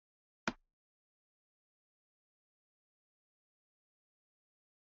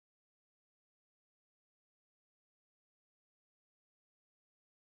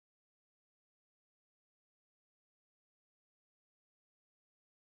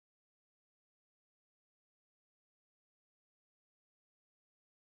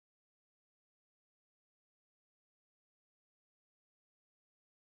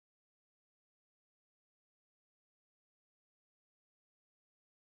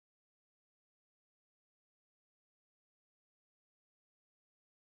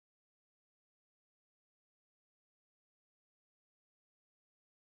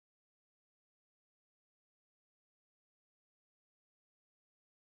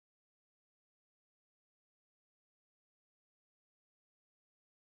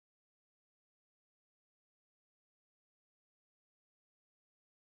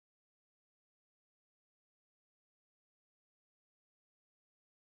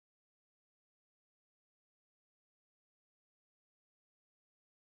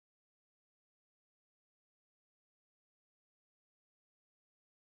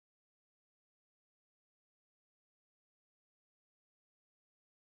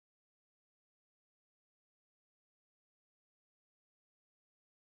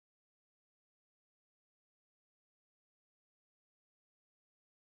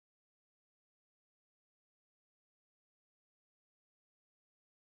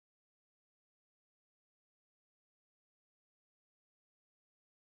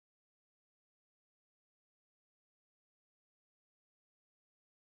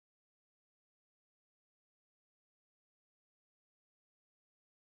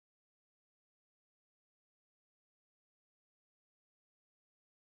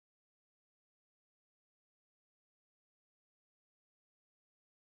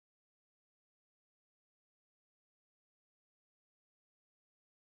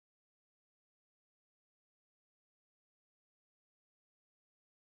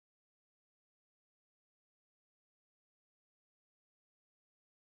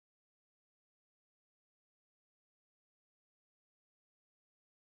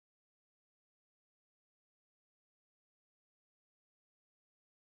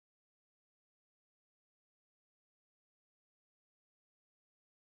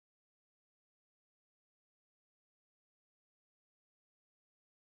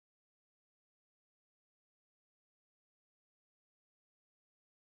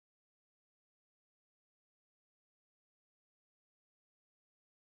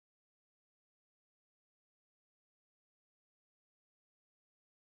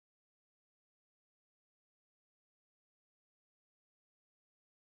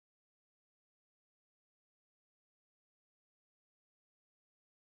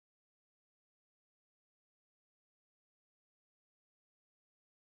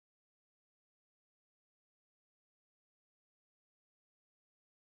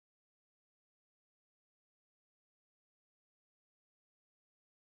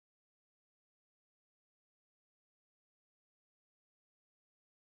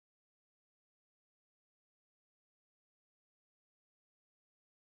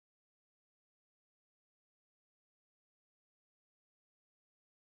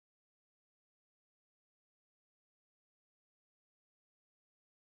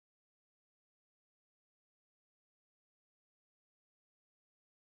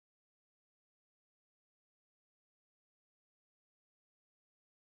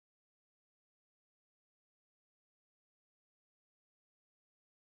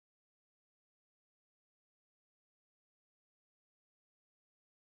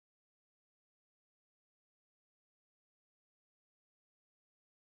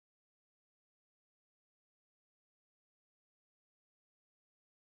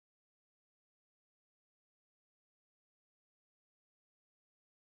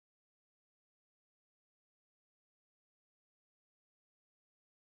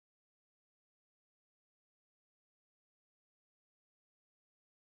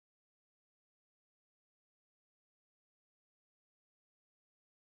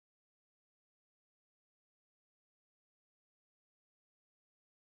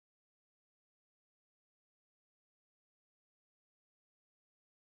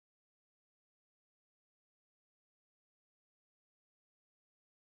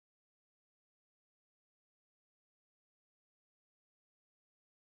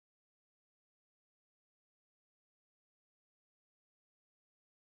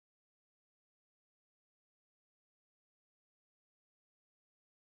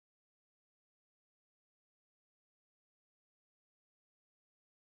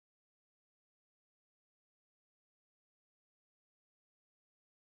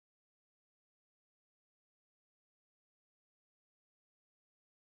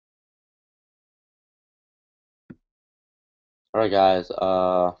Alright guys,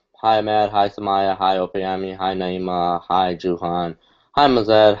 hi Ahmed, hi Samaya, hi Opayami, hi Naima, hi Juhan, hi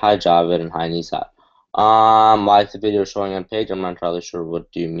Mazed, hi Javed, and hi Nisat. Why is the video showing on page? I'm not entirely sure what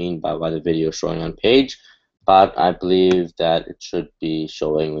do you mean by why the video is showing on page, but I believe that it should be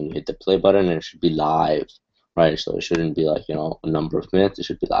showing when you hit the play button and it should be live, right? So it shouldn't be like, a number of minutes, it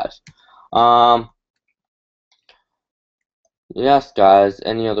should be live. Um, yes guys,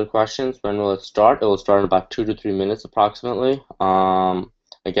 any other questions? When will it start? It will start in about 2 to 3 minutes approximately.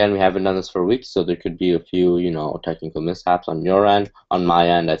 Again, we haven't done this for weeks, so there could be a few, technical mishaps on your end. On my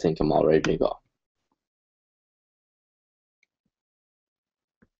end, I think I'm all ready to go.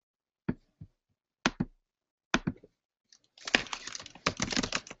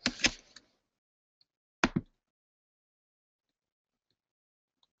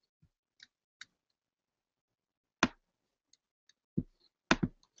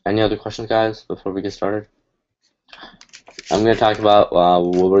 Any other questions, guys, before we get started? I'm going to talk about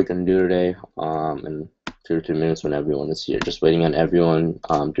what we're going to do today in 2 to 3 minutes when everyone is here. Just waiting on everyone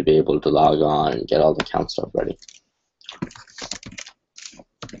to be able to log on and get all the count stuff ready.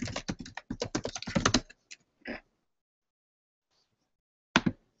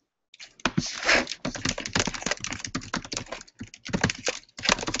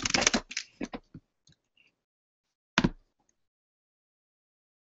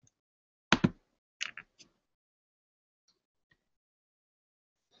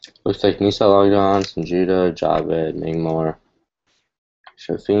 Looks like Nisa logged on, Sanjita, Javed, Mingmore,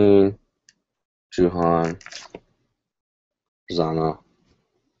 Shafin, Juhan, Zana.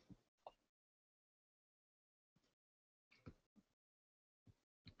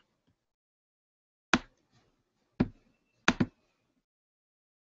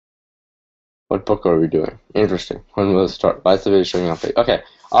 What book are we doing? Interesting. When will it start? Why is the video showing up? Okay,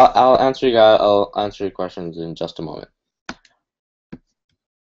 I'll answer you guys. I'll answer your questions in just a moment.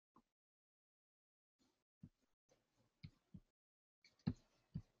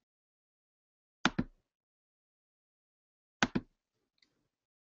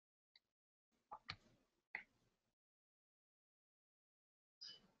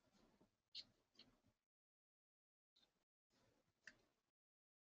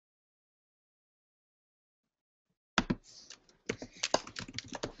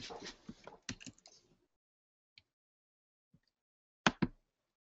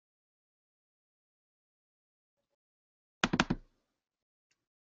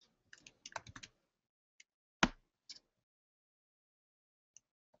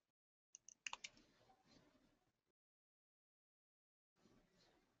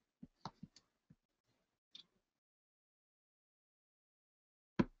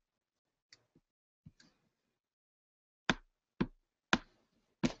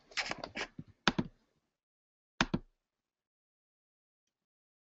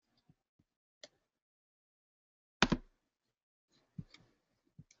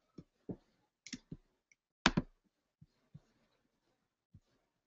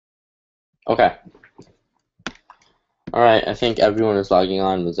 Okay. All right. I think everyone is logging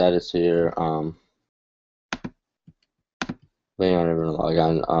on. Mazette is here. Waiting on everyone to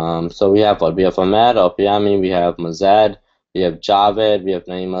log on. So we have what? We have Ahmed, Alpiami, we have Mazed, we have Javed, we have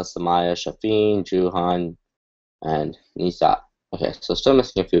Naima, Samaya, Shafin, Juhan, and Nisa. Okay, so still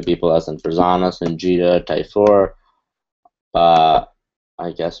missing a few people, as in Farzana, Sanjita, Taifor, but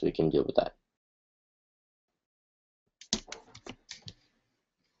I guess we can deal with that.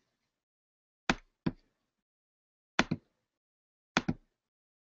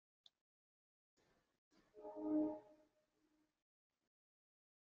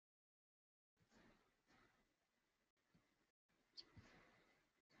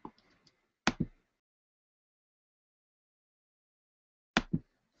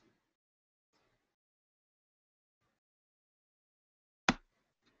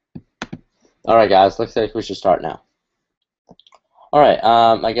 All right, guys, looks like we should start now. All right,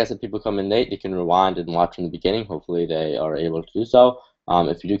 I guess if people come in late, they can rewind and watch from the beginning. Hopefully, they are able to do so.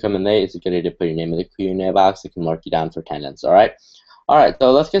 If you do come in late, it's a good idea to put your name in the Q&A box. It can mark you down for attendance. All right. All right.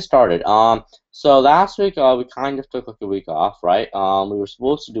 So let's get started. So last week we kind of took like a week off, right? We were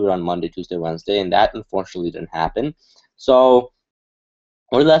supposed to do it on Monday, Tuesday, Wednesday, and that unfortunately didn't happen. So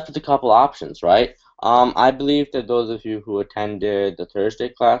we're left with a couple options, right? I believe that those of you who attended the Thursday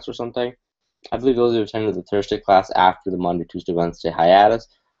class or something, I believe those who attended the Thursday class after the Monday, Tuesday, Wednesday hiatus,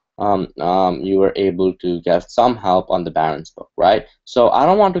 you were able to get some help on the Barron's book, right? So I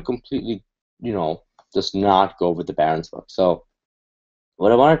don't want to completely, just not go over the Barron's book. So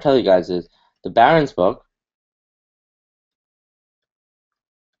what I want to tell you guys is the Barron's book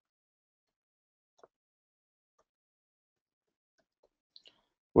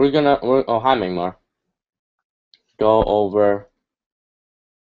oh, hi, Mingmar. Go over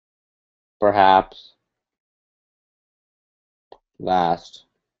perhaps last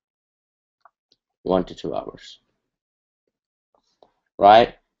 1 to 2 hours,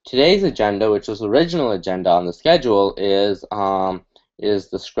 right? Today's agenda, which was the original agenda on the schedule, is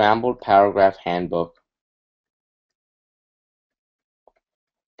the Scrambled Paragraph Handbook,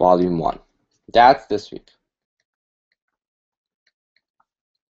 Volume 1. That's this week.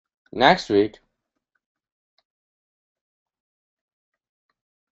 Next week,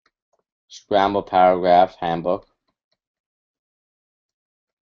 Scrambled Paragraph Handbook,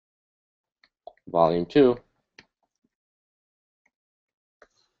 Volume 2.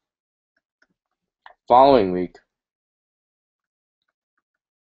 Following week,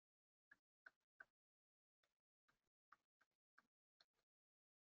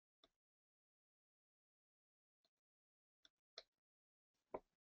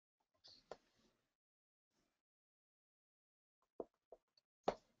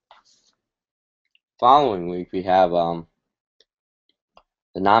 we have the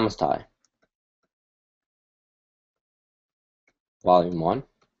Namaste, Volume 1.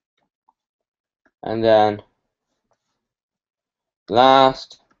 And then,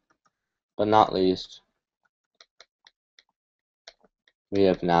 last but not least, we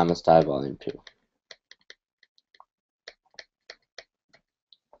have Namaste, Volume 2.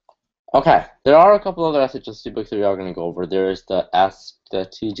 Okay, there are a couple other SHSAT books that we are going to go over. There is the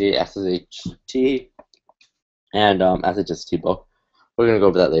TJ SHT and SHST book. We're going to go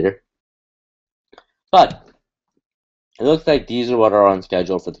over that later. But it looks like these are what are on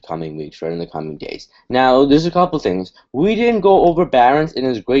schedule for the coming weeks, right, in the coming days. Now, there's a couple things. We didn't go over Barron's in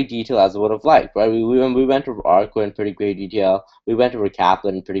as great detail as I would have liked, right? We went over RQM in pretty great detail. We went over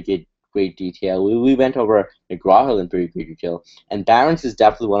Kaplan in pretty great detail. We went over McGraw-Hill in pretty great detail. And Barron's is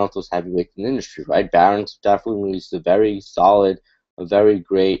definitely one of those heavyweights in the industry, right? Barron's definitely released a very solid, a very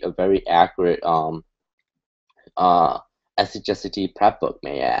great, a very accurate SHSAT prep book,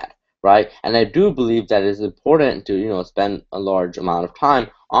 may I add. Right, and I do believe that it is important to spend a large amount of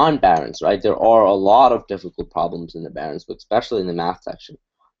time on Barron's. Right, there are a lot of difficult problems in the Barron's book, especially in the math section.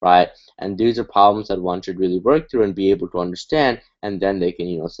 Right, and these are problems that one should really work through and be able to understand, and then they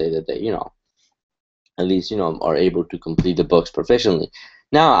can say that they at least are able to complete the books proficiently.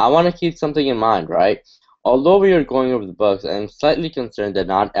 Now, I want to keep something in mind. Right, although we are going over the books, I am slightly concerned that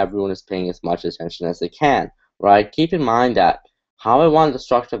not everyone is paying as much attention as they can. Right, keep in mind that how I want the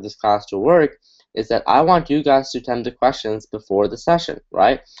structure of this class to work is that I want you guys to attempt the questions before the session,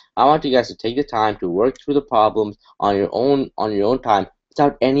 right? I want you guys to take the time to work through the problems on your own time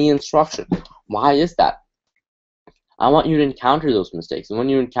without any instruction. Why is that? I want you to encounter those mistakes, and when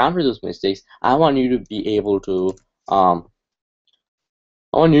you encounter those mistakes, I want you to be able to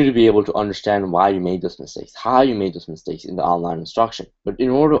understand why you made those mistakes, how you made those mistakes in the online instruction. But in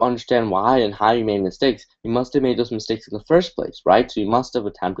order to understand why and how you made mistakes, you must have made those mistakes in the first place, right? So you must have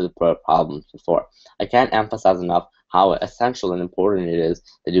attempted the problems before. I can't emphasize enough how essential and important it is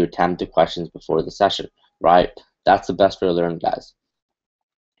that you attempt the questions before the session, right? That's the best way to learn, guys.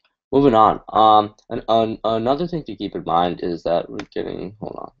 Moving on. Another thing to keep in mind is that we're getting,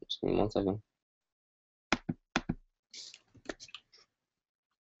 hold on, just give me 1 second.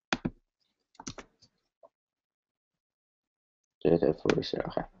 Data for share.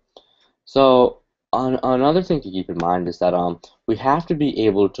 Okay. So another thing to keep in mind is that we have to be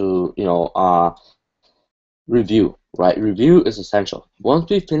able to review, right? Review is essential. Once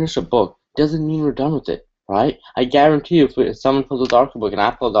we finish a book, doesn't mean we're done with it, right? I guarantee you, if someone pulls the ARC book and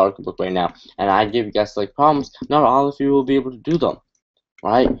I pull the ARC book right now, and I give you guys like problems, not all of you will be able to do them,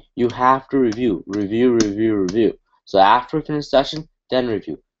 right? You have to review. So after we finish the session, then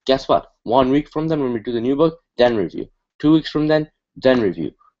review. Guess what? 1 week from then, when we do the new book, then review. 2 weeks from then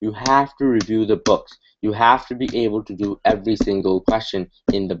review. You have to review the books. You have to be able to do every single question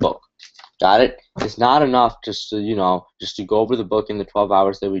in the book. Got it? It's not enough just to go over the book in the 12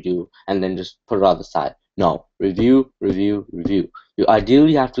 hours that we do and then just put it on the side. No, review. You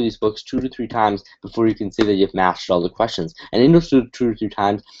ideally have to read these books 2 to 3 times before you can say that you've mastered all the questions. And in those 2 to 3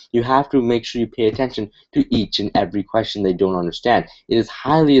 times, you have to make sure you pay attention to each and every question they don't understand. It is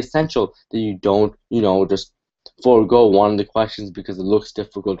highly essential that you don't, just forego one of the questions because it looks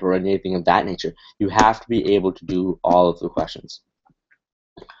difficult or anything of that nature. You have to be able to do all of the questions.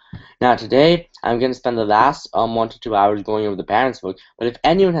 Now today, I'm going to spend the last 1 to 2 hours going over the Barron's book, but if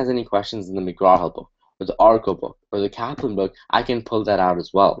anyone has any questions in the McGraw-Hill book, or the ARCO book, or the Kaplan book, I can pull that out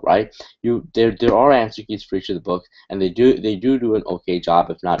as well, right? There are answer keys for each of the books, and they do an okay job,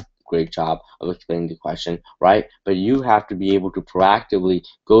 if not great job of explaining the question, right? But you have to be able to proactively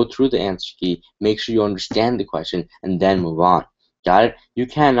go through the answer key, make sure you understand the question, and then move on. Got it? You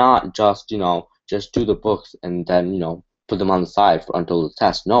cannot just, just do the books and then, put them on the side until the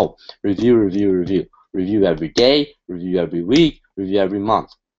test. No, review, review, review. Review every day, review every week, review every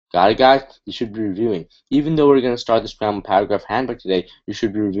month. Got it, guys? You should be reviewing. Even though we're going to start the Scramble Paragraph Handbook today, you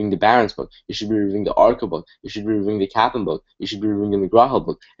should be reviewing the Barron's book. You should be reviewing the RQM book. You should be reviewing the Kaplan book. You should be reviewing the McGraw-Hill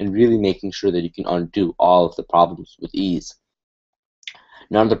book, and really making sure that you can undo all of the problems with ease.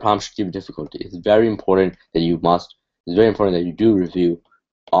 None of the problems should give you difficulty. It's very important that you do review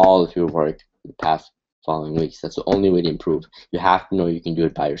all of your work in the past following weeks. That's the only way to improve. You have to know you can do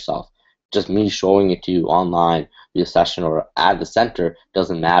it by yourself. Just me showing it to you online via session or at the center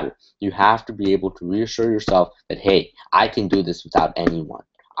doesn't matter. You have to be able to reassure yourself that, hey, I can do this without anyone.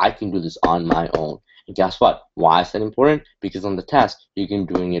 I can do this on my own. And guess what? Why is that important? Because on the test, you can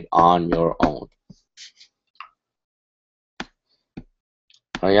be doing it on your own.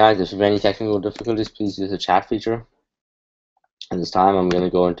 Alright guys, if you have any technical difficulties, please use the chat feature. And this time I'm going to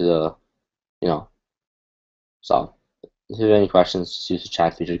go into the, so if you have any questions, just use the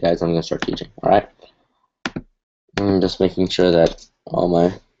chat feature, guys. I'm going to start teaching, alright? I'm just making sure that all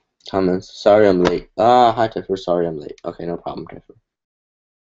my comments, sorry I'm late. Hi Tifer, sorry I'm late. Okay, no problem, Tifer.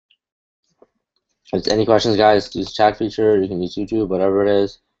 If there's any questions, guys, use the chat feature. You can use YouTube, whatever it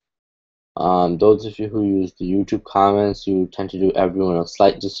is. Those of you who use the YouTube comments, you tend to do everyone a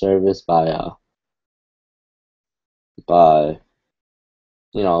slight disservice by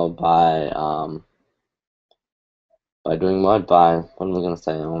doing what? What am I gonna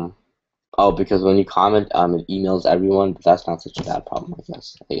say? Oh, because when you comment, it emails everyone, but that's not such a bad problem, I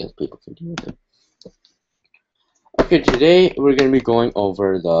guess. I guess people can deal with it. Okay, today we're gonna be going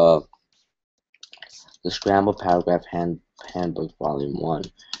over the Scramble Paragraph Handbook Volume 1.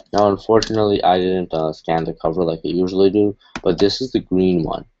 Now, unfortunately, I didn't scan the cover like I usually do, but this is the green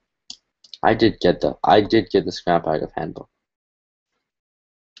one. I did get the Scramble Paragraph Handbook.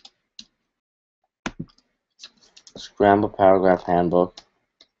 Scramble Paragraph Handbook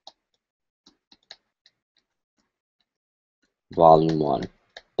Volume 1.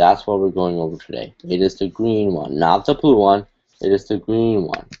 That's what we're going over today. It is the green one, not the blue one. It is the green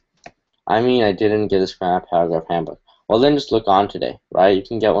one. I mean, I didn't get a Scramble Paragraph Handbook. Well, then just look on today, right? You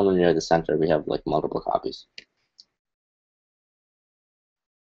can get one when you're at the center. We have like multiple copies.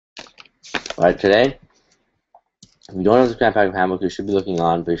 Right, today, if you don't have the Scramble Paragraph Handbook, you should be looking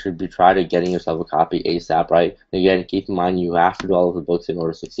on, but you should be trying to getting yourself a copy ASAP, right? Again, keep in mind you have to do all of the books in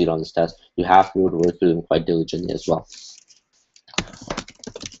order to succeed on this test. You have to be able to work through them quite diligently as well.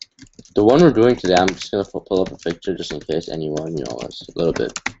 The one we're doing today, I'm just going to pull up a picture just in case anyone, is a little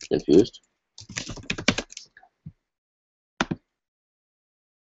bit confused.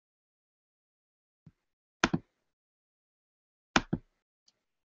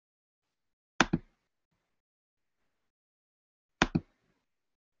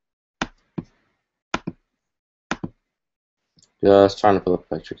 Just trying to pull up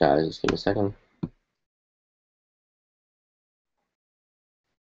a picture, guys. Just give me a second.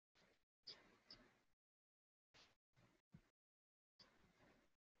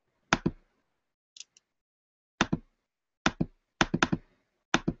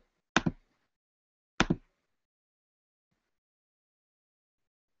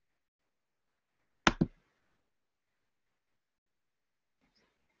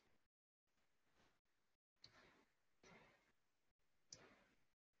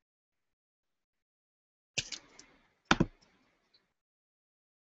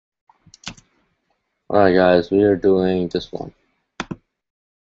 Alright guys, we are doing this one.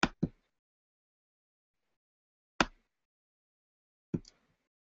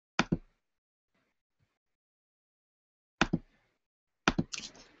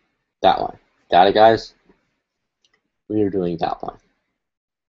 That one. Got it, guys? We are doing that one.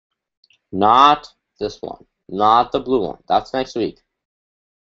 Not this one. Not the blue one. That's next week.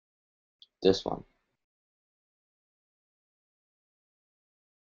 This one.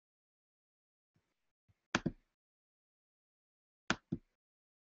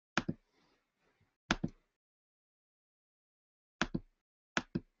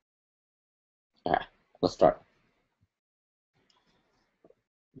 Alright, let's start.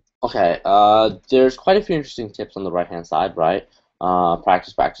 Okay, there's quite a few interesting tips on the right-hand side, right?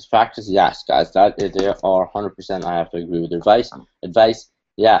 Practice, practice, practice. Yes, guys, they are 100%. I have to agree with advice. Advice,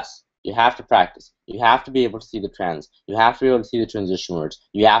 yes, you have to practice. You have to be able to see the trends. You have to be able to see the transition words.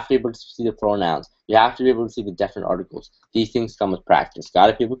 You have to be able to see the pronouns. You have to be able to see the definite articles. These things come with practice.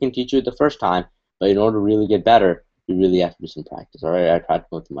 Got it? People can teach you it the first time, but in order to really get better, You really have to do some practice. All right, I tried to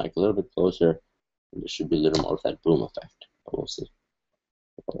put the mic a little bit closer. There should be a little more of that boom effect, but we'll see.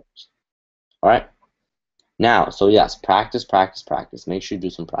 All right. Now, so yes, practice, practice, practice. Make sure you do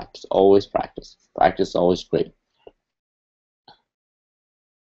some practice. Always practice. Practice is always great.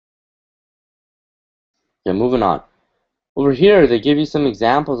 Okay, moving on. Over here, they give you some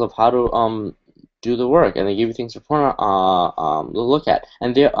examples of how to do the work, and they give you things to look at,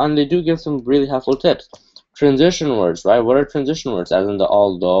 and they do give some really helpful tips. Transition words, right? What are transition words? As in the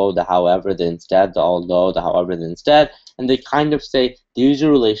although, the however, the instead, the although, the however, the instead, and they kind of say these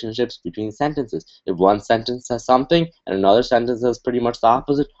are relationships between sentences. If one sentence says something and another sentence says pretty much the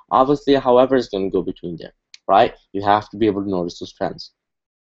opposite, obviously a however is going to go between there, right? You have to be able to notice those trends.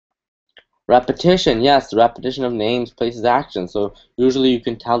 Repetition, yes, the repetition of names, places, actions. So usually you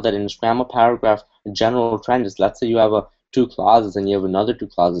can tell that in a grammar paragraph, a general trend is, let's say you have two clauses and you have another two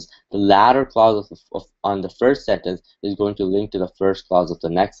clauses. The latter clause on the first sentence is going to link to the first clause of the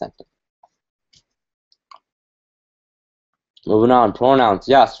next sentence. Moving on, pronouns,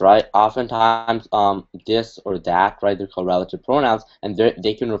 yes, right? Oftentimes, this or that, right? They're called relative pronouns, and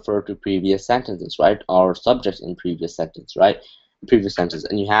they can refer to previous sentences, right? Or subjects in previous sentence, right? Previous sentences,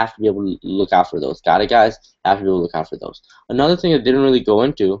 and you have to be able to look out for those. Got it, guys? Have to be able to look out for those. Another thing that didn't really go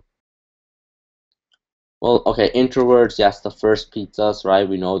into, well, okay, introwords, yes, the first pizzas, right?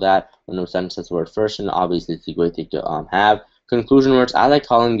 We know that when a sentence has the word first, and obviously it's a great thing to have. Conclusion words, I like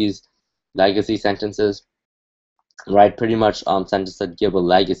calling these legacy sentences. Right, pretty much sentences that give a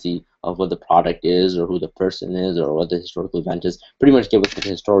legacy of what the product is or who the person is or what the historical event is. Pretty much give us the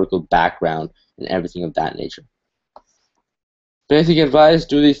historical background and everything of that nature. Basic advice,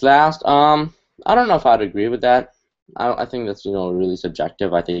 do these last. I don't know if I'd agree with that. I think that's really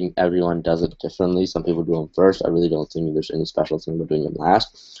subjective. I think everyone does it differently. Some people do them first. I really don't think there's any special thing about doing them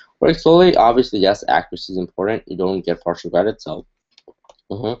last. Work slowly, obviously, yes, accuracy is important. You don't get partial credit, so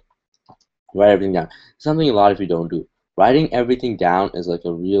write everything down. Something a lot of you don't do. Writing everything down is like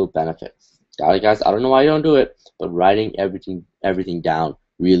a real benefit. Got it, guys? I don't know why you don't do it, but writing everything down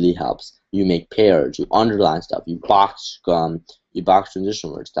really helps. You make pairs, you underline stuff, you box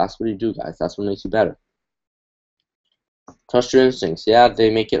transition words. That's what you do, guys. That's what makes you better. Trust your instincts. Yeah, they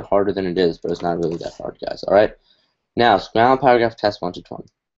make it harder than it is, but it's not really that hard, guys. All right. Now, grammar paragraph test 1 to 20.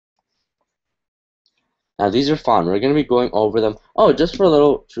 Now these are fun. We're going to be going over them. Oh, just for a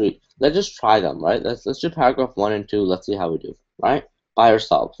little treat. Let's just try them, right? Let's do paragraph 1 and 2. Let's see how we do, right? By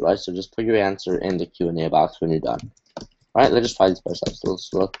ourselves, right? So just put your answer in the Q&A box when you're done. All right, let's just try these by ourselves.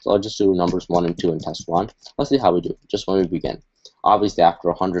 So I'll just do numbers 1 and 2 in test 1. Let's see how we do, just when we begin. Obviously, after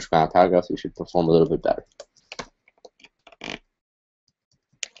 100 grammar paragraphs, we should perform a little bit better.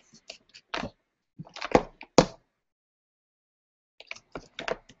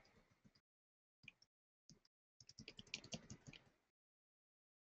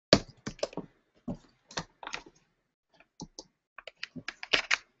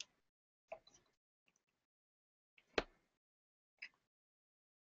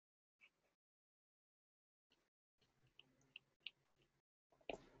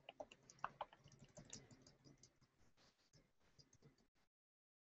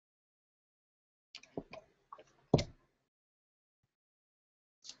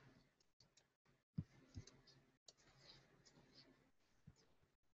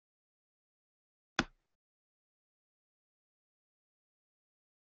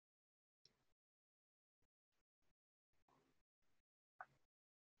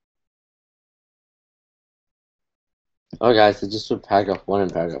 Oh, guys, so just do paragraph 1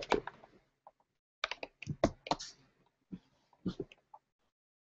 and paragraph 2.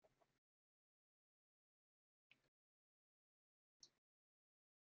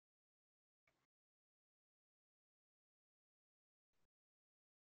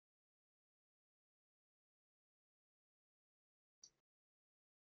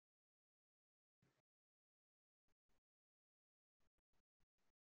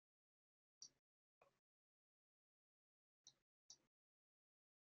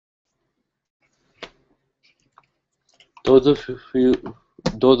 Those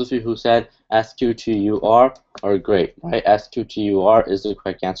of you who said SQTUR are great, right? SQTUR is the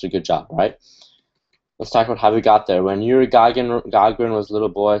correct answer. Good job, right? Let's talk about how we got there. When Yuri Gagarin was a little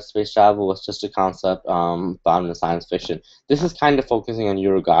boy, space travel was just a concept found in science fiction. This is kind of focusing on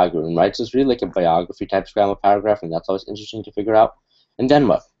Yuri Gagarin, right? So it's really like a biography type grammar paragraph, and that's always interesting to figure out. And then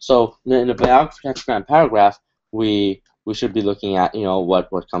what? So in a biography type grammar paragraph, we should be looking at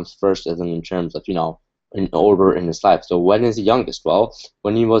what comes first, as in terms of in order in his life. So when is he youngest? Well,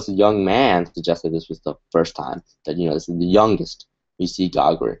 when he was a young man, suggested this was the first time that this is the youngest we see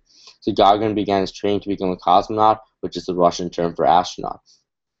Gagarin. So Gagarin began his training to become a cosmonaut, which is the Russian term for astronaut.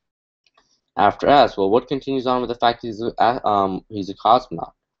 After S, well, what continues on with the fact he's a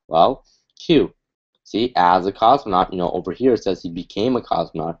cosmonaut? Well, Q. See, as a cosmonaut, over here it says he became a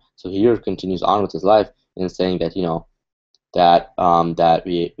cosmonaut. So here it continues on with his life and saying that, he's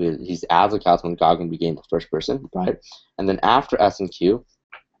as a cosmonaut, Gagarin became the first person, right? And then after S and Q,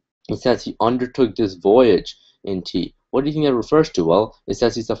 it says he undertook this voyage in T. What do you think that refers to? Well, it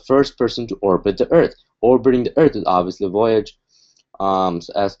says he's the first person to orbit the Earth. Orbiting the Earth is obviously a voyage. So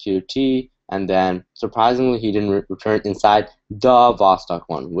SQT, and then surprisingly he didn't return inside the Vostok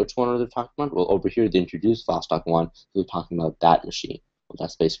 1. Which one are they talking about? Well, over here they introduced Vostok 1, so we're talking about that machine,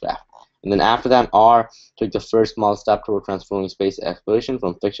 that spacecraft. And then after that, R took the first small step toward transforming space exploration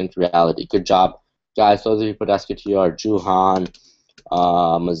from fiction to reality. Good job, guys. Those of you who put SQT are Juhan,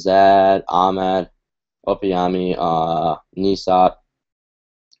 Mazed, Ahmed, Opiami, Nisat,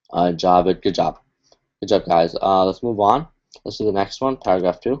 Javed. Good job. Good job, guys. Let's move on. Let's do the next one,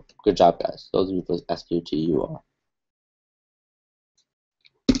 paragraph 2. Good job, guys. Those of you put SQTUR.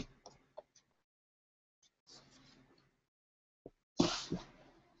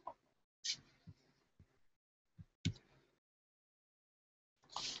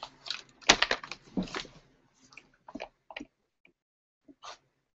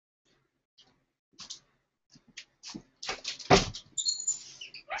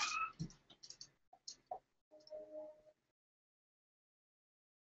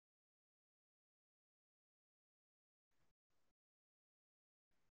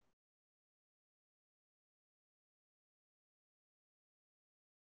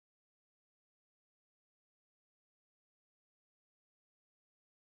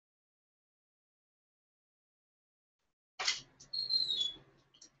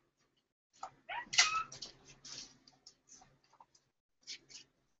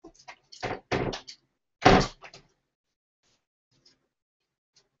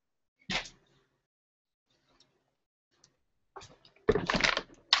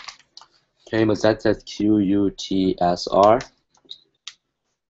 Okay, Mazet says QUTSR.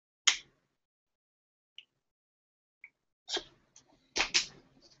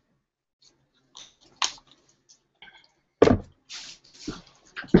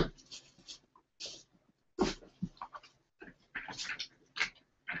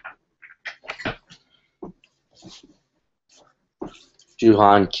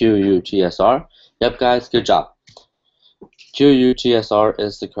 Juhan QUTSR. Yep, guys, good job. QUTSR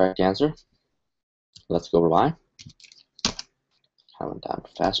is the correct answer. Let's go over why. I went down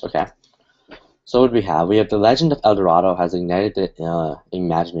too fast. Okay. So what do we have? We have the legend of El Dorado has ignited the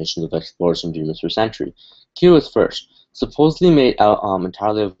imaginations of explorers from dreamers for centuries. Q is first. Supposedly made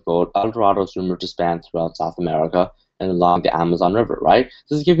entirely of gold, El Dorado is rumored to span throughout South America and along the Amazon River, right?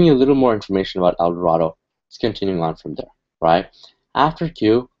 This is giving you a little more information about El Dorado. It's continuing on from there, right? After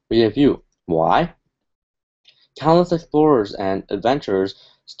Q, we have U. Why? Countless explorers and adventurers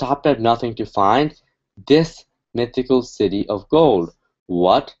stopped at nothing to find this mythical city of gold.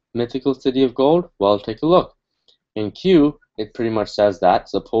 What mythical city of gold? Well, take a look. In Q, it pretty much says that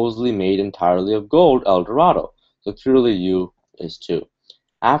supposedly made entirely of gold, El Dorado. So clearly U is 2.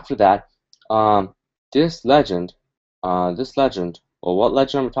 After that, this legend, well, what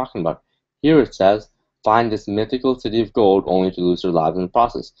legend are we talking about? Here it says, find this mythical city of gold only to lose their lives in the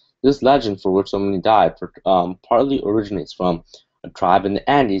process. This legend, for which so many died, partly originates from a tribe in the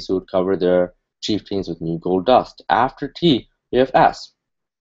Andes who would cover their chieftains with new gold dust. After T, we have S.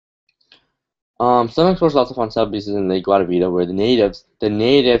 Some explorers also found sub-beaches in Lake Guatavita where the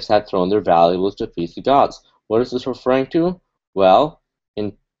natives had thrown their valuables to appease the gods. What is this referring to? Well,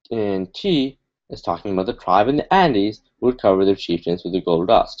 in T, it's talking about the tribe in the Andes who would cover their chieftains with the gold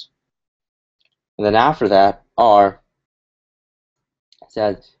dust. And then after that, R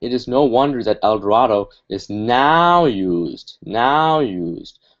says, it is no wonder that El Dorado is now used. Now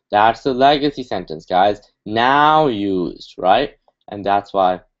used. That's the legacy sentence, guys. Now used, right? And that's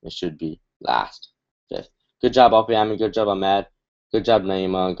why it should be last. 5th. Good job, Alfayami. Good job, Ahmed. Good job,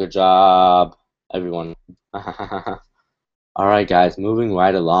 Naima. Good job, everyone. Alright, guys. Moving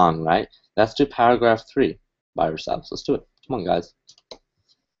right along, right? Let's do paragraph 3 by ourselves. Let's do it. Come on, guys.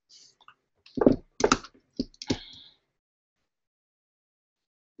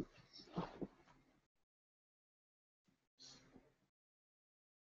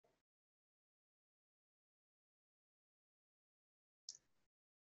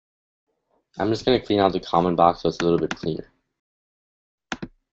 I'm just going to clean out the comment box so it's a little bit cleaner.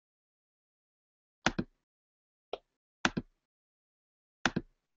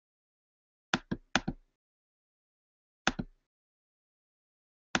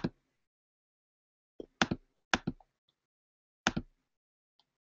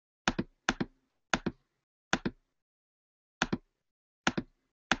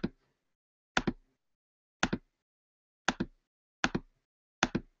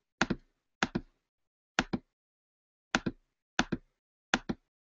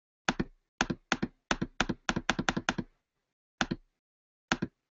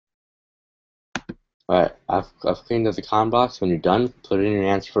 Alright, I've cleaned up the comment box. When you're done, put in your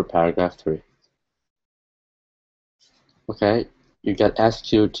answer for paragraph 3. Okay, you got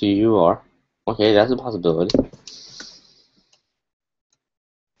SQTUR. Okay, that's a possibility.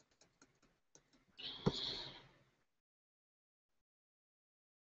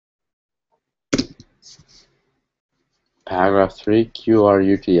 Paragraph 3,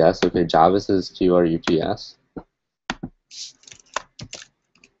 QRUTS. Okay, Java says QRUTS.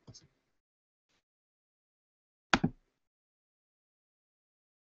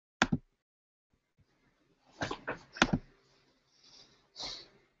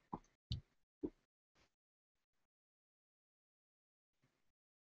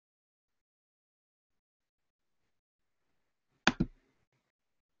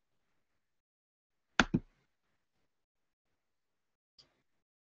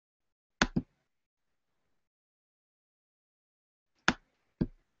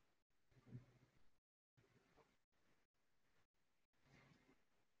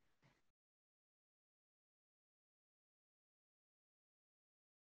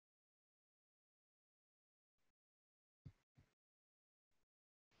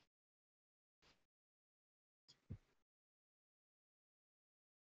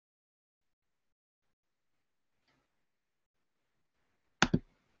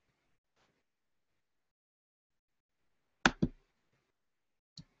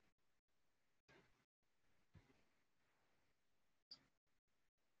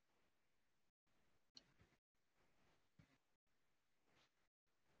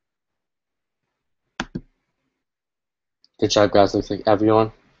 Good job, guys. Looks like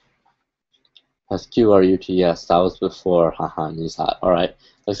everyone has QRUTS. That was before Nisat. Alright.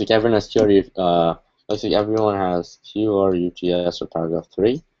 Looks like everyone has looks like everyone has QRUTS for paragraph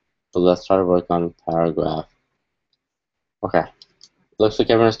 3. But let's try to work on paragraph. Okay. Looks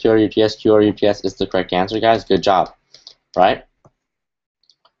like everyone has QRUTS. QRUTS is the correct answer, guys. Good job. Right?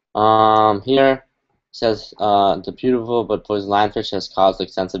 Here says the beautiful but poison lionfish has caused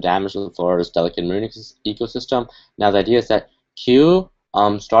extensive damage to Florida's delicate marine ecosystem. Now the idea is that Q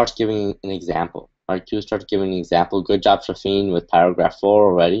starts giving an example. Right? Q starts giving an example. Good job, Shafin, with paragraph 4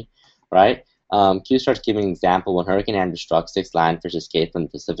 already. Right? Q starts giving an example when Hurricane Andrew struck, 6 lionfish escaped from the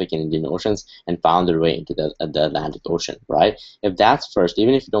Pacific and Indian Oceans and found their way into the Atlantic Ocean. Right? If that's first,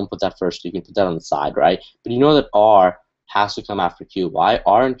 even if you don't put that first, you can put that on the side. Right? But you know that R has to come after Q. Why?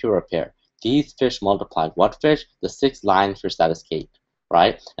 R and Q are a pair. These fish multiplied. What fish? The 6 lionfish that escaped,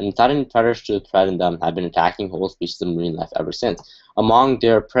 right? And threatening predators to threaten them have been attacking whole species of marine life ever since. Among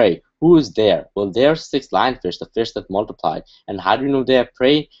their prey, who is there? Well, there's 6 lionfish, the fish that multiplied. And how do you know they have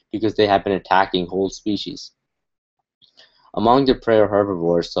prey? Because they have been attacking whole species. Among their prey are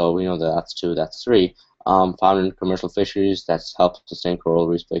herbivores, so we know that that's 2, that's 3. Found in commercial fisheries that's helped sustain coral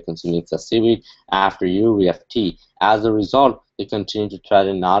reefs by consuming excess seaweed. After you, we have T. As a result, they continue to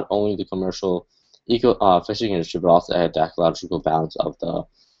threaten not only the commercial fishing industry, but also the ecological balance of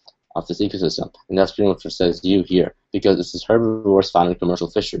this ecosystem. And that's pretty much what says U here, because this is herbivores found in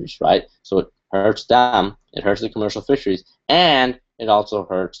commercial fisheries, right? So it hurts them, it hurts the commercial fisheries, and it also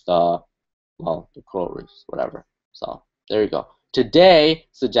hurts the coral reefs, whatever. So there you go. Today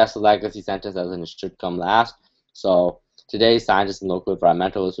suggests a legacy sentence, as in it should come last. So today, scientists and local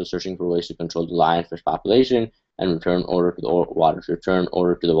environmentalists are searching for ways to control the lionfish population and return order to the waters. Return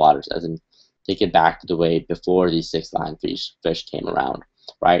order to the waters, as in take it back to the way before these 6 lionfish came around.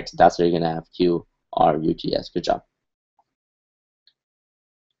 Right? So that's where you're gonna have QRUTS. Good job.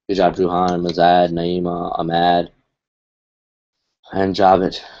 Good job, Juhan, Mazad, Naima, Ahmad, and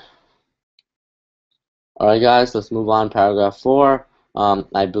Javed. Alright guys, let's move on. Paragraph 4.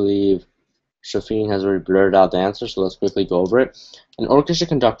 I believe Shafin has already blurred out the answer, so let's quickly go over it. An orchestra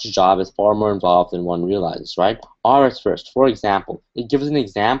conductor's job is far more involved than one realizes, right? R is first. For example, it gives an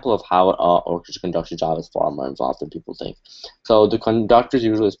example of how an orchestra conductor's job is far more involved than people think. So the conductor is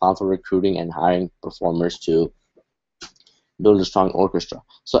usually responsible for recruiting and hiring performers to build a strong orchestra.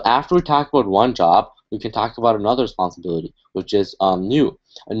 So after we talk about one job, we can talk about another responsibility, which is new.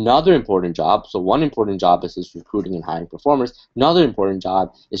 Another important job, so one important job is recruiting and hiring performers. Another important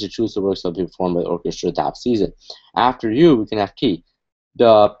job is to choose the works that will be performed by the orchestra that season. After you, we can have T.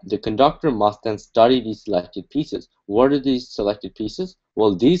 The conductor must then study these selected pieces. What are these selected pieces?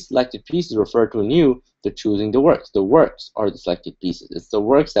 Well, these selected pieces refer to in you the choosing the works. The works are the selected pieces. It's the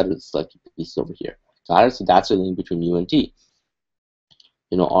works that are the selected pieces over here. Got it? So that's the link between U and T.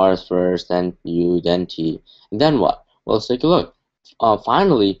 You know, R is first, then U, then T, and then what? Well, let's take a look.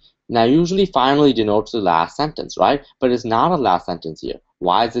 Finally, now usually finally denotes the last sentence, right? But it's not a last sentence here.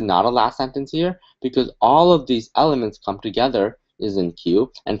 Why is it not a last sentence here? Because all of these elements come together is in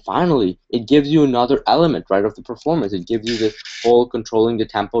Q. And finally, it gives you another element, right, of the performance. It gives you this whole controlling the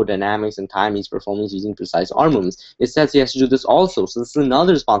tempo, dynamics, and time he's performing using precise arm movements. It says he has to do this also. So this is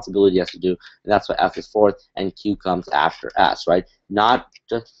another responsibility he has to do, and that's why S is fourth and Q comes after S, right? Not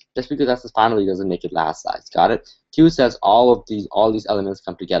just because S is finally doesn't make it last size. Got it? Q says all these elements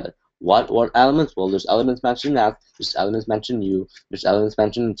come together. What elements? Well, there's elements mentioned in F, there's elements mentioned in U, there's elements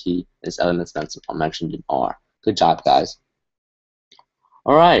mentioned in T, there's elements mentioned in R. Good job, guys.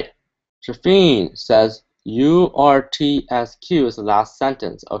 All right. Shafin says URTSQ is the last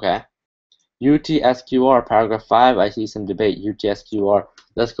sentence. Okay. UTSQR, paragraph 5. I see some debate. UTSQR.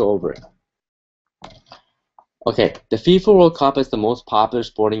 Let's go over it. Okay. The FIFA World Cup is the most popular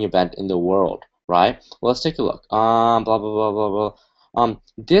sporting event in the world, right? Well, let's take a look. Blah blah blah blah blah.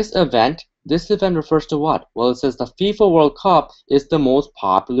 This event refers to what? Well, it says the FIFA World Cup is the most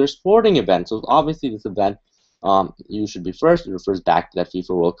popular sporting event. So obviously, this event, you should be first. It refers back to that FIFA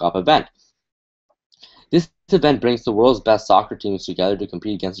World Cup event. This event brings the world's best soccer teams together to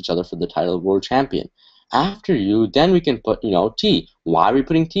compete against each other for the title of world champion. After U, then we can put, T. Why are we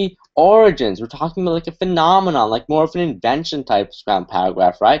putting T? Origins. We're talking about like a phenomenon, like more of an invention type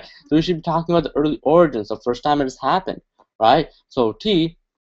paragraph, right? So we should be talking about the early origins, the first time it has happened, right? So T,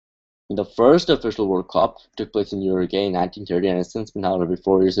 the first official World Cup took place in Uruguay in 1930 and has since been held every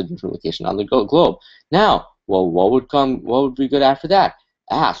 4 years at different locations on the globe. Now, well, what would be good after that?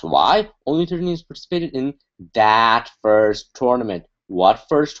 Ask why? Only 13 teams participated in that first tournament. What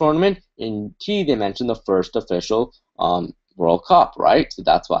first tournament? In T, they mentioned the first official World Cup, right? So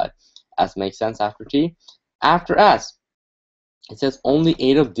that's why S makes sense after T. After S, it says only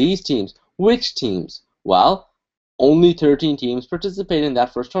 8 of these teams. Which teams? Well, only 13 teams participated in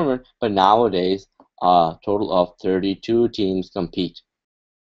that first tournament, but nowadays a total of 32 teams compete.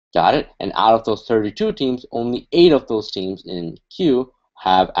 Got it? And out of those 32 teams, only 8 of those teams in Q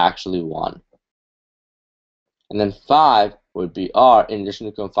have actually won. And then 5 would be R. In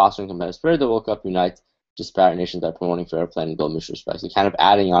addition to fostering competitive spirit, the World Cup unites disparate nations by promoting fair play and global mutual respect. So kind of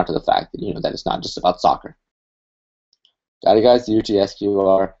adding on to the fact that that it's not just about soccer. Got it, guys?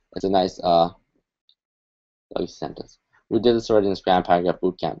 UTSQR. It's a nice sentence. We did this already in the Scram Paragraph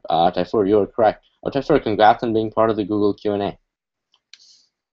Bootcamp. Typhoor, you are correct. Typhoor, congrats on being part of the Google Q&A.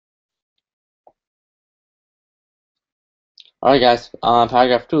 All right, guys.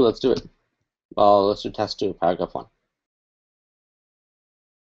 Paragraph 2, let's do it. Well, let's do test 2, paragraph 1.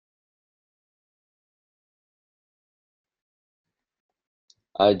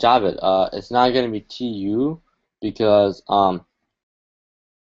 Javed, it's not going to be TU because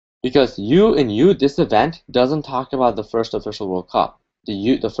this event doesn't talk about the first official World Cup.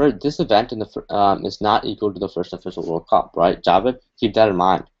 This event is not equal to the first official World Cup, right? Javed, keep that in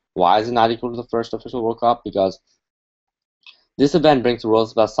mind. Why is it not equal to the first official World Cup? Because this event brings the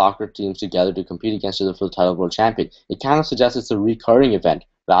world's best soccer teams together to compete against each other for the title of world champion. It kind of suggests it's a recurring event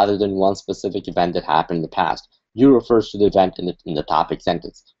rather than one specific event that happened in the past. U refers to the event in the topic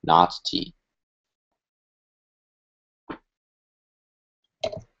sentence, not T.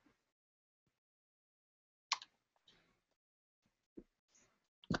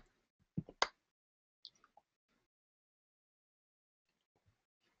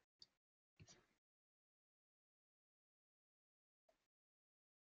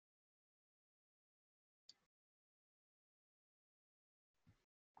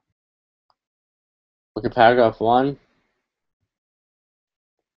 Okay, paragraph 1.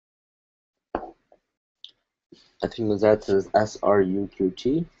 I think Mazette says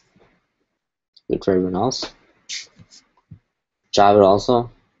SRUQT. Good for everyone else. Javed also.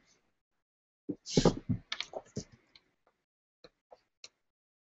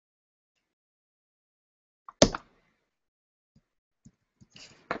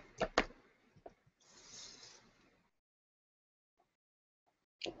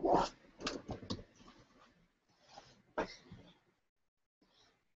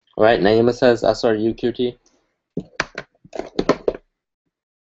 All right, Naima says SRUQT.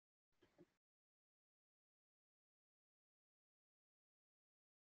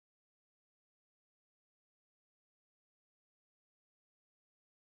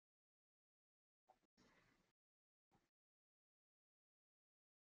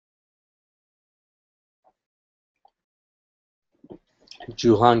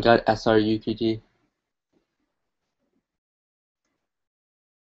 Juhan got SRUQT.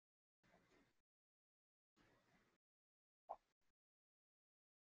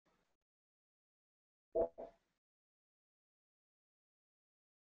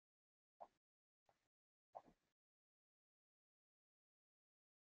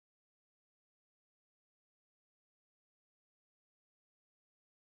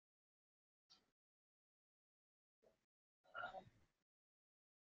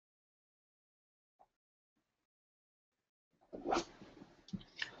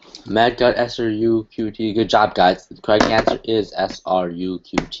 Med got SRUQT. Good job, guys. The correct answer is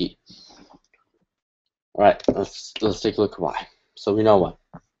SRUQT. Alright, let's take a look at why. So we know what.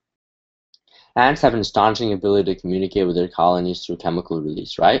 Ants have an astonishing ability to communicate with their colonies through chemical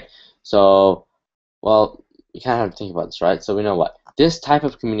release, right? So, well, you kind of have to think about this, right? So we know what. This type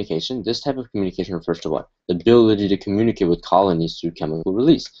of communication refers to what? The ability to communicate with colonies through chemical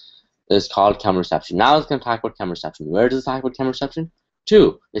release. This is called chemoreception. Now let's talk about chemoreception. Where does it talk about chemoreception?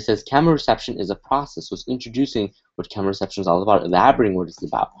 2. It says chemoreception is a process. So it's introducing what chemoreception is all about, elaborating what it's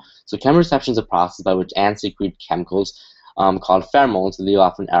about. So chemoreception is a process by which ants secrete chemicals called pheromones to leave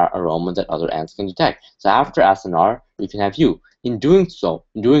off an aroma that other ants can detect. So after S and R, we can have U. In doing so,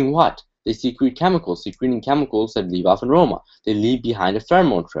 doing what? They secrete chemicals, secreting chemicals that leave off an aroma. They leave behind a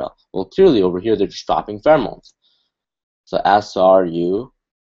pheromone trail. Well, clearly over here they're just dropping pheromones. So S, R, U.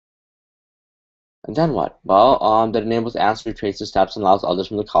 And then what? Well, that enables ants to retrace their steps and allows others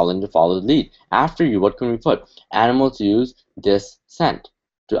from the colony to follow the lead. After you, what can we put? Animals use this scent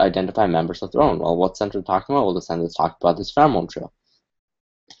to identify members of their own. Well, what scent are we talking about? Well, the scent that's talked about this pheromone trail.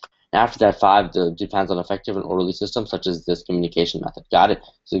 After that, 5 depends on effective and orderly systems such as this communication method. Got it?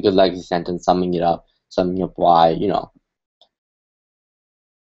 So a good legacy sentence summing up why,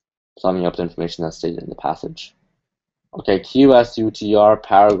 summing up the information that's stated in the passage. Okay, QSUTR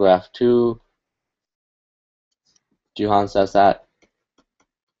paragraph 2. Juhan says that.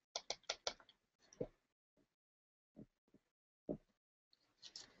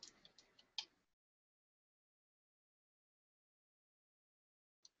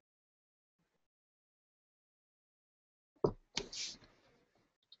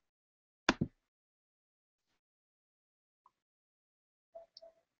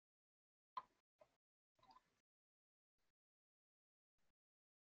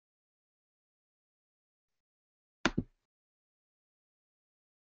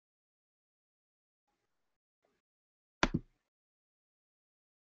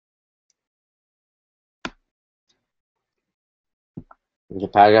 Okay,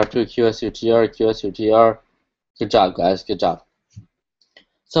 paragraph 2, QSUTR. Good job, guys. Good job.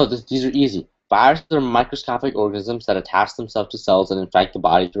 So these are easy. Viruses are microscopic organisms that attach themselves to cells and infect the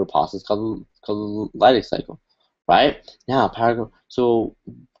body through a process called the lytic cycle. Right? Now, paragraph. So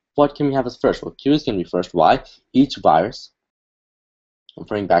what can we have as first? Well, Q is going to be first. Why? Each virus,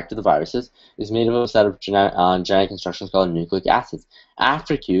 referring back to the viruses, is made of a set of genetic instructions called nucleic acids.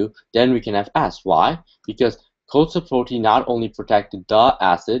 After Q, then we can have S. Why? Because coats of protein not only protect the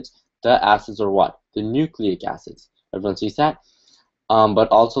acids are what? The nucleic acids. Everyone sees that? But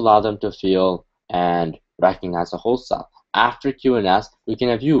also allow them to feel and recognize a whole cell. After Q and S, we can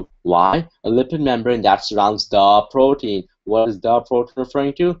have U. Why? A lipid membrane that surrounds the protein. What is the protein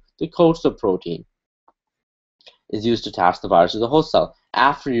referring to? The coats of protein is used to attach the virus to the host cell.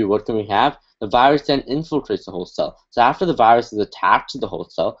 After U, what can we have? The virus then infiltrates the host cell. So after the virus is attached to the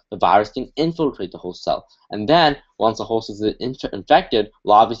host cell, the virus can infiltrate the host cell. And then, once the host is infected,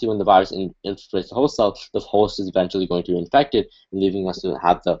 well, obviously when the virus infiltrates the host cell, the host is eventually going to be infected, leaving us to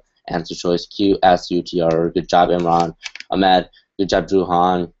have the answer choice Q, S, U, T, R. Good job, Imran. Ahmed. Good job,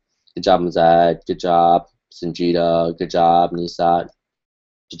 Druhan. Good job, Mazad. Good job, Sanjita. Good job, Nisat.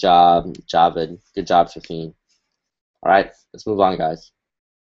 Good job, Javed. Good job, Shafin. All right, let's move on, guys.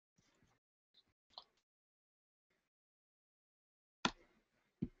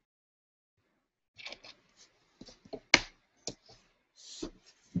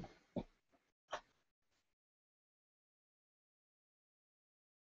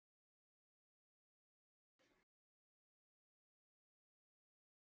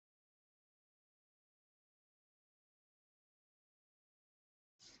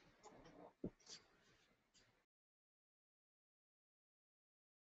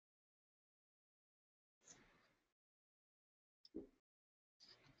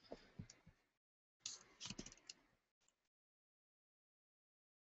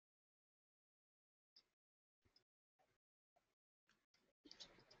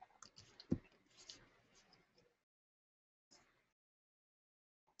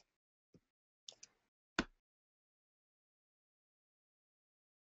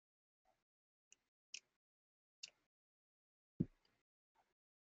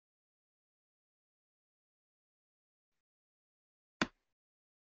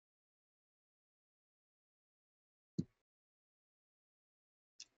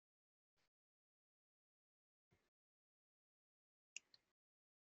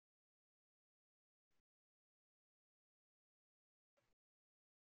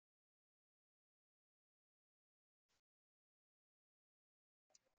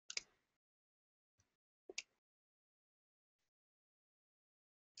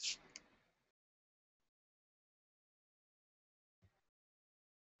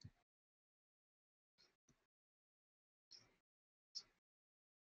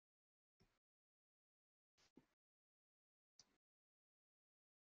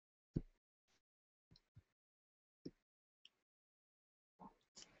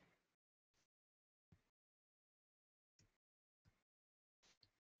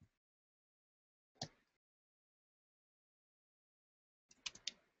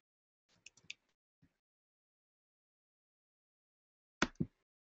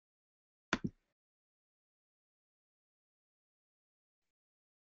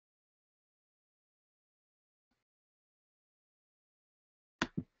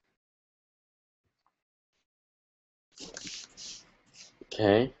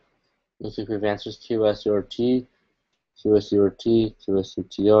 Okay. Let's see if we have answers. QSURT, QSURT,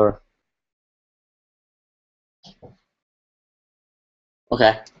 QSUTR.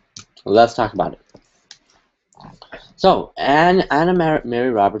 Okay, let's talk about it. So, Anna Mary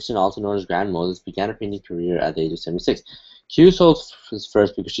Robertson, also known as Grand Moses, began her painting career at the age of 76. Q sold his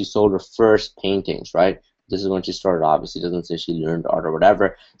first because she sold her first paintings, right? This is when she started, obviously. It doesn't say she learned art or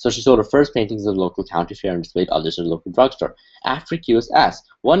whatever. So she sold her first paintings at the local county fair and displayed others at a local drugstore. After Q was asked,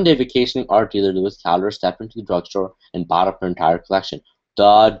 one day vacationing art dealer Lewis Calder stepped into the drugstore and bought up her entire collection.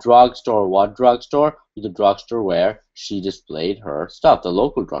 The drugstore. What drugstore? The drugstore where she displayed her stuff, the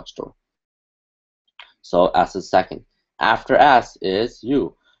local drugstore. So S is second. After S is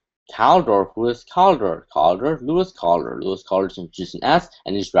U. Calder, who is Calder? Calder, Lewis Calder. Lewis Calder is introduced in S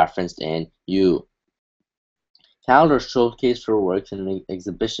and is referenced in U. Calder showcased her works in an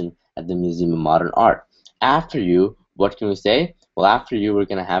exhibition at the Museum of Modern Art. After U, what can we say? Well, after U, we're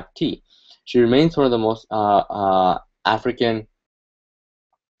going to have T. She remains one of the most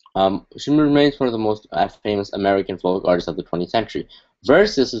she remains one of the most famous American folk artists of the 20th century.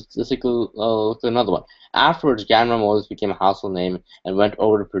 Versus, let's look at another one. Afterwards, Gamma Moses became a household name and went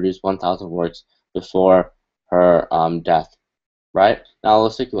over to produce 1,000 works before her death. Right? Now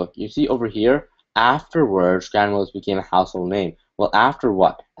let's take a look. You see over here, afterwards, Grand Moses became a household name. Well, after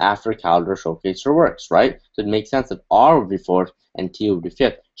what? After Calder showcased her works, right? So it makes sense that R would be fourth and T would be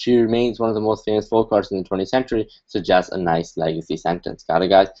fifth. She remains one of the most famous folk artists in the 20th century, suggests a nice legacy sentence. Got it,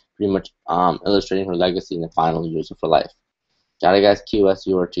 guys? Pretty much illustrating her legacy in the final years of her life. Got it, guys? Q, S,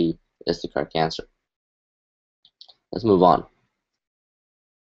 U, or T is the correct answer. Let's move on.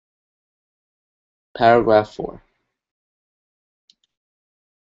 Paragraph 4.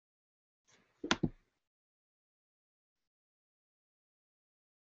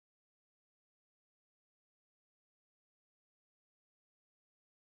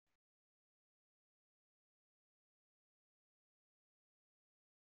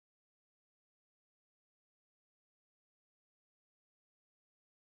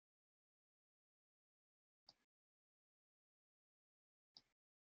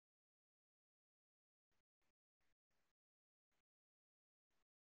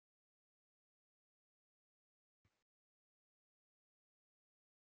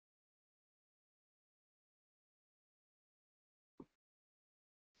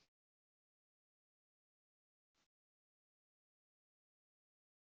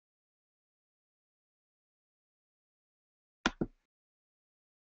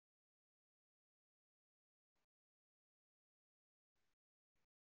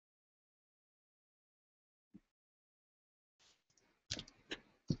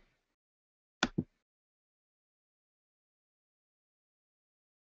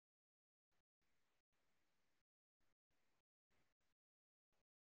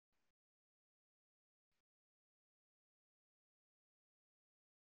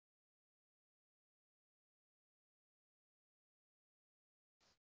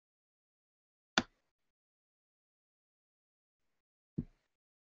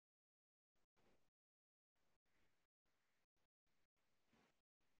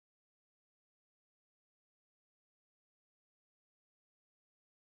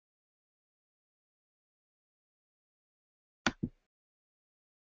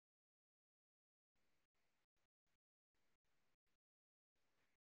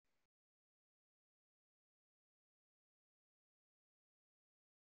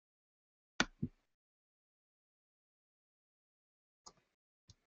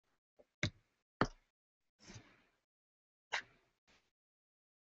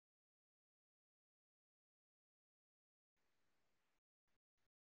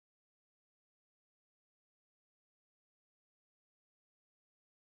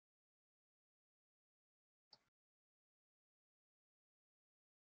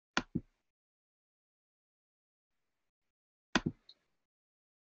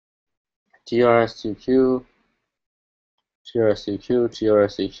 TRS2Q, TRS2Q,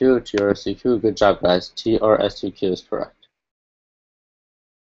 TRS2Q, TRS2Q. Good job, guys. TRS2Q is correct.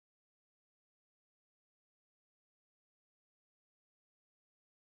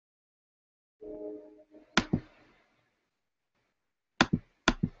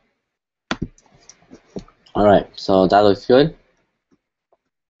 Alright, so that looks good.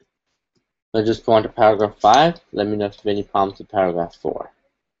 Let's just go on to paragraph 5. Let me know if you have any problems with paragraph 4.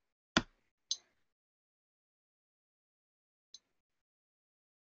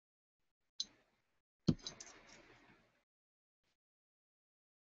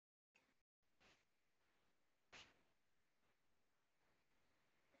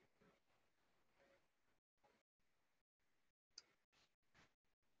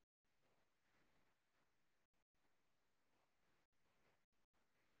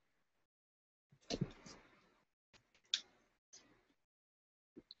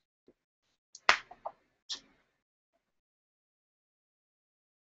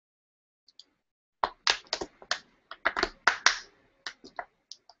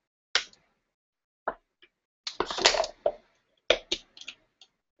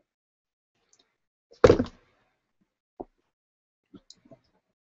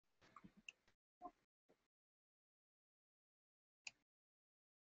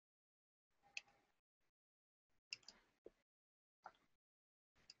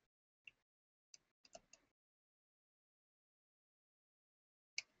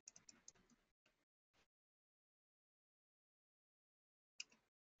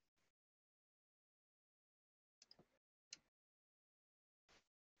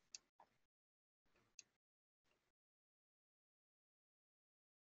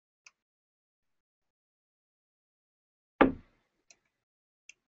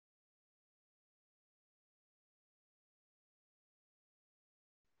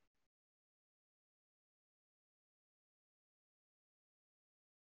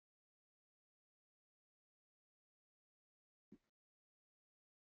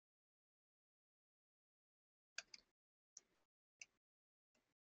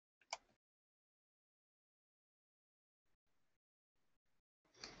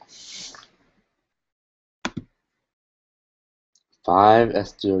 5,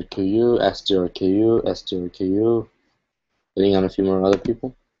 SDRQU, SDRKU, SDRKU. Waiting on a few more other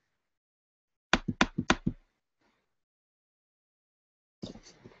people.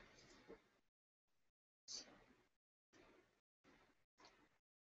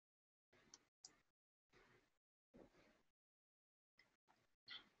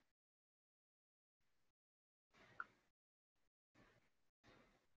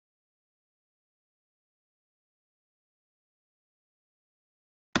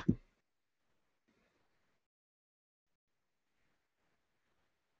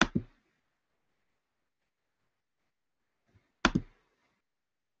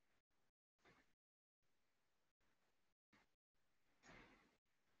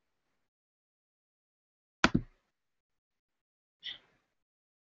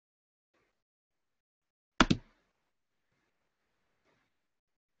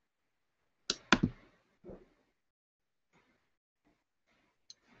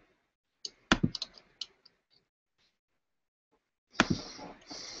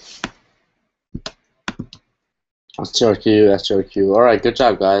 STRQ, STRQ. Alright, good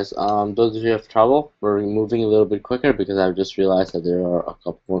job, guys. Those of you who have trouble, we're moving a little bit quicker because I've just realized that there are a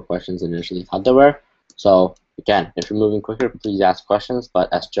couple more questions than initially thought there were. So, again, if you're moving quicker, please ask questions,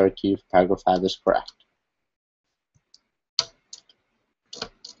 but STRQ for paragraph 5 is correct.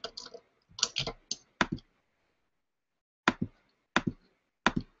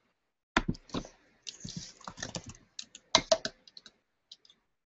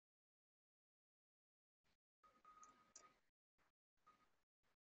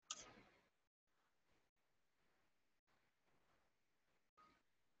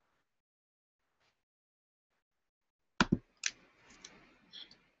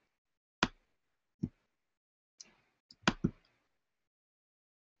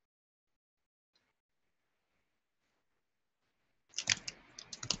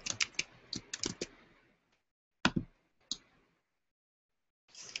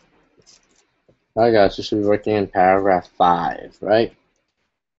 Alright, guys, you should be working in paragraph 5, right?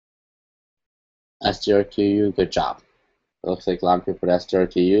 STRQU, good job. It looks like a lot of people put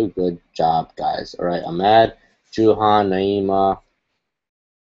STRQU. Good job, guys. Alright, Ahmed, Juhan, Naima. I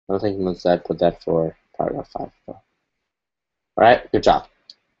don't think Muzad put that for paragraph 5. Alright, good job.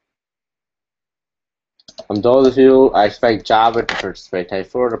 From those of you, I expect Java to participate, Type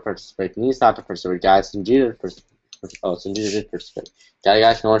 4 to participate, Nisa to participate, guys, Sanjita to participate. Oh, Sanjita did participate. Yeah,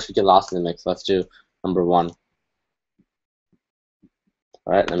 guys, no one should get lost in the mix. Let's do number 1.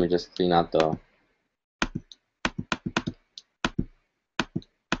 Alright, let me just clean out the...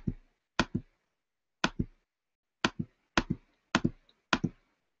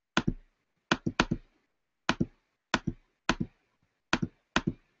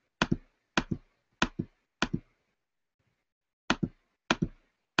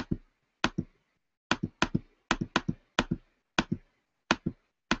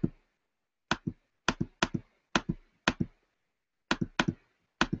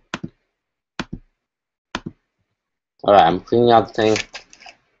 Alright, I'm cleaning out the thing.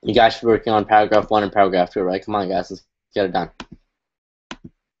 You guys should be working on paragraph 1 and paragraph 2, right? Come on, guys, let's get it done.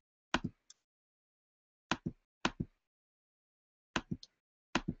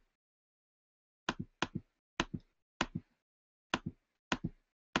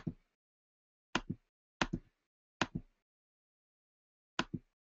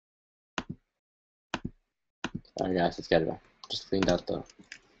 Alright, guys, let's get it done. Just cleaned out the...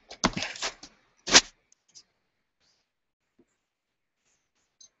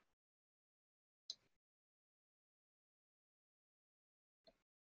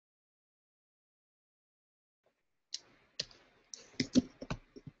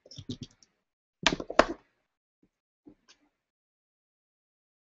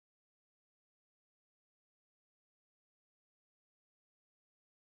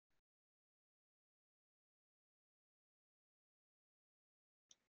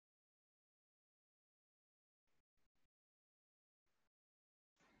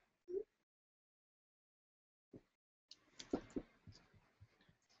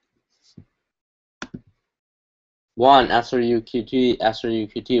 One, SRUQT,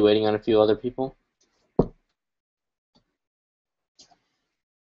 SRUQT, waiting on a few other people.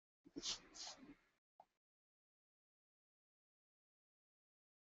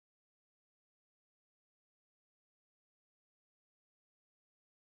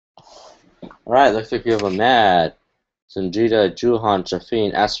 Alright, looks like we have Ahmed, Sanjita, Juhan,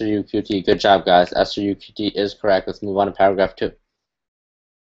 Shafin, SRUQT. Good job, guys. SRUQT is correct. Let's move on to paragraph 2.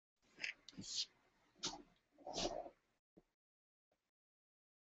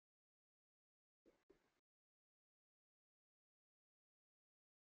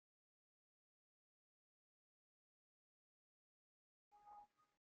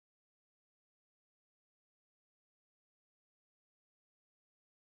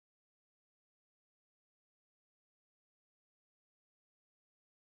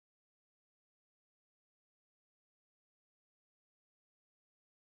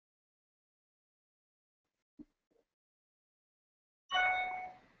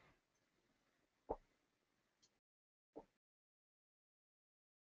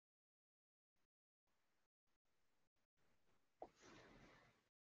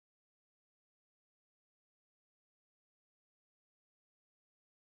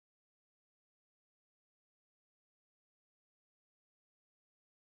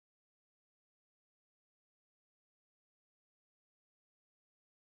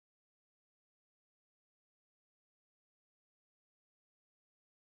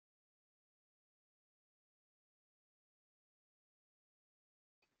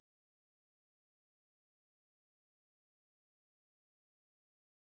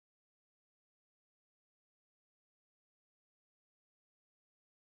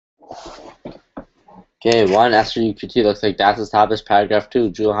 Okay, 1 Esther UQT looks like that's established. Paragraph 2,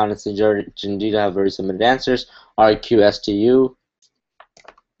 Juhan and Jandita have already submitted answers. RQSTU.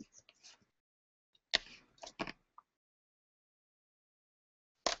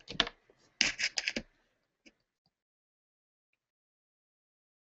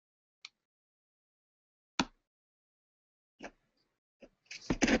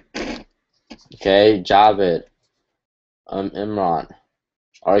 Okay, Javed. Imran.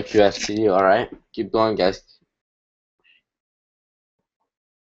 RQSTU, alright. Keep going, guys.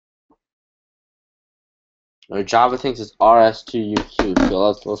 Java thinks it's RS2UQ,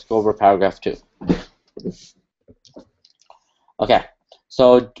 so let's go over paragraph 2. Okay,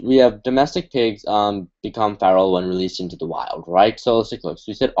 so we have domestic pigs become feral when released into the wild, right? So let's take a look. So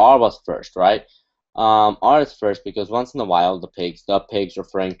we said R was first, right? R is first because once in the wild, the pigs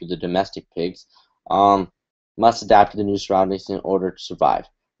referring to the domestic pigs, must adapt to the new surroundings in order to survive,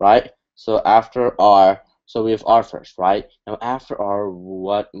 right? So after R, so we have R first, right? Now after R,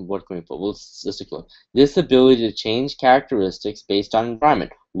 what can we put? Well, let's take a look. This ability to change characteristics based on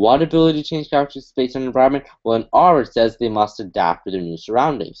environment. What ability to change characteristics based on environment? Well, in R it says they must adapt to their new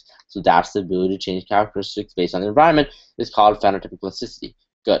surroundings. So that's the ability to change characteristics based on the environment. It's called phenotypic plasticity.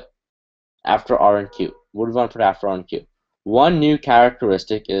 Good. After R and Q. What do we want to put after R and Q? One new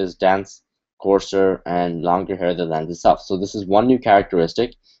characteristic is dense, coarser, and longer hair than land itself. So this is one new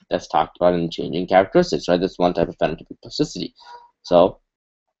characteristic that's talked about in changing characteristics, right? That's one type of phenotypic plasticity. So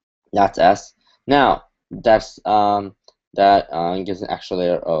that's S. Now that's gives an extra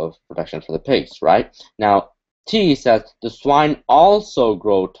layer of protection for the pigs, right? Now T says the swine also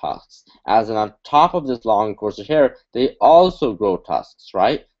grow tusks, as in on top of this long course of hair, they also grow tusks,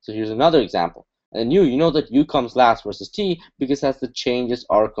 right? So here's another example. And you know that U comes last versus T because as the changes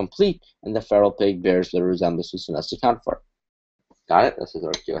are complete and the feral pig bears the resemblance to domestic counterpart. Got it? This is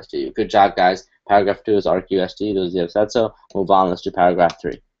RQST. Good job, guys. Paragraph 2 is RQST. Those of you have said so. Move on. Let's do paragraph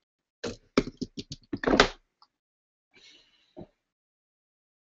 3.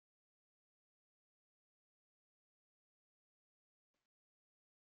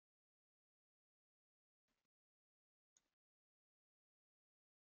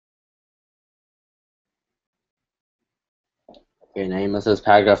 Okay, Naima says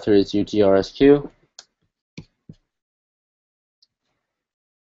paragraph 3 is UTRSQ.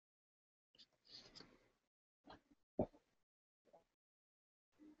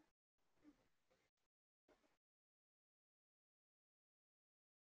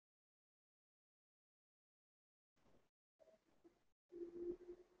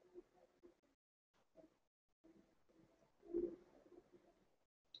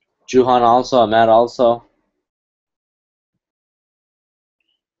 Juhan also, Ahmed also.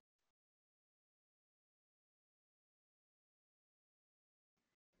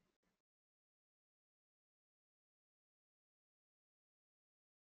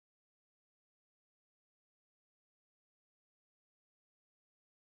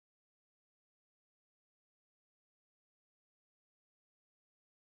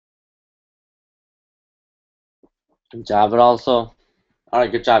 Javed also. Alright,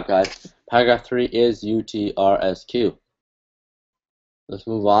 good job, guys. Paragraph 3 is UTRSQ. Let's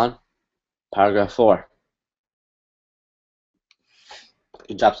move on. Paragraph 4.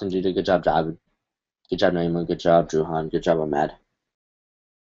 Good job, Sanjita. Good job, Javed. Good job, Naima. Good job, Juhan. Good job, Ahmed.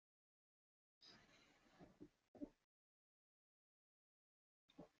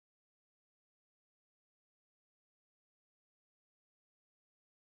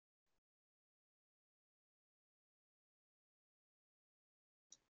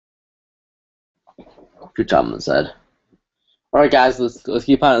 Good job, Mazed. Alright, guys. Let's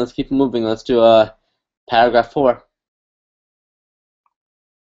keep on. Let's keep moving. Let's do paragraph 4.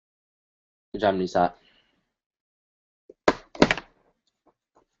 Good job, Nisat.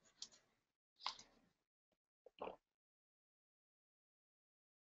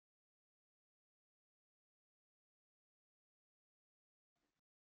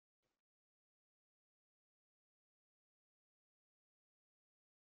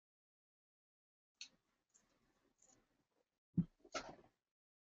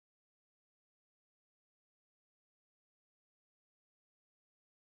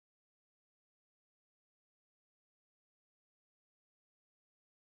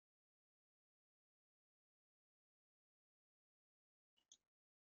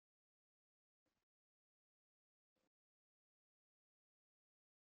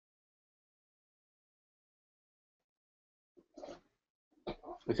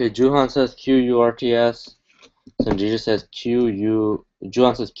 Okay, Juhan says QURTS. Sanjita says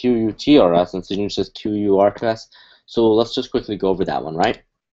Juhan says QUTRS, and Sanjita says QURTS. So let's just quickly go over that one, right?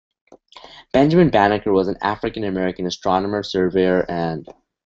 Benjamin Banneker was an African-American astronomer, surveyor, and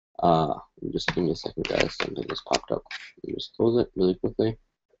just give me a second, guys. Something just popped up. Let me just close it really quickly.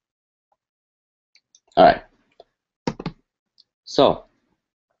 All right. So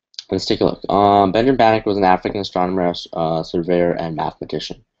let's take a look. Benjamin Banneker was an African astronomer, surveyor, and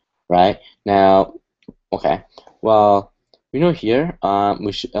mathematician. Right now, okay. Well, we know here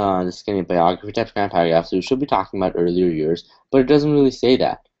this is getting a biography type kind of paragraph, so we should be talking about earlier years, but it doesn't really say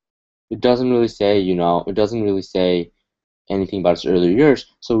that. It doesn't really say, it doesn't really say anything about his earlier years,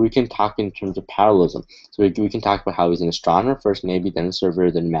 so we can talk in terms of parallelism. So we can talk about how he's an astronomer first, maybe then a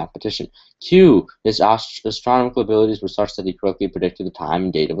surveyor, then a mathematician. Q, his astronomical abilities were such that he correctly predicted the time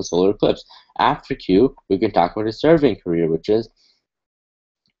and date of a solar eclipse. After Q, we can talk about his surveying career, which is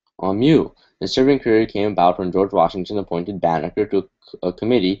Mu. His surveying career came about when George Washington appointed Banneker to a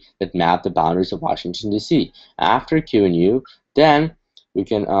committee that mapped the boundaries of Washington, D.C. After Q and U, then we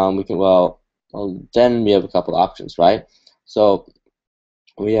can then we have a couple options, right? So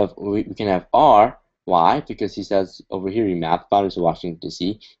we can have R, why? Because he says over here he mapped boundaries of Washington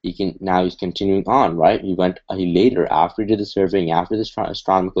D.C. He's continuing on, right? He later, after he did the surveying, after this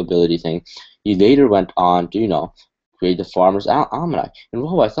astronomical ability thing, he later went on to create the Farmer's Almanac. And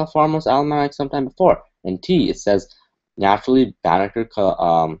whoa, I saw Farmer's Almanac sometime before. And T, it says naturally Banneker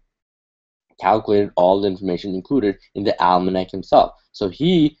calculated all the information included in the almanac himself. So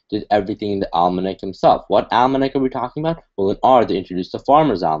he did everything in the almanac himself. What almanac are we talking about? Well, in R, they introduced the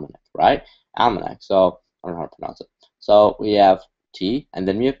Farmer's Almanac, right? Almanac. So I don't know how to pronounce it. So we have T, and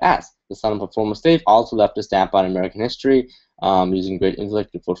then we have S. The son of a former slave also left a stamp on American history, using great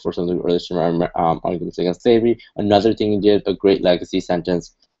intellect to put forth some of the earliest arguments against slavery. Another thing he did, a great legacy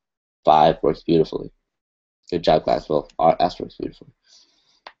sentence. 5 works beautifully. Good job, guys. Well, S works beautifully.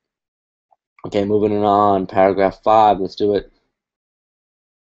 Okay, moving on, paragraph 5, let's do it.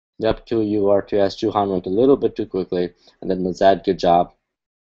 Yep, QURTS, Juhan went a little bit too quickly, and then Mazad, good job.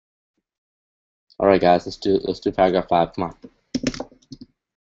 All right, guys, let's do paragraph 5. Come on.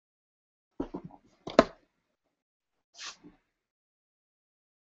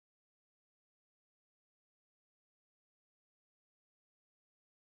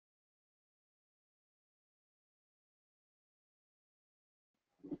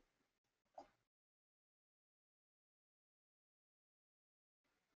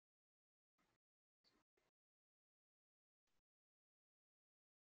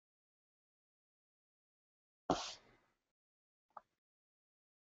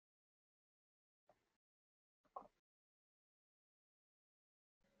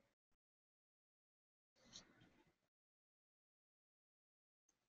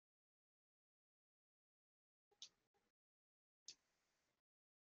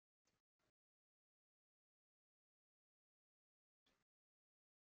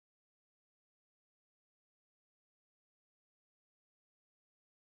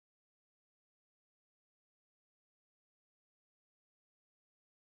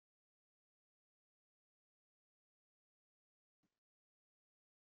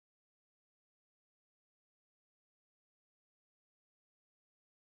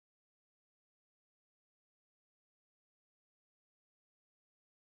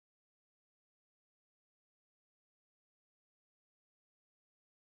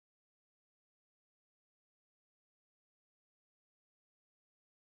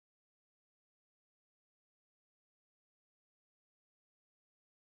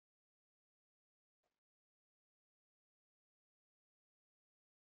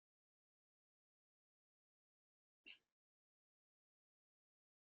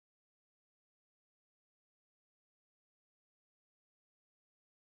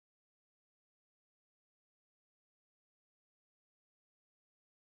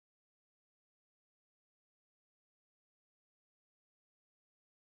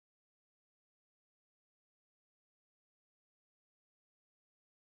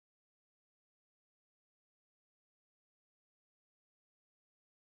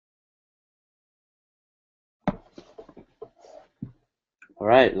 All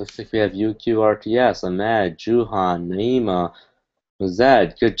right, looks like we have UQRTS, Ahmed, Juhan, Naima,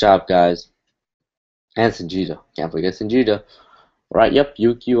 Mazad. Good job, guys. And Sanjita. Can't forget Sanjita. All right, yep,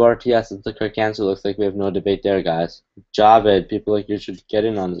 UQRTS is the correct answer. Looks like we have no debate there, guys. Javed, people like you should get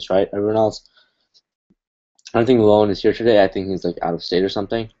in on this, right? Everyone else. I don't think Loan is here today. I think he's like out of state or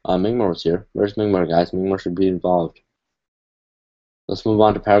something. Mingmar was here. Where's Mingmar, guys? Mingmar should be involved. Let's move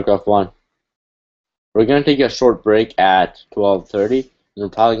on to paragraph 1. We're going to take a short break at 12:30, and we're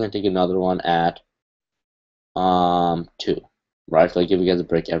probably going to take another one at 2. Right? So I give you guys a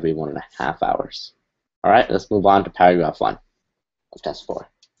break every 1.5 hours. All right, let's move on to paragraph 1 of test 4.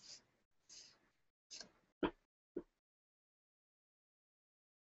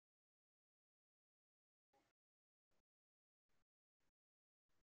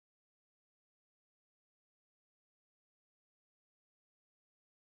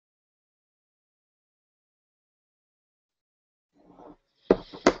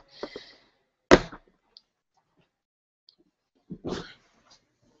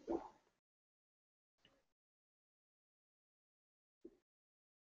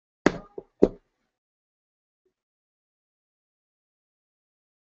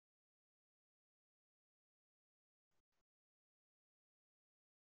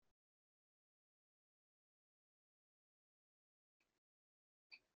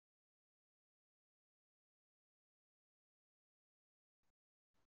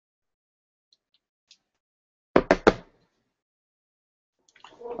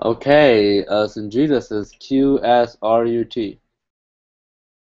 Okay, Sanjita says QSRUT.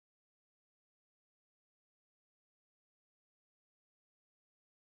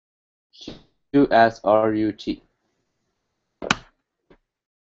 QSRUT.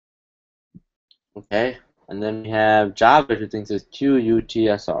 Okay, and then we have Java who thinks it's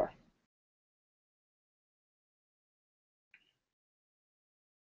QUTSR.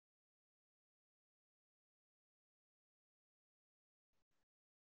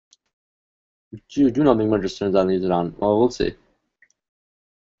 You do not think much turns on these on. Well, we'll see.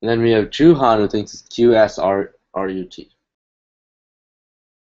 And then we have Juhan who thinks it's QSRUT.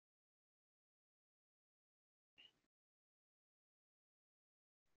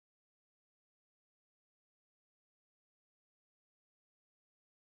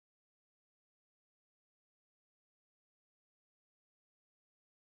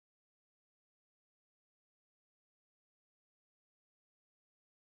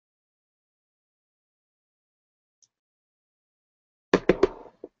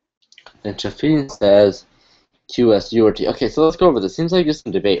 Then Shafin says QSURT. Okay, so let's go over this. Seems like there's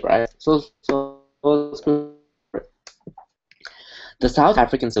some debate, right? So let's go. The South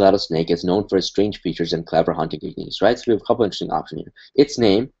African stiletto snake is known for its strange features and clever hunting techniques, right? So we have a couple interesting options here. Its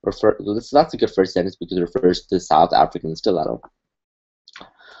name that's a good first sentence because it refers to the South African stiletto.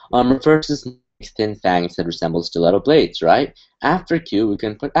 Refers to snake's thin fangs that resemble stiletto blades, right? After Q, we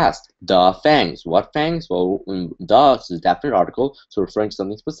can put S. The fangs. What fangs? Well, the is a definite article, so referring to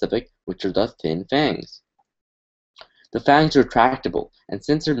something specific, which are the thin fangs. The fangs are retractable, and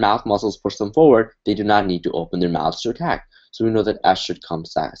since their mouth muscles push them forward, they do not need to open their mouths to attack. So we know that S should come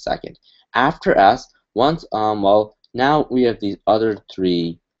second. After S, well, now we have these other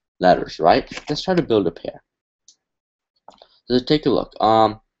three letters, right? Let's try to build a pair. So let's take a look.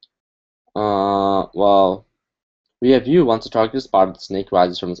 Well, we have U. Once the target is spotted, the snake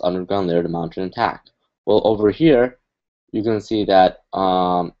rises from its underground lair to mount an attack. Well, over here, you can see that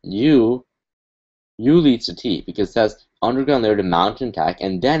U leads to T because it says underground lair to mount an attack,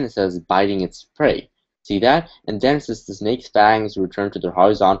 and then it says biting its prey. See that? And then it says the snake's fangs return to their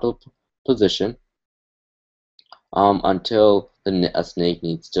horizontal position until a snake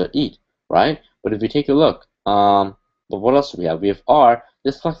needs to eat, right? But if we take a look, but what else do we have? We have R.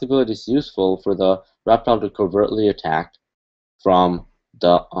 This flexibility is useful for the reptile to covertly attack from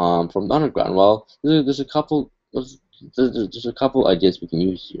the underground. Well, there's a couple ideas we can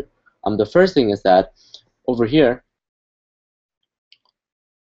use here. The first thing is that over here,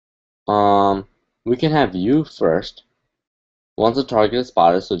 we can have U first. Once the target is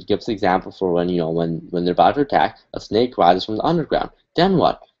spotted, so it gives an example for when when they're about to attack, a snake rises from the underground. Then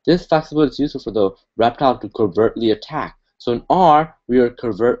what? This flexibility is useful for the reptile to covertly attack. So in R, we are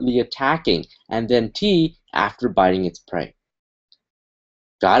covertly attacking, and then T after biting its prey.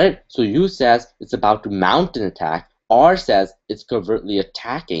 Got it? So U says it's about to mount an attack, R says it's covertly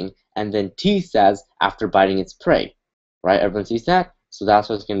attacking, and then T says after biting its prey. Right? Everyone sees that? So that's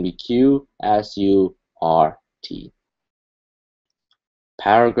what's going to be QSURT.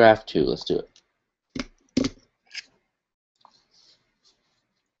 Paragraph 2, let's do it.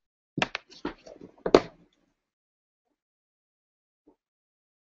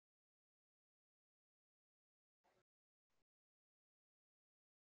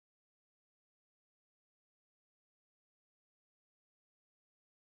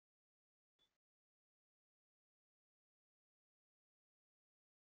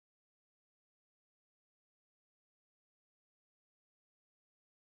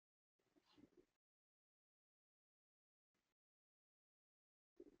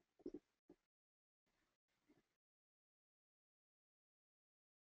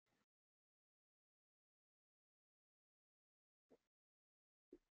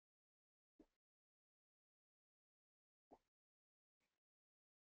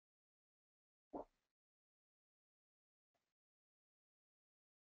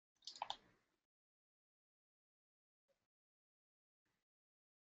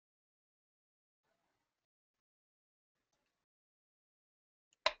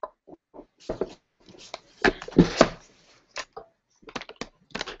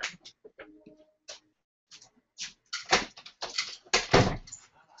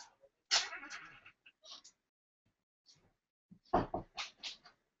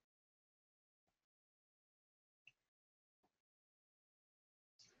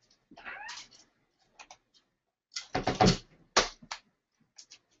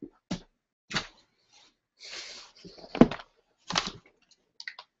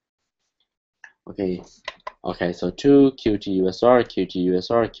 Okay, so 2, QTUSR,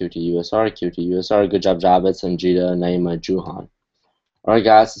 QTUSR, QTUSR, QTUSR. Good job, Javed, Sanjita, Naima, Juhan. Alright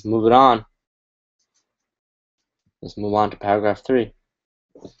guys, let's move it on. Let's move on to paragraph 3.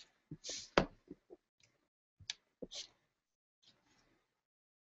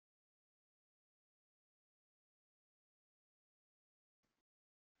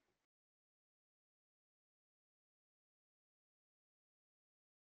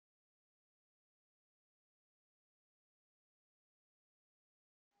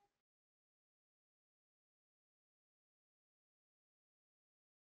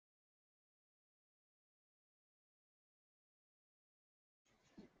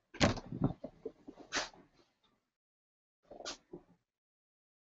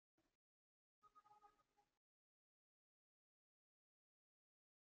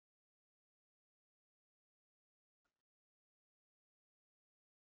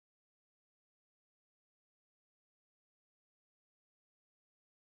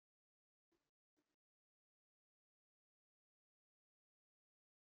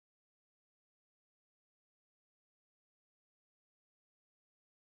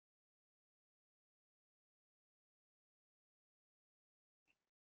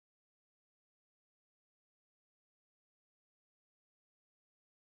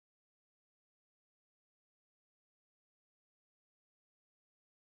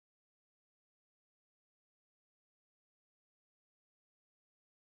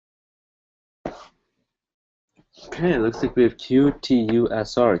 Okay, it looks like we have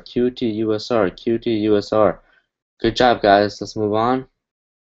QTUSR, QTUSR, QTUSR. Good job, guys. Let's move on.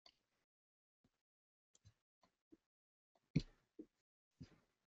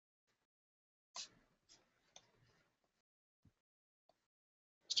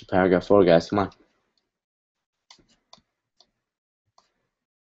 To paragraph 4, guys. Come on.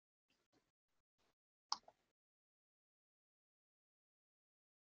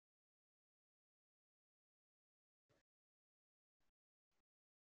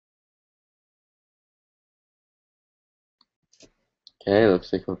 Okay,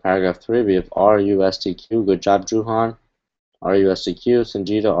 looks like for paragraph 3, we have RUSTQ. Good job, Juhan. RUSTQ.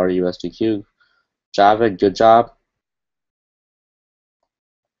 Sanjita, RUSTQ. Javed, good job.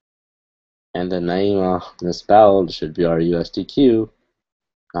 And the Naima misspelled should be RUSTQ,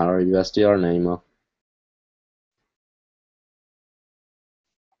 not RUSDR Naima.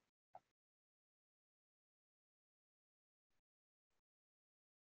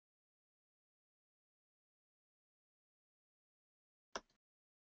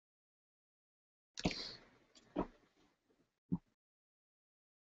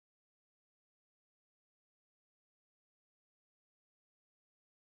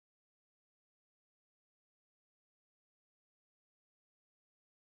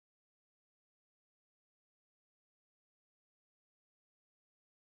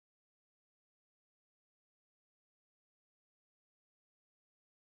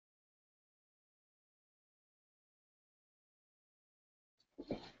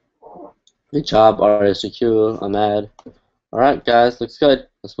 Good job, RUSTQ, Ahmed. Alright, guys, looks good.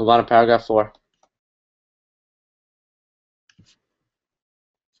 Let's move on to paragraph 4.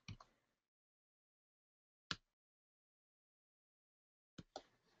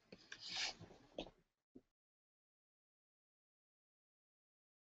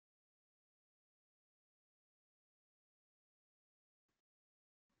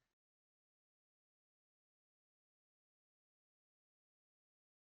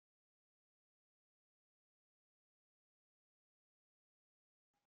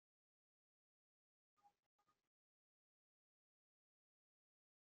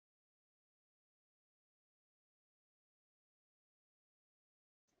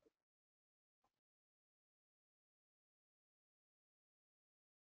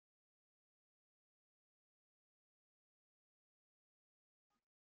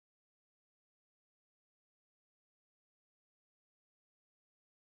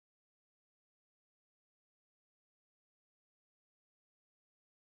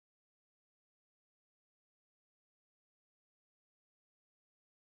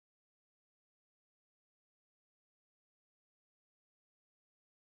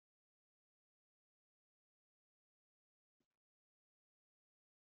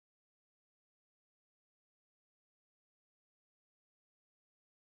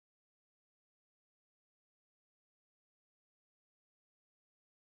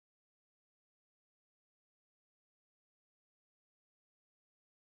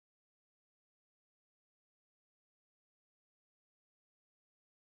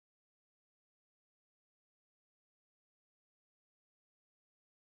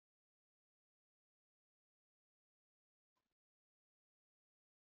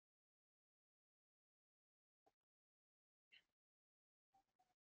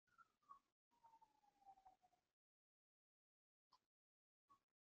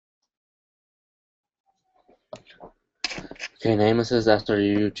 Okay, name says after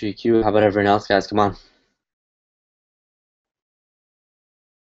UTQ. How about everyone else, guys? Come on.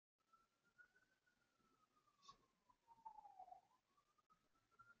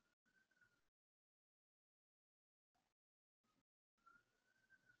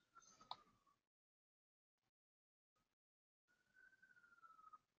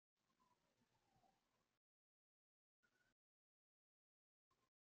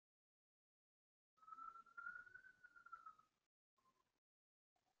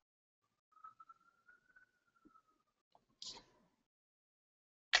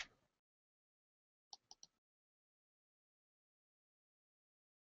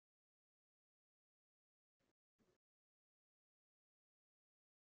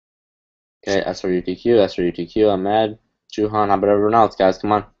 Okay, S for UTQ, S for UTQ. Ahmed, Juhan. How about everyone else, guys?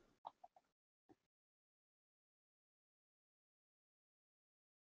 Come on.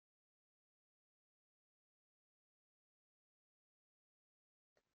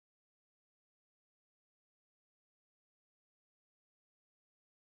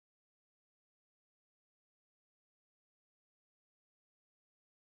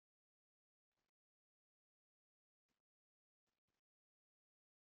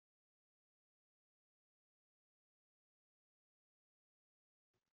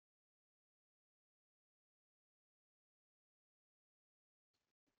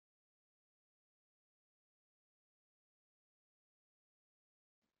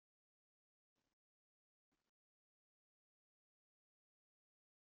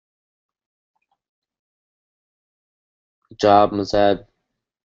 Good job, Mazed. Good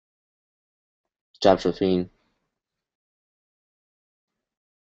job, Shafin.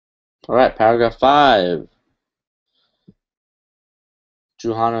 All right, paragraph 5.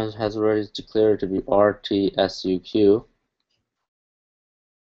 Juhana has already declared to be RTSUQ.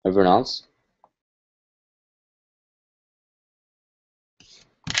 Everyone else?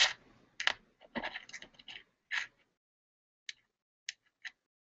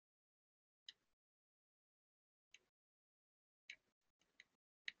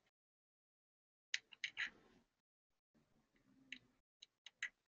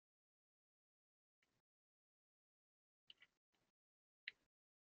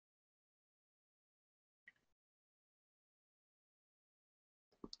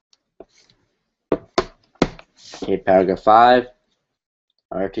 Okay, paragraph 5.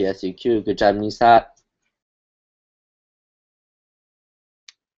 RTSUQ. Good job, Nisat.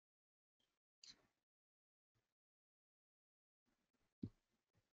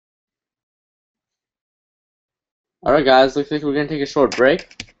 All right, guys. Looks like we're gonna take a short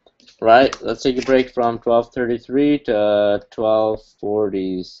break. Right. Let's take a break from 12:33 to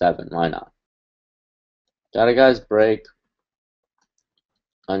 12:47. Why not? Got it, guys. Break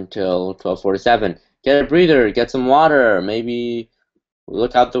until 12:47. Get a breather. Get some water. Maybe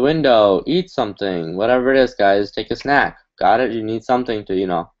look out the window. Eat something. Whatever it is, guys. Take a snack. Got it? You need something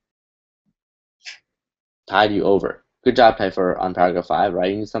to, tide you over. Good job, Typher, on paragraph 5,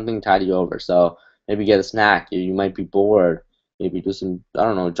 right? You need something to tide you over. So maybe get a snack. You might be bored. Maybe do some, I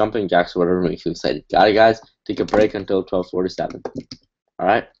don't know, jumping jacks or whatever makes you excited. Got it, guys? Take a break until 12:47. All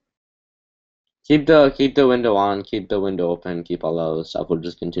right? Keep the window on. Keep the window open. Keep all that other stuff. We'll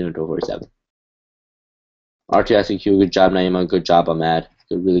just continue to 47. RTSEQ, good job, Naima. Good job, Ahmad.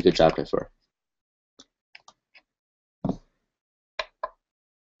 Really good job, Typher.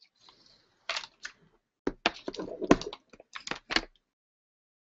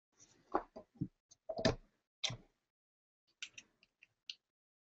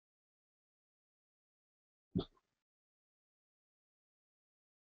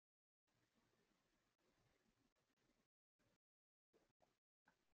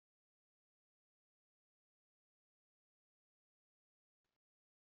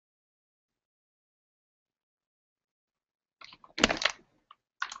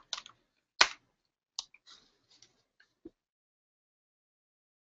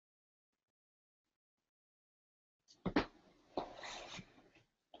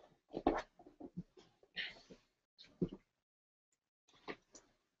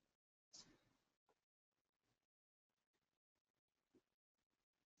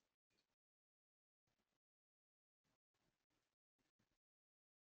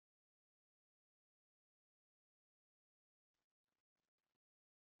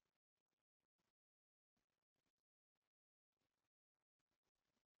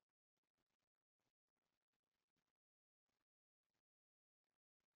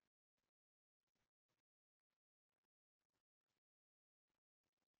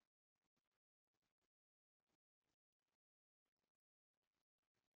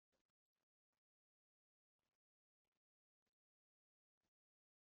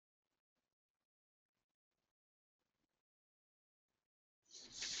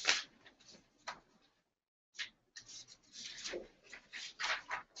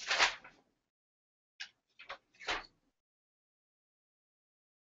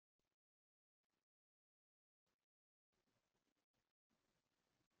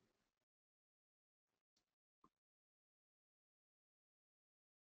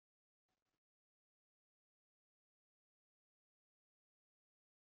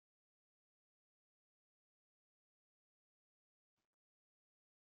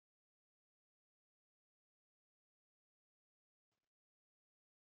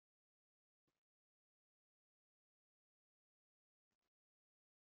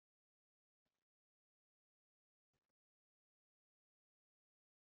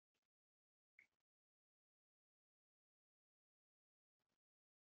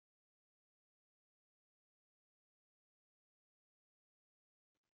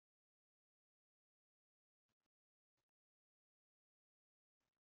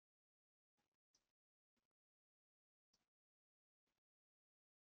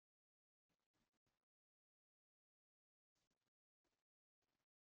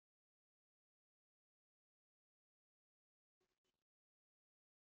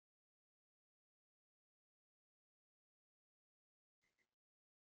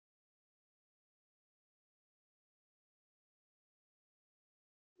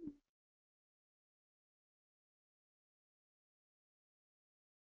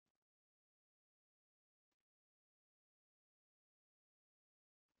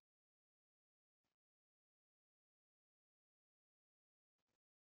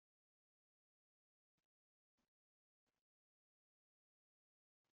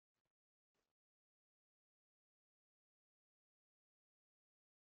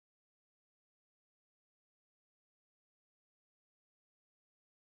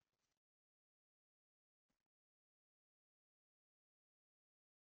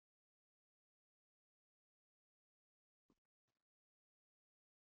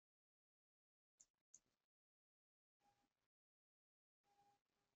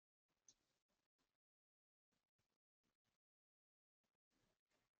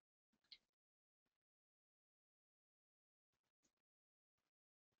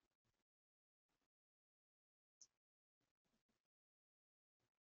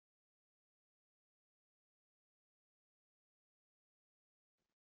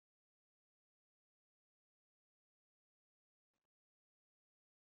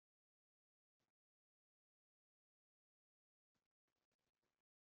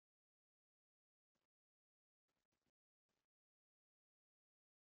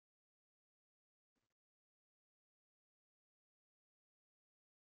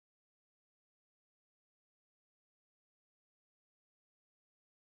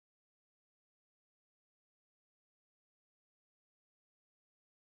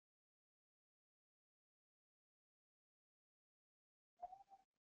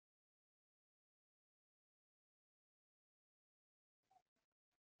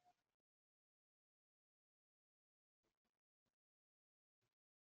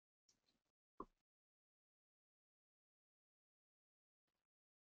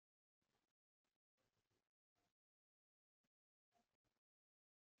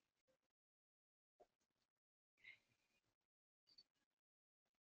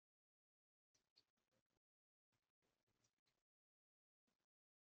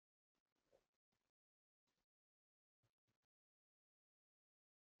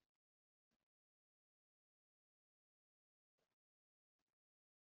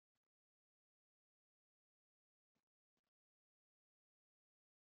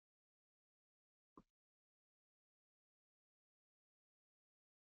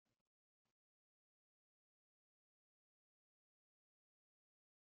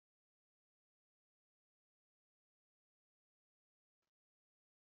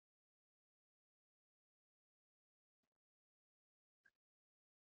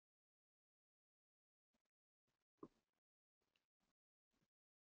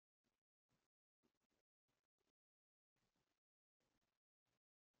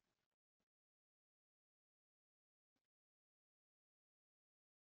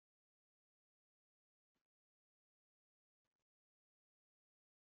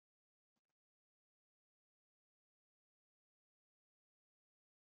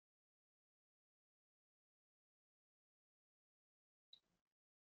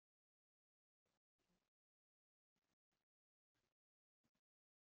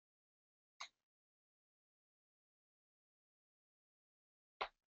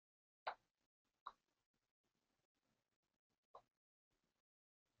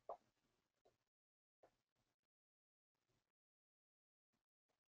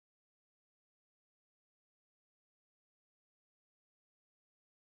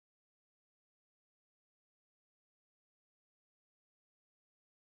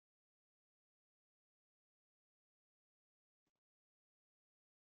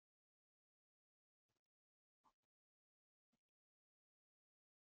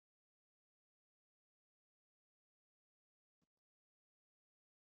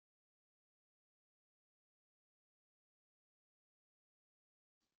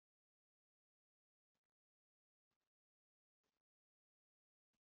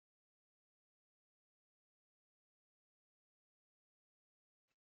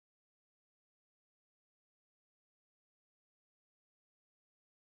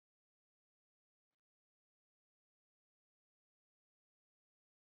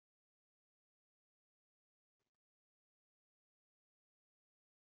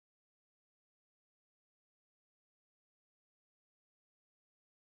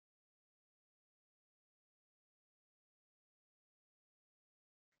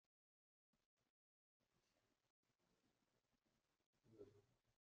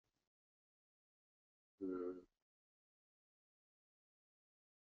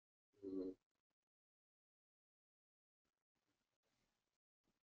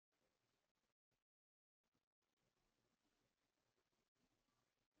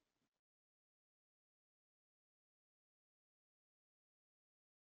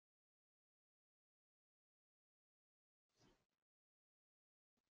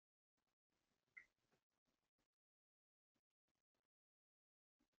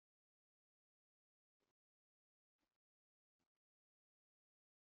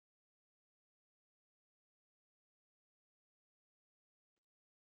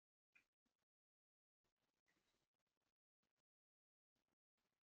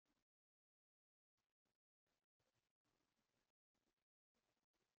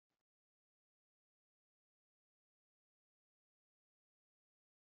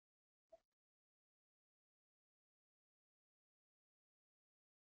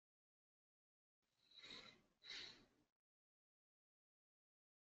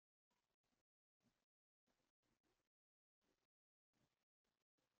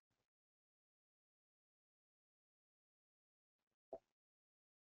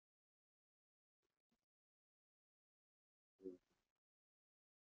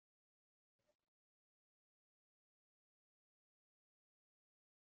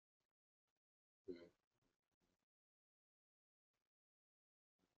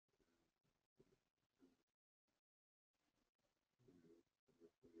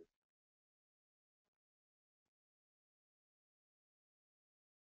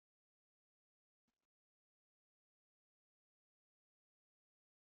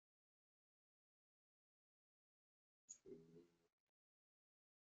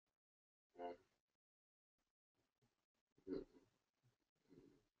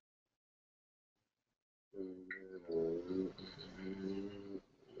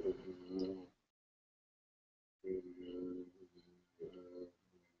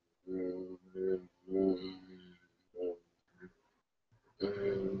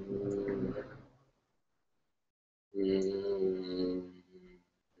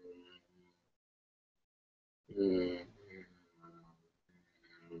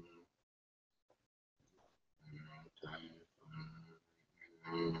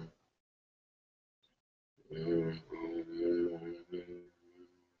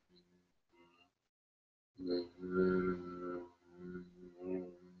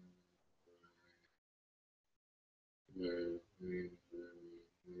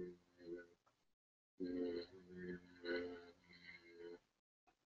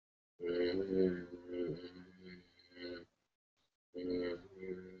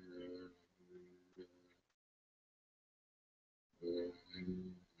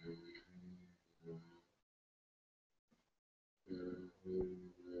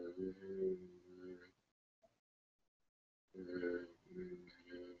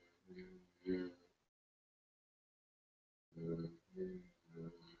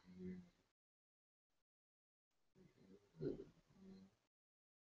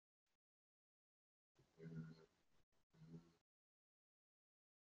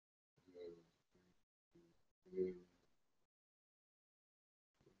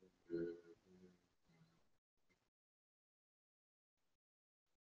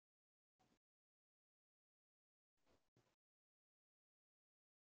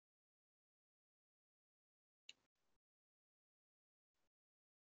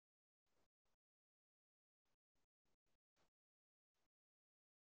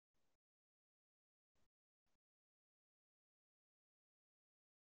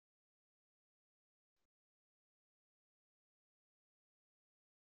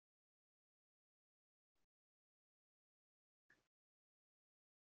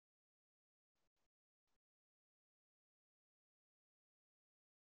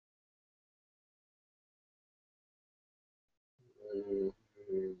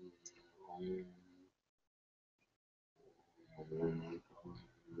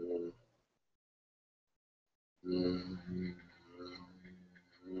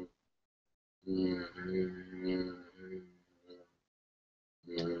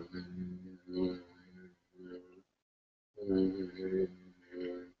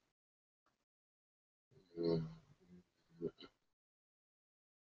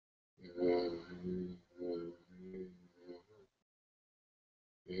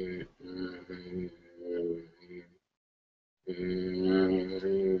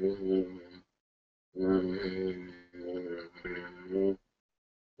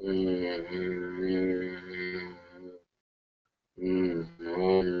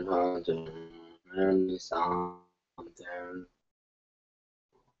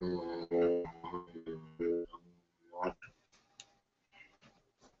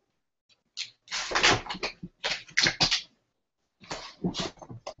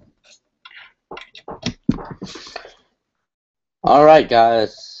 All right,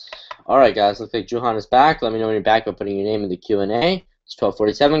 guys. All right, guys. Looks like Juhan is back. Let me know when you're back by putting your name in the Q&A. It's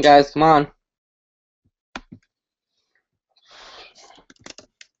 12:47, guys. Come on.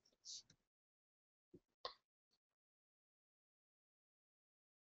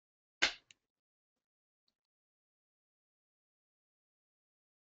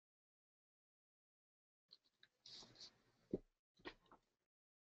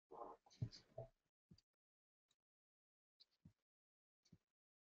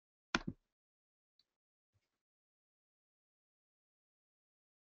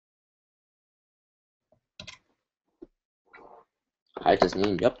 Hi,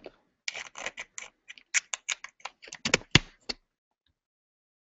 Tasneem. Yep.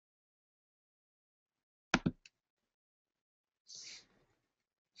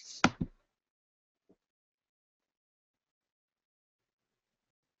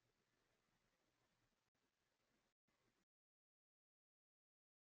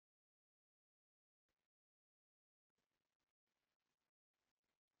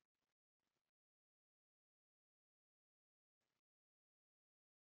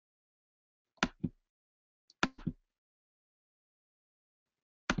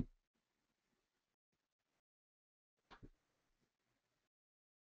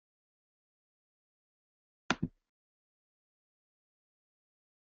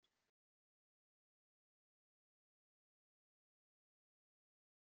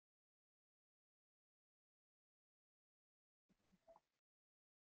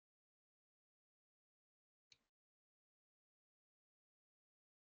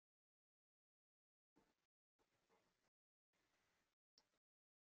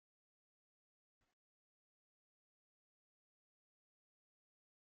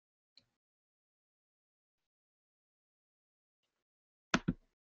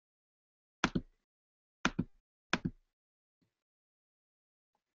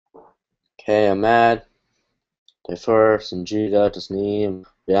 Okay, Ahmad, Defer, Sanjida, Tasneem,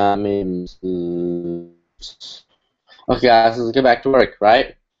 Yami. Okay, guys, let's get back to work,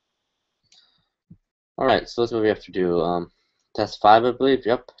 right? All right, so that's what we have to do. Test 5, I believe.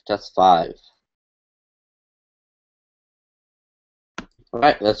 Yep, test 5.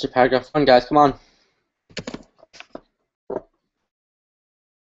 Alright, let's do paragraph 1, guys. Come on.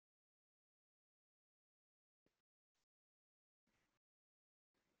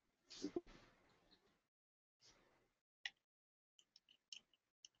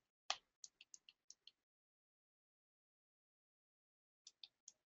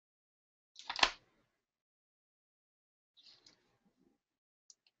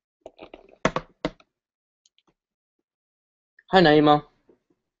 Hi, Naima.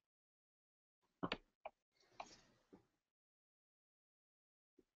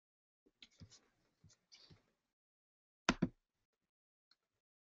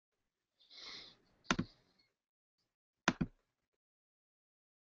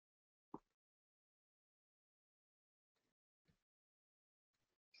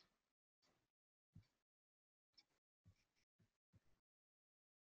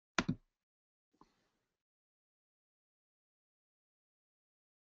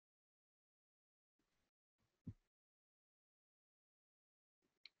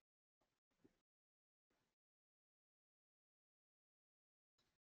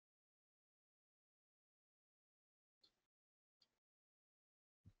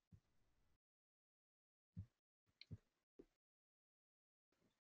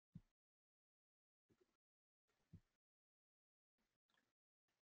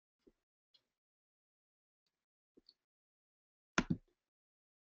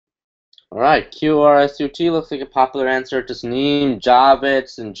 Alright, QRSUT looks like a popular answer. Tasneem, Javed,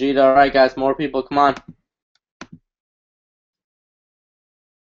 Sanjita. Alright, guys, more people. Come on.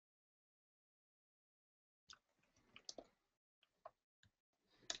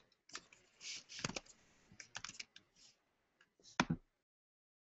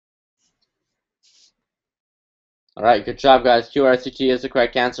 Alright, good job, guys. QRSUT is the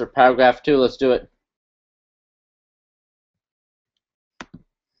correct answer. Paragraph 2, let's do it.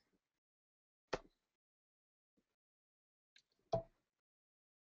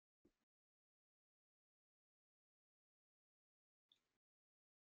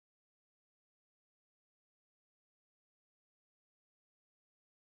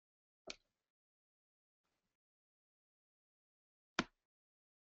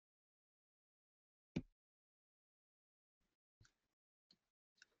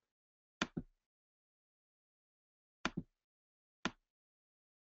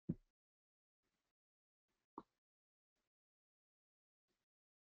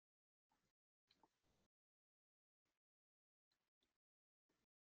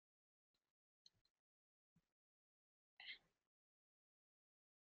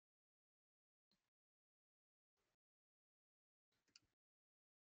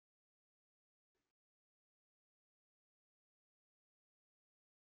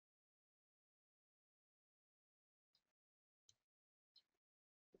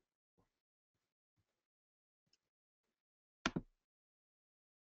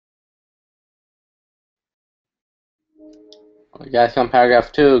 Alright, guys, come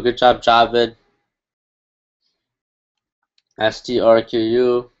paragraph 2. Good job, Javed.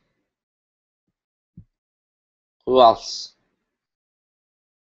 STRQU. Who else?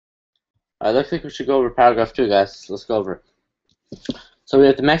 Alright, looks like we should go over paragraph 2, guys. Let's go over it. So we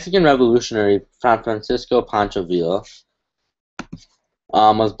have the Mexican revolutionary Francisco Pancho Villa.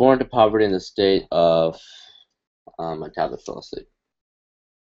 Was born to poverty in the state of my tablet fell asleep.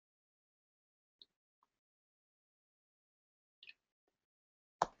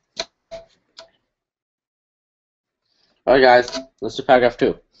 Alright, guys, let's do paragraph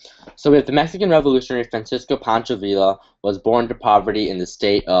 2. So we have the Mexican revolutionary Francisco Pancho Villa was born to poverty in the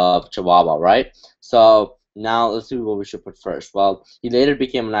state of Chihuahua, right? So now let's see what we should put first. Well, he later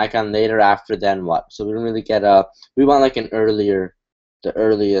became an icon. Later, after, then what? So we don't really get a. We want like the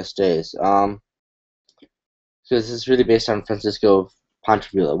earliest days. Because this is really based on Francisco Pancho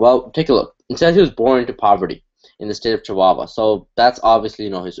Villa. Well, take a look. It says he was born into poverty in the state of Chihuahua. So that's obviously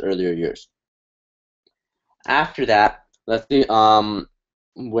his earlier years. After that, let's see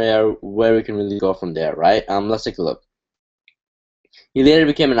where we can really go from there, right? Let's take a look. He later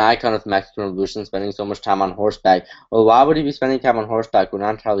became an icon of the Mexican Revolution, spending so much time on horseback. Well, why would he be spending time on horseback? We're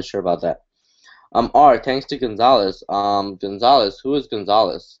not entirely sure about that. R, thanks to Gonzalez. Gonzalez, who is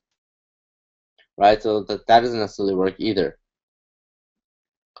Gonzalez? Right, so that doesn't necessarily work either.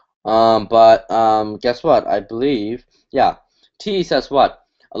 But guess what? I believe, yeah. T says what?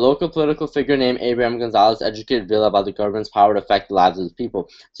 A local political figure named Abraham Gonzalez educated Villa about the government's power to affect the lives of the people.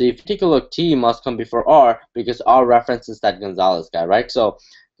 So if you take a look, T must come before R because R references that Gonzalez guy, right? So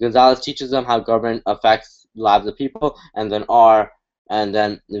Gonzalez teaches them how government affects the lives of people, and then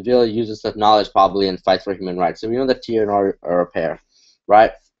Villa uses that knowledge probably and fights for human rights. So we know that T and R are a pair.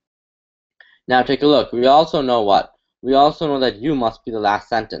 right? Now take a look. We also know what? We also know that you must be the last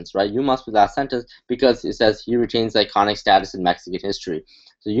sentence, right? You must be the last sentence because it says he retains the iconic status in Mexican history.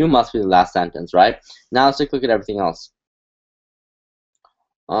 So you must be the last sentence, right? Now let's take a look at everything else.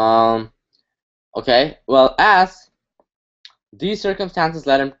 Okay, well, as these circumstances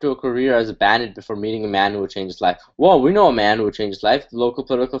led him to a career as a bandit before meeting a man who would change his life. Whoa, we know a man who would change his life, the local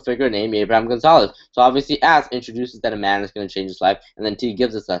political figure named Abraham Gonzalez. So obviously S introduces that a man is going to change his life, and then T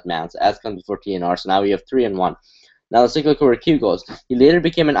gives us that man. So S comes before T and R, so now we have 3 and 1. Now let's take a look where Q goes. He later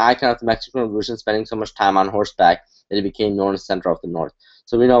became an icon of the Mexican Revolution, spending so much time on horseback that he became known as Center of the North.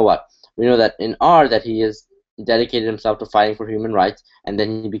 So we know what? We know that in R that he is dedicated himself to fighting for human rights, and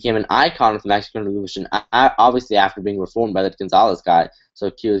then he became an icon of the Mexican Revolution, obviously after being reformed by that Gonzalez guy. So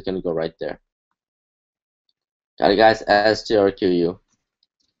Q is going to go right there. Got it, guys? S T R Q U.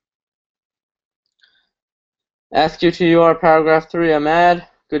 SQTUR paragraph 3, Ahmed.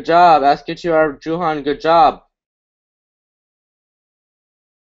 Good job. SQTUR Juhan. Good job.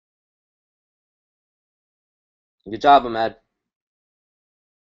 Good job, Ahmed.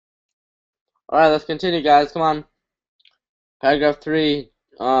 Alright, let's continue, guys. Come on. Paragraph 3.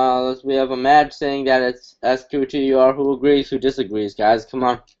 We have Ahmed saying that it's SQTUR. Who agrees? Who disagrees, guys? Come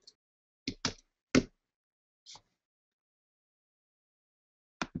on.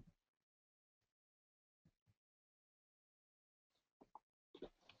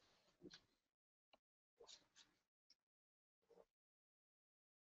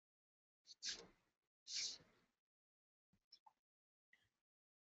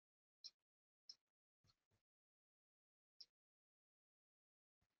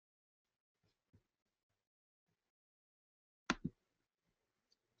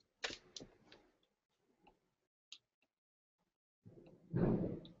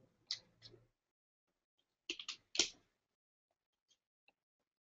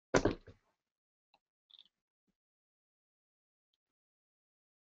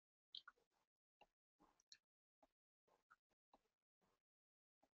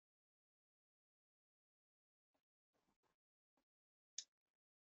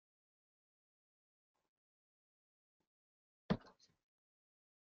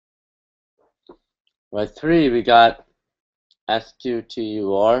 Right, 3, we got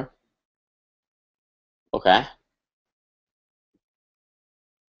SQTUR. Okay.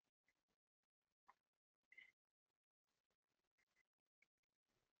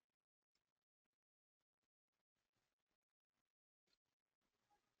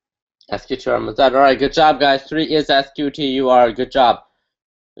 SQTUR Mazad. Alright, good job, guys. 3 is SQTUR. Good job.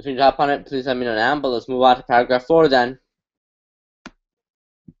 If you need help on it, please let me know now. But let's move on to paragraph 4 then.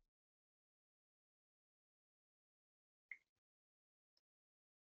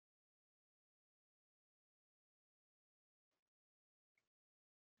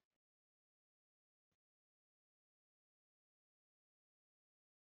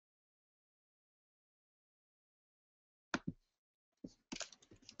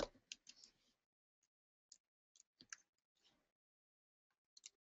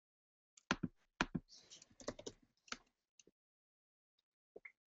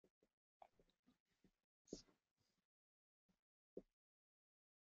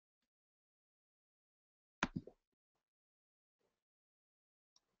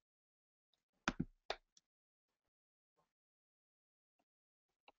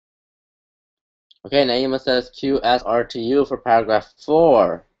 Okay, Naima says QSRTU for paragraph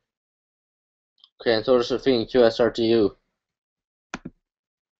 4. Okay, and so does Shafin, QSRTU.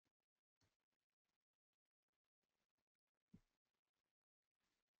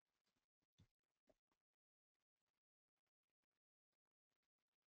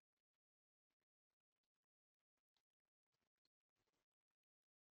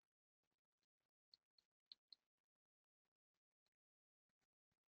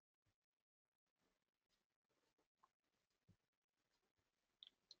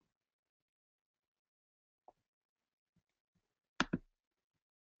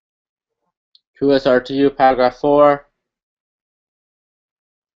 QSRTU, paragraph 4.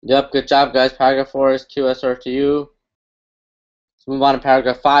 Yep, good job, guys. Paragraph 4 is QSRTU. Let's move on to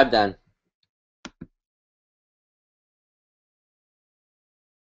paragraph 5 then.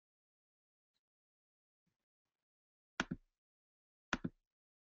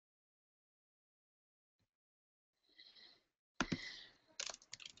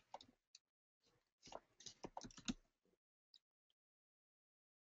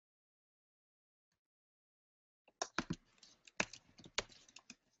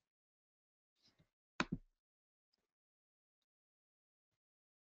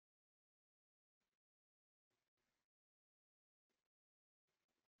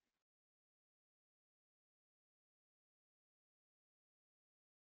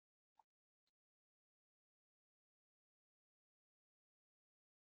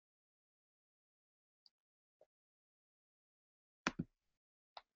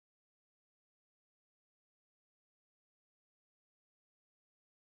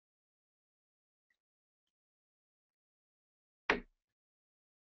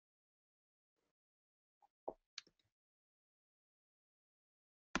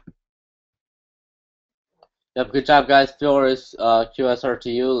 Yep, good job, guys. 4 is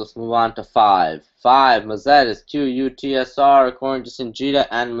QSRTU. Let's move on to 5. 5, Mazed is QUTSR according to Sanjita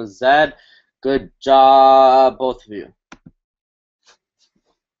and Mazed. Good job, both of you.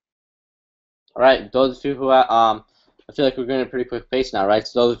 Alright, those of you who have, I feel like we're going at a pretty quick pace now, right?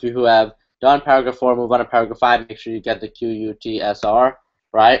 So those of you who have done paragraph 4, move on to paragraph 5, make sure you get the QUTSR,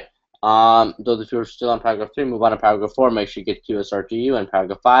 right? Those of you who are still on paragraph 3, move on to paragraph 4, make sure you get QSRTU, and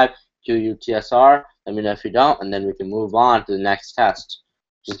paragraph 5, QUTSR. Let me know if you don't, and then we can move on to the next test,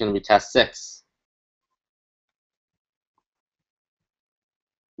 which is going to be test 6.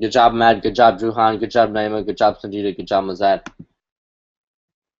 Good job, Matt. Good job, Juhan. Good job, Naima. Good job, Sanjita. Good job, Mazad.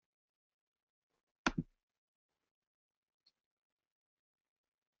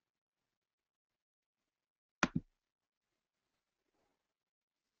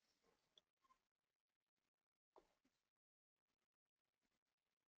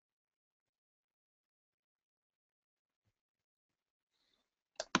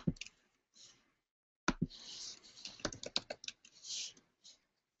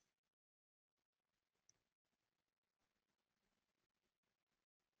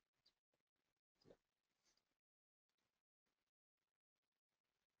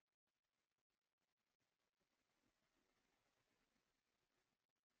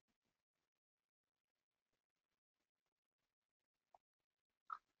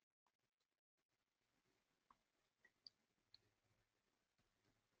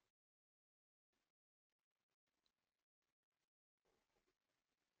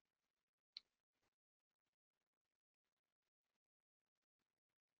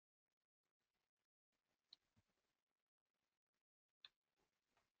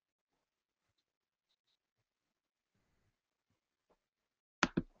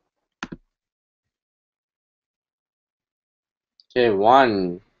 Okay,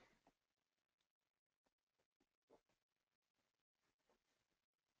 1.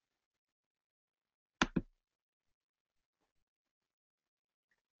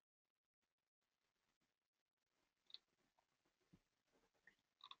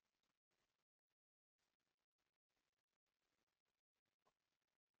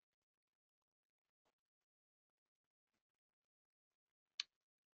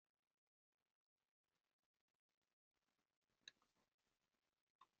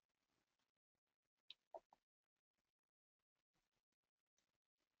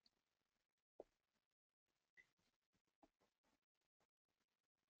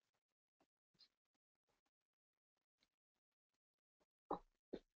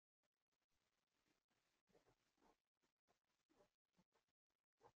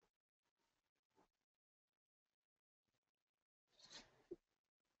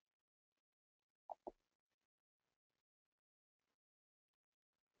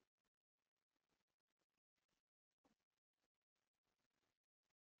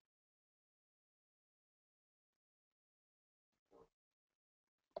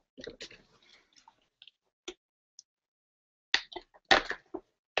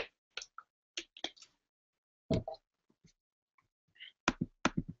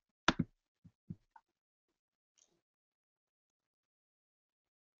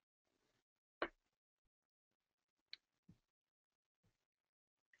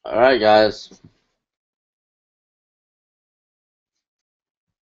 Alright, guys.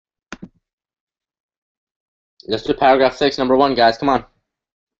 Let's do paragraph 6, number 1, guys. Come on.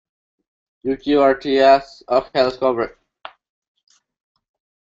 UQRTS. Okay, let's go over it.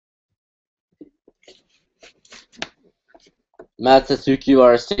 Matt says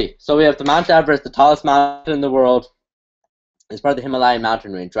UQRST. So we have the Mount Everest, the tallest mountain in the world. It's part of the Himalayan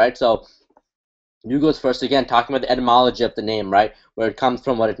mountain range, right? So U goes first again, talking about the etymology of the name, right? Where it comes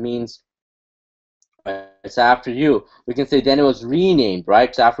from, what it means. Right? So after U, we can say then it was renamed,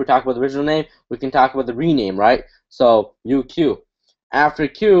 right? So after we talk about the original name, we can talk about the rename, right? So UQ. After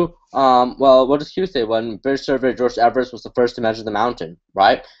Q, well, what does Q say? When British surveyor George Everest was the first to measure the mountain,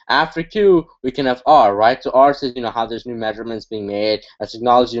 right? After Q, we can have R, right? So R says, how there's new measurements being made as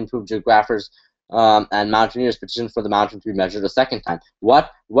technology improved, geographers and mountaineers petitioned for the mountain to be measured a second time.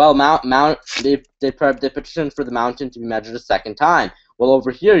 What? Well, they petitioned for the mountain to be measured a second time. Well,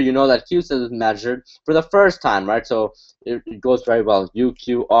 over here, you know that Q says it's measured for the first time, right? So it goes very well. U,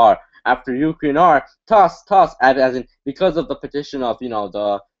 Q, R. After U, Q, and R, toss, as in because of the petition of,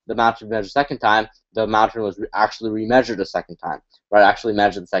 the mountain measured second time, the mountain was actually remeasured a second time, right? Actually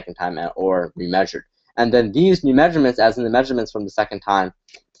measured the second time or remeasured. And then these new measurements, as in the measurements from the second time,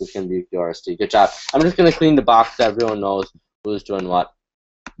 this can be QRST. Good job. I'm just going to clean the box so everyone knows who's doing what.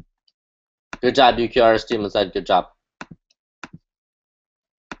 Good job, UQRST. Masad, good job.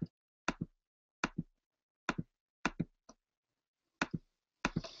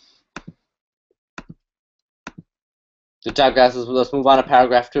 Good job, guys. Let's move on to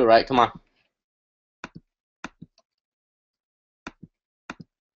paragraph 2, right? Come on.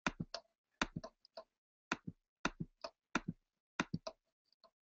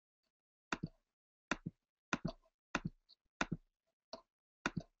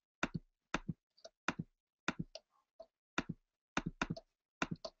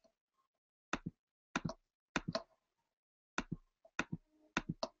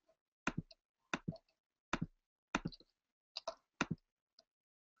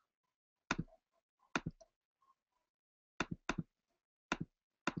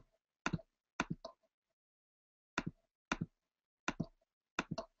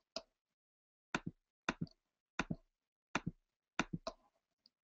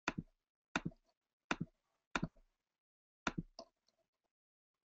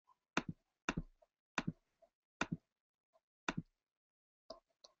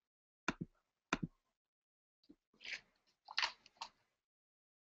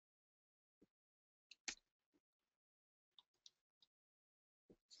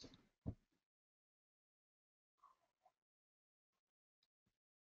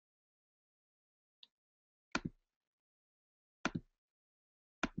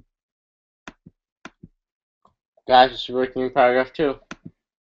 Guys, you're working in paragraph 2.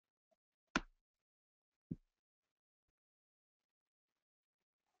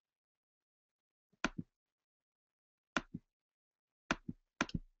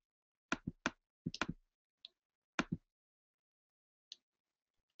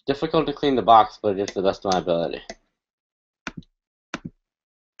 Difficult to clean the box, but it's the best of my ability.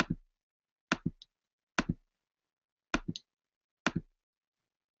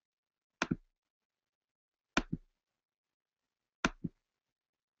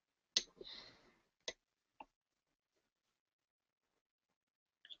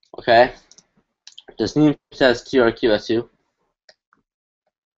 Okay. This name says TRQSU.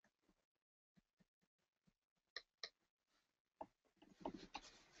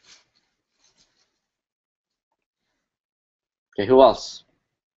 Okay, who else?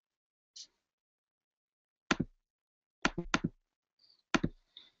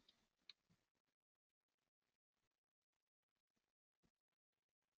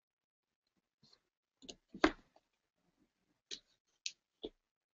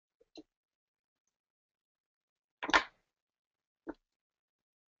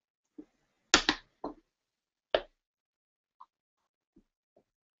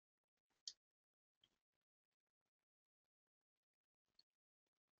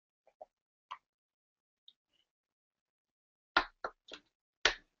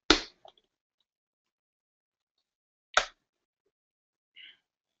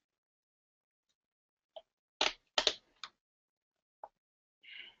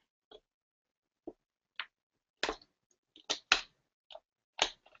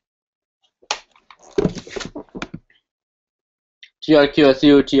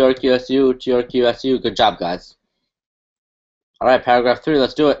 TRQSU, TRQSU, TRQSU. Good job, guys. All right, paragraph 3.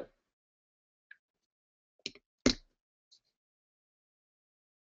 Let's do it.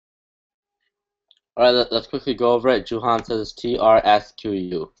 All right, let's quickly go over it. Juhan says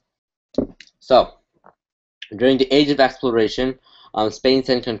TRSQU. So, during the age of exploration, Spain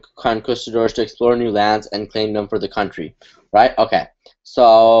sent conquistadors to explore new lands and claim them for the country. Right? Okay. So,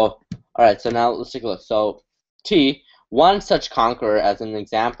 all right. So now let's take a look. So, T, one such conqueror as an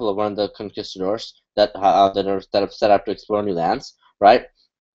example of one of the conquistadors that have set out to explore new lands. Right?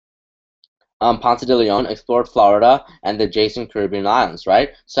 Ponce de Leon explored Florida and the adjacent Caribbean islands, right?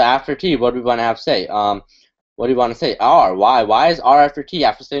 So after T, what do we want to have say? What do you want to say? R. Why? Why is R after T?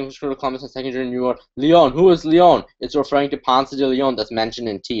 After saying Christopher Columbus and secondary New York, Leon. Who is Leon? It's referring to Ponce de Leon that's mentioned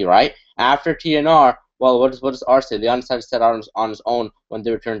in T, right? After T and R, well, what does R say? Leon decided to set out on his own when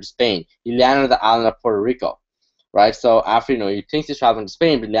they returned to Spain. He landed on the island of Puerto Rico, right? So after, he thinks he's traveling to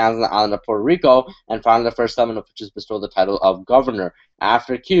Spain, but he lands on the island of Puerto Rico and founded the first settlement of which is bestowed the title of governor.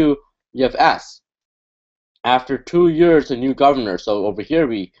 After Q, you have S. After 2 years, a new governor. So over here,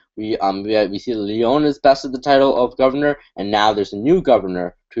 we see Leon is bested the title of governor, and now there's a new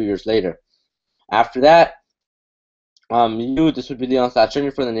governor 2 years later. After that, this would be Leon's last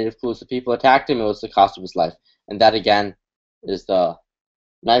journey for the native Calusa people attacked him. It was the cost of his life, and that again is the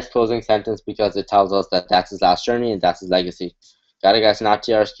nice closing sentence because it tells us that that's his last journey and that's his legacy. Got it, guys? Not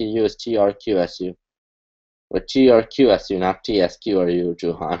TRSQU, it's TRQSU. Or TRQSU, not TSQ or U,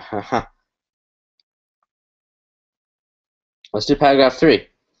 Juhan. Let's do paragraph 3.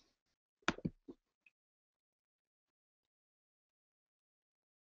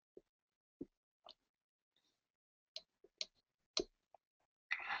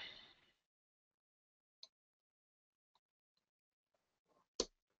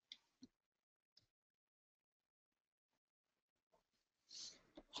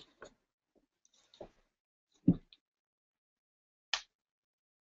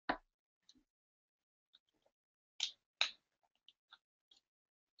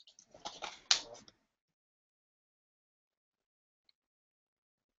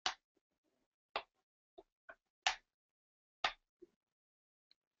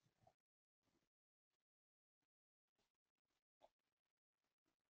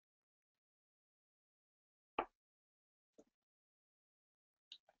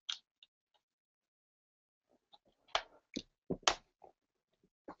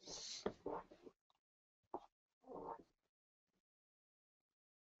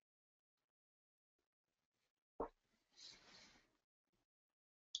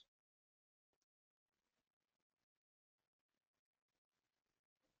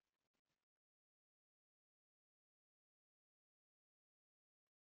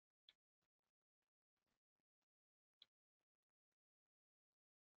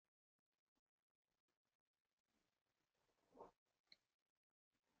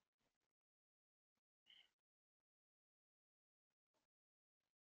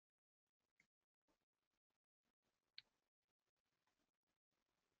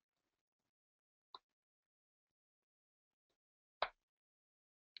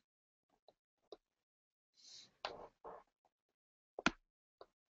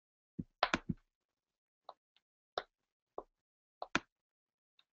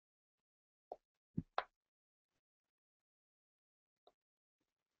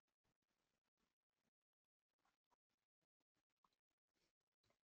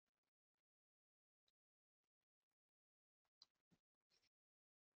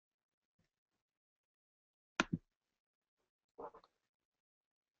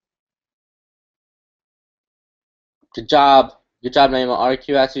 Good job. Good job, Naima.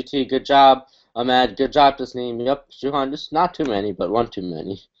 RQSUT. Good job, Ahmed. Good job, Tasneem. Yep, Shuhan. Just not too many, but one too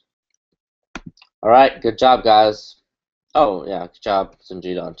many. All right. Good job, guys. Oh, yeah. Good job,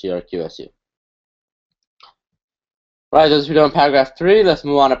 Sanjita on TRQSU. All right, those who doing paragraph 3, let's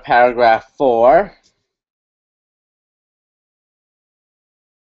move on to paragraph 4.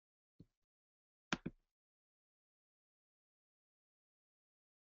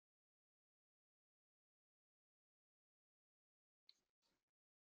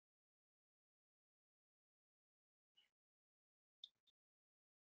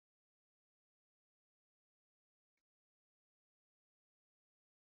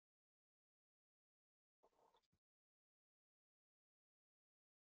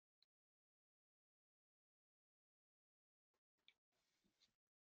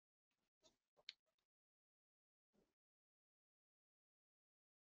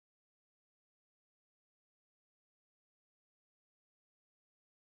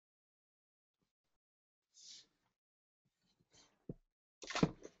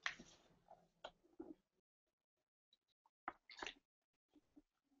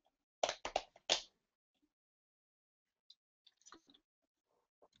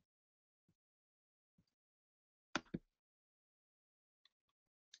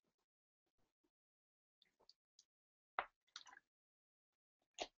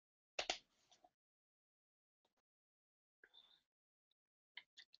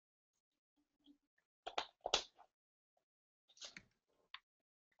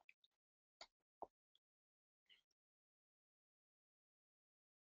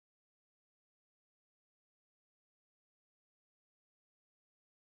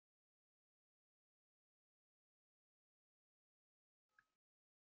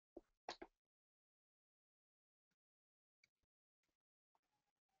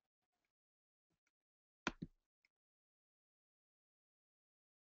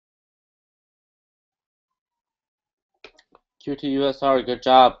 QTUSR, good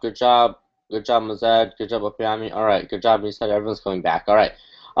job, good job, good job, Mazed, good job, Opiami. All right, good job, Nisa. Everyone's coming back. All right.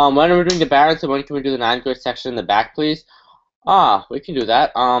 When are we doing the Barons and when can we do the 9th grade section in the back, please? We can do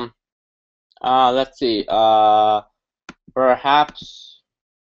that. Let's see. Perhaps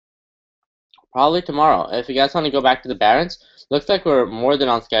probably tomorrow. If you guys want to go back to the Barons, looks like we're more than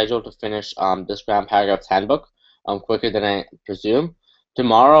on schedule to finish this Grand Paragraphs Handbook quicker than I presume.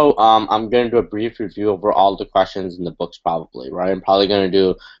 Tomorrow, I'm going to do a brief review over all the questions in the books probably, right? I'm probably going to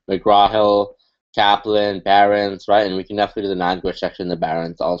do McGraw-Hill, Kaplan, Barron's, right? And we can definitely do the 9th grade section in the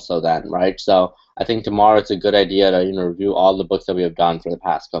Barron's also then, right? So I think tomorrow it's a good idea to, review all the books that we have done for the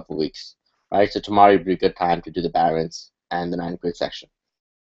past couple of weeks, right? So tomorrow would be a good time to do the Barron's and the 9th grade section.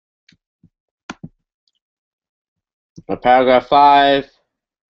 Paragraph 5.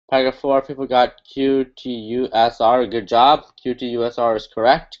 Paragraph 4, people got QTUSR. Good job. QTUSR is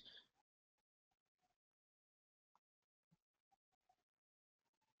correct.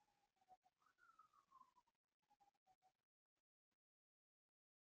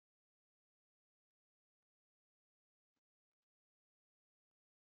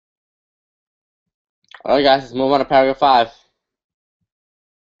 Alright, guys, let's move on to paragraph 5.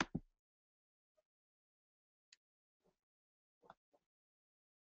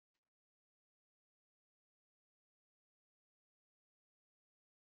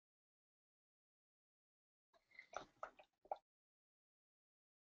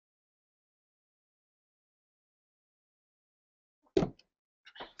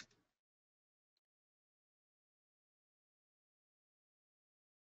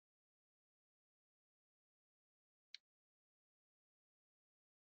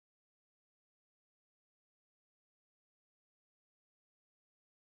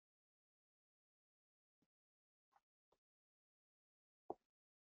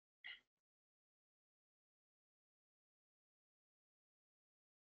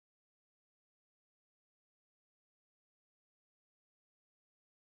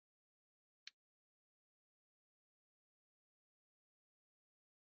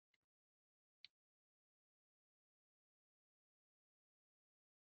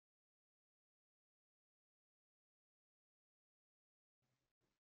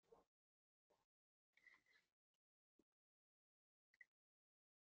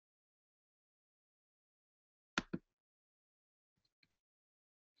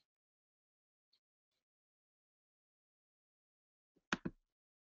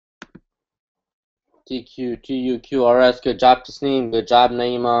 TQTUQRS. Good job, Tasneem. Good job,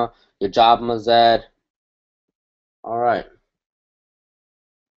 Naima. Good job, Mazed. Alright.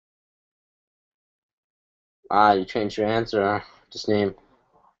 You changed your answer, Tasneem.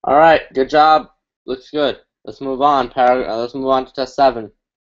 Alright, good job. Looks good. Let's move on. Let's move on to test 7.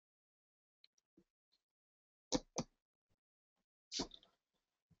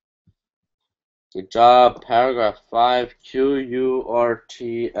 Good job. Paragraph 5. Q, U, or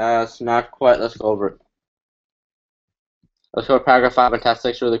T, S. Not quite. Let's go over it. Let's go to paragraph 5 and test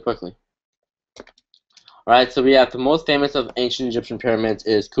 6 really quickly. Alright, so we have the most famous of ancient Egyptian pyramids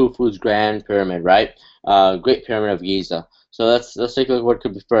is Khufu's Grand Pyramid, right? Great Pyramid of Giza. So let's take a look what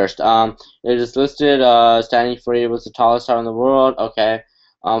could be first. It is listed standing free was the tallest tower in the world. Okay.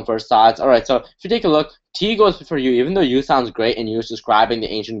 For size. Alright, so if you take a look, T goes before U. Even though U sounds great and U is describing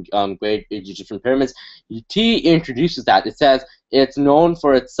the ancient great Egyptian pyramids, T introduces that. It says it's known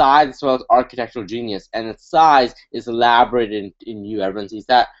for its size as well as architectural genius, and its size is elaborated in U. Everyone sees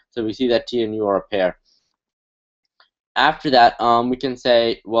that, so we see that T and U are a pair. After that, we can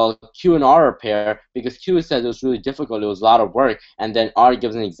say, well, Q and R are a pair because Q says it was really difficult, it was a lot of work, and then R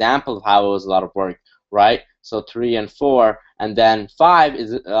gives an example of how it was a lot of work, right? So 3 and 4, and then 5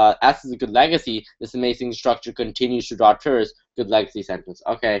 is S is a good legacy. This amazing structure continues to draw tourists. Good legacy sentence.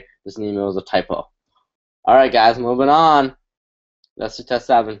 Okay, this email is a typo. All right, guys, moving on. Let's do test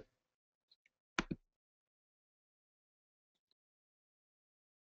 7.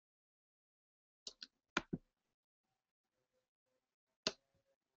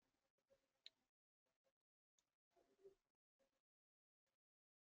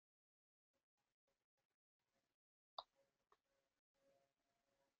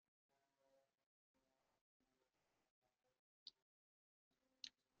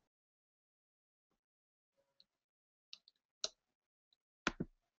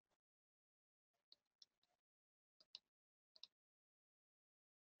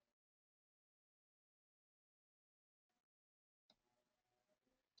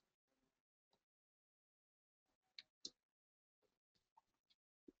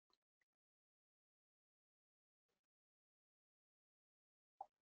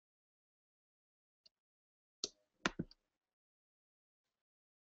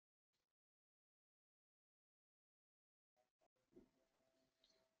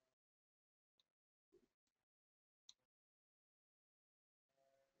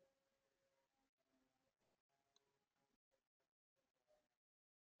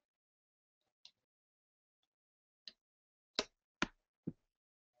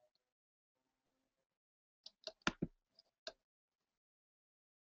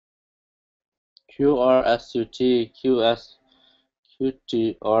 QRSUT,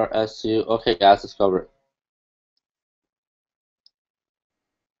 QTRSU. Okay, guys, let's cover it.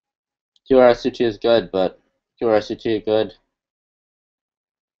 QRSUT is good, but QRSUT good.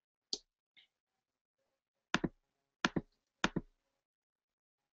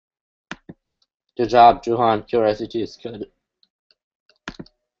 Good job, Juhan. QRSUT is good.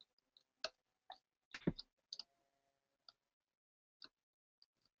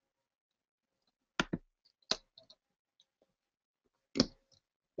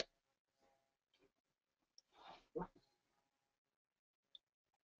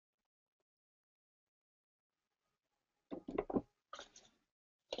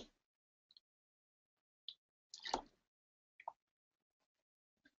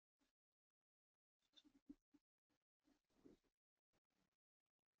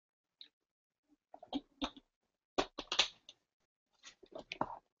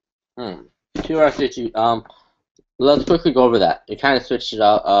 QRSUT. Let's quickly go over that. It kind of switched it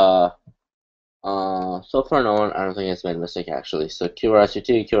out. So far, no one. I don't think it's made a mistake actually. So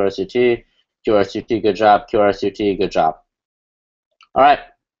QRSUT, QRSUT, QRSUT. Good job. QRSUT. Good job. All right.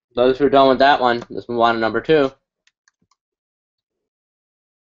 Those who are done with that one, let's move on to number 2.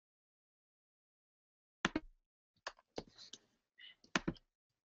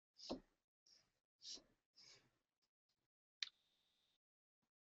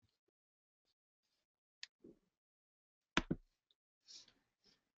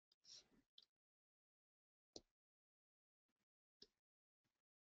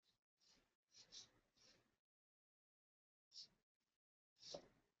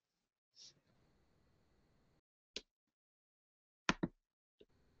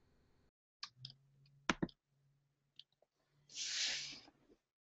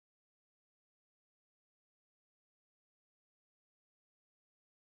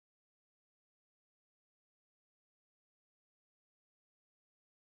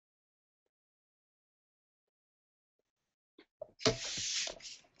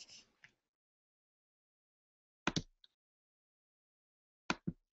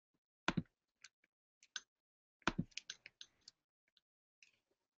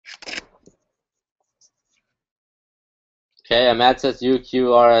 Okay, Ahmad says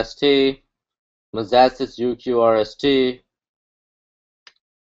UQRST. Mazastis UQRST.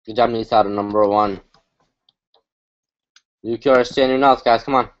 Good job, Nisa, number 1. UQRST, anyone else, guys?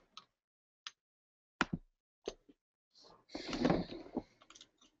 Come on.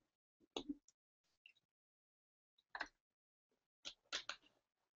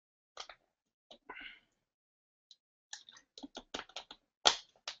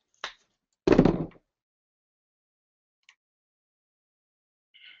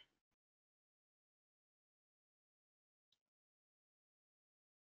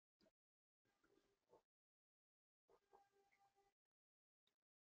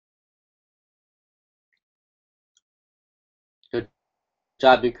 Good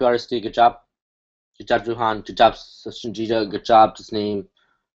job, UQRST. Good job. Good job, Juhan. Good job, Sanjita. Good job, Tasneem.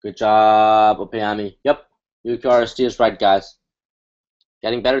 Good job, Opayami. Yep, UQRST is right, guys.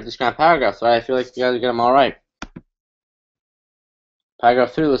 Getting better at these kind of paragraphs, right? I feel like you guys get them all right.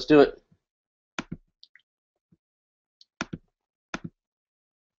 Paragraph 3, let's do it.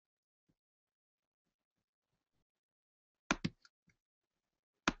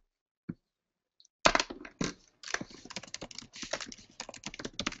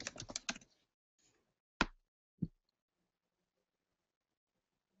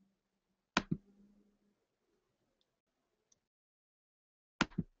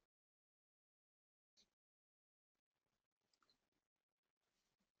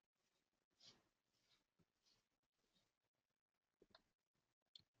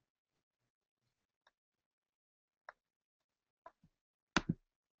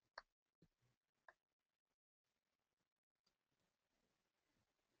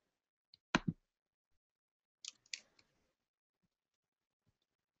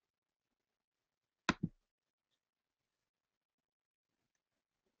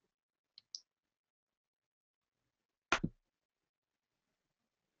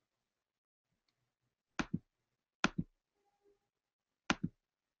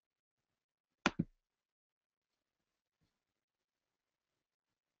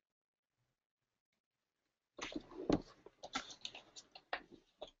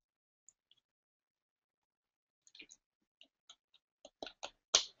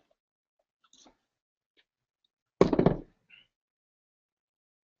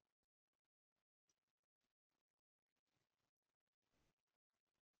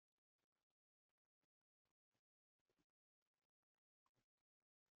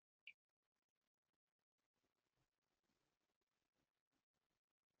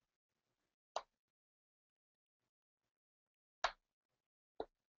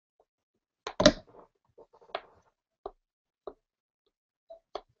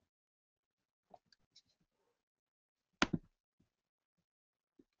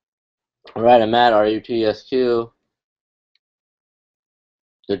 All right, Ahmad, RUTSQ.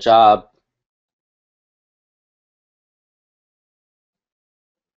 Good job.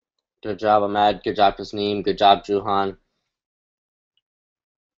 Good job, Ahmad. Good job, Tasneem. Good job, Juhan.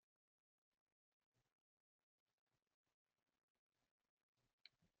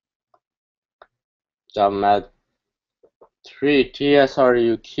 Good job, Ahmad. 3,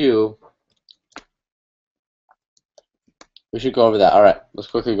 TSRUQ. We should go over that. All right, let's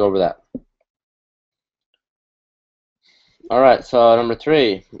quickly go over that. All right, so number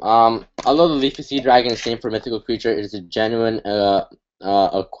 3. Although the leafy sea dragon is named for a mythical creature, it is a genuine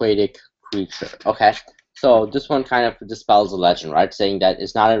aquatic creature. Okay, so this one kind of dispels the legend, right? Saying that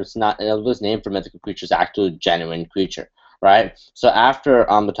it was named for mythical creature, is actually a genuine creature, right? So after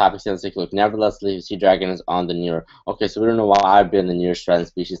the topic, let's take a look. Nevertheless, the leafy sea dragon is on the near. Okay, so we don't know why I've been the nearest threatened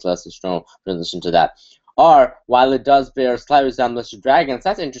species. Let's just transition to that. Or, while it does bear slight resemblance to dragons,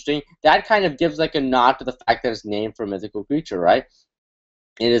 that's interesting. That kind of gives like a nod to the fact that it's named for a mythical creature, right?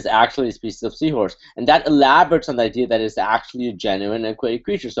 It is actually a species of seahorse. And that elaborates on the idea that it's actually a genuine aquatic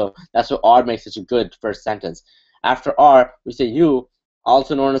creature. So that's what R makes such a good first sentence. After R, we say U,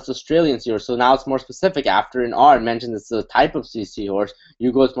 also known as Australian seahorse. So now it's more specific. After in R, it mentions it's a type of seahorse.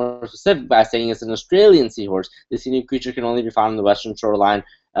 U goes more specific by saying it's an Australian seahorse. This unique creature can only be found on the western shoreline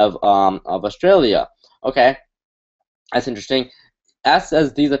of Australia. Okay, that's interesting. S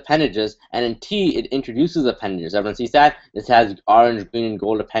says these appendages, and in T it introduces appendages. Everyone sees that? It has orange, green, and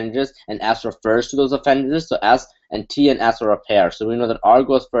gold appendages, and S refers to those appendages. So S and T and S are a pair. So we know that R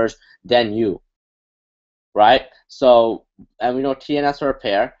goes first, then U, right? So, and we know T and S are a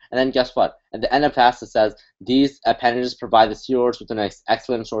pair. And then guess what? At the end of S it says these appendages provide the seahorse with an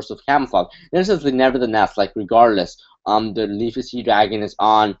excellent source of camouflage. This is the nevertheless, like regardless, the leafy sea dragon is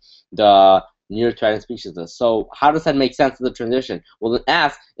on the near threatened species list. So how does that make sense of the transition? Well, in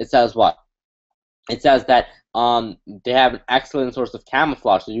S, it says what? It says that they have an excellent source of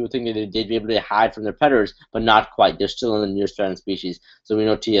camouflage, so you would think that they'd be able to hide from their predators, but not quite. They're still in the nearest threatened species, so we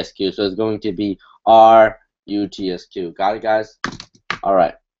know TSQ. So it's going to be RUTSQ. Got it, guys? All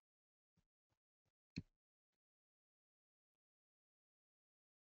right.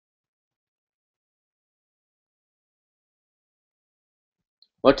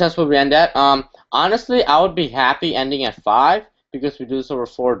 What test will we end at? Honestly, I would be happy ending at 5 because we do this over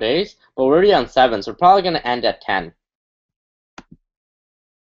 4 days, but we're already on 7, so we're probably going to end at 10.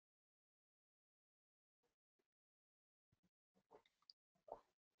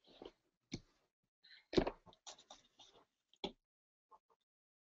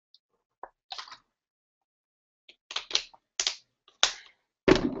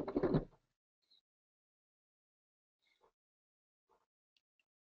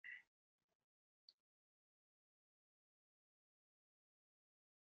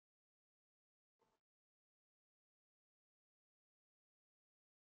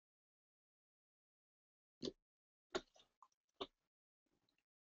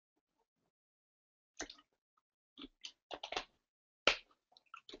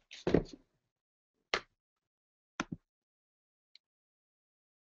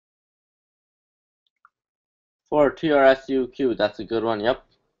 For TRSUQ, that's a good one, yep.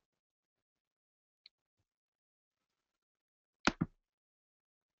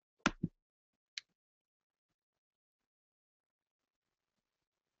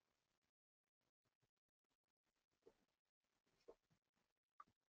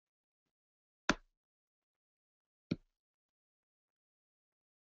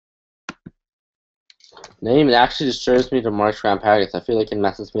 Name, it actually disturbs me to mark RAM packets. I feel like it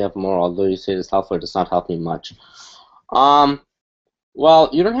messes me up more, although you say it's helpful, it does not help me much. Well,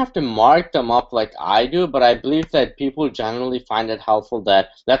 you don't have to mark them up like I do, but I believe that people generally find it helpful that,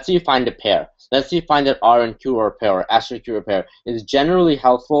 let's say you find a pair. Let's say you find that R and Q are a pair, or S or Q are a pair. It's generally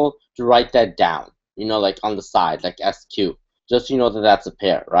helpful to write that down, like on the side, like SQ. Just so you know that that's a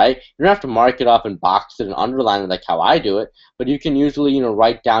pair, right? You don't have to mark it up and box it and underline it like how I do it, but you can usually,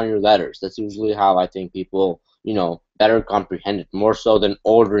 write down your letters. That's usually how I think people, better comprehend it, more so than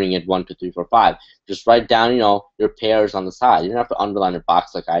ordering it 1, 2, 3, 4, 5. Just write down, your pairs on the side. You don't have to underline a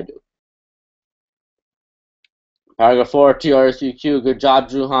box like I do. Paragraph 4, TRSUQ. Good job,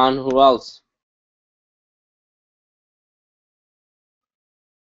 Juhan. Who else?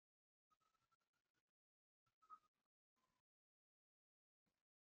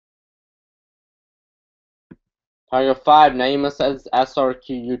 Paragraph 5, Naima says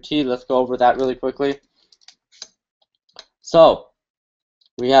SRQUT. Let's go over that really quickly. So,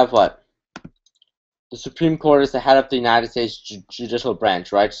 we have what? The Supreme Court is the head of the United States judicial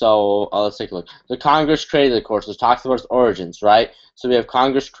branch, right? So let's take a look. The Congress created the court, so it talks about its origins, right? So we have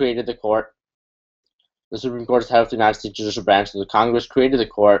Congress created the court. The Supreme Court is the head of the United States judicial branch, so the Congress created the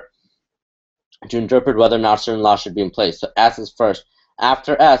court to interpret whether or not certain laws should be in place. So S is first.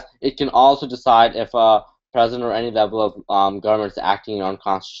 After S, it can also decide if a president or any level of government is acting in an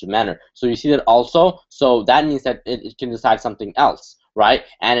unconstitutional manner. So you see that also. So that means that it can decide something else, right?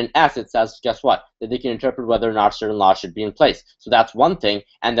 And in S, it says, guess what? That they can interpret whether or not certain laws should be in place. So that's one thing.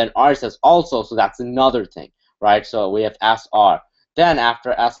 And then R says also, so that's another thing, right? So we have SR. Then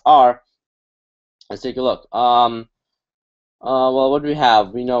after SR, let's take a look. Well, what do we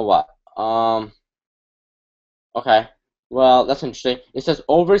have? We know what. Okay. Well, that's interesting. It says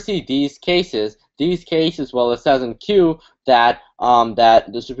oversee these cases. These cases, well, it says in Q that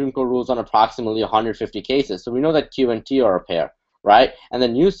that the Supreme Court rules on approximately 150 cases. So we know that Q and T are a pair, right? And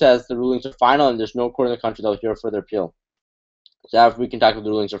then U says the rulings are final and there's no court in the country that will hear further appeal. So if we can talk about the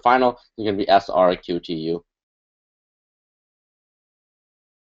rulings are final, they're going to be SRQTU.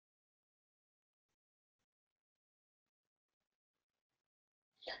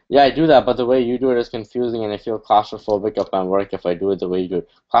 Yeah, I do that, but the way you do it is confusing, and I feel claustrophobic of my work if I do it the way you do it.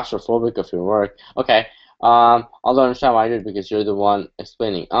 Claustrophobic of your work. Okay. Although I understand why I did it because you're the one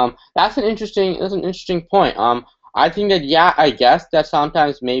explaining. That's an interesting point. I think that yeah, I guess that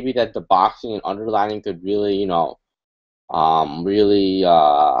sometimes maybe that the boxing and underlining could really, really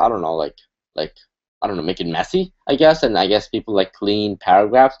I don't know, like I don't know, make it messy, I guess, and I guess people like clean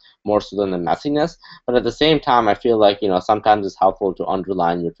paragraphs more so than the messiness. But at the same time, I feel like sometimes it's helpful to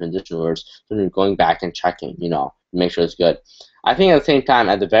underline your transition words when you're going back and checking, make sure it's good. I think at the same time,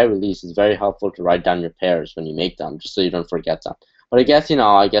 at the very least, it's very helpful to write down your pairs when you make them, just so you don't forget them. But I guess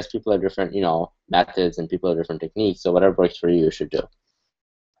I guess people have different methods and people have different techniques. So whatever works for you, you should do.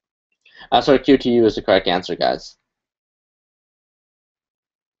 So QTU is the correct answer, guys.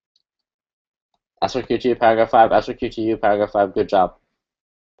 SRQTU paragraph 5, SRQTU paragraph 5, good job.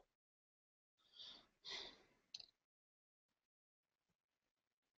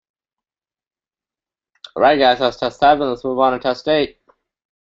 Alright guys, that's test 7. Let's move on to test 8.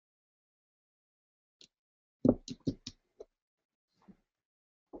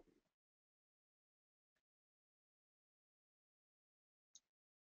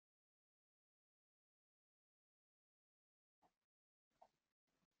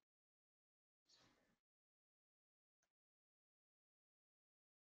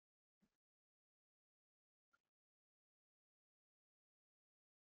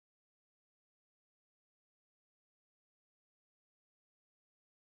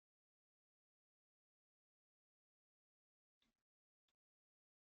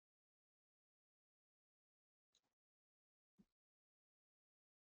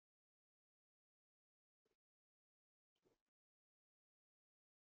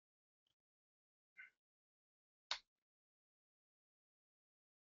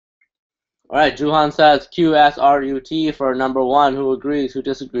 Alright, Juhan says QSRUT for number 1. Who agrees? Who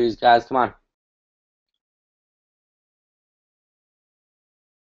disagrees? Guys, come on.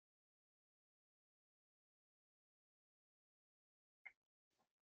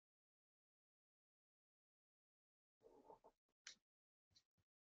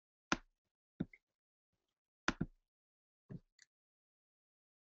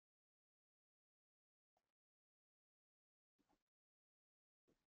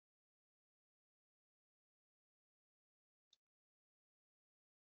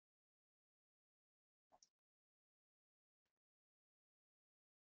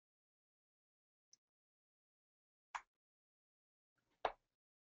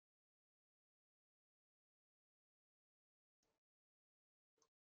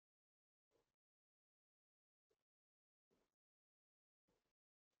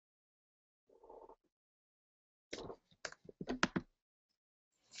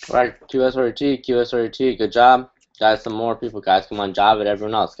 Alright, QSRUT, good job. Guys, some more people. Guys, come on, job it.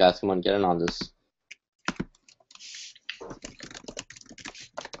 Everyone else. Guys, come on, get in on this.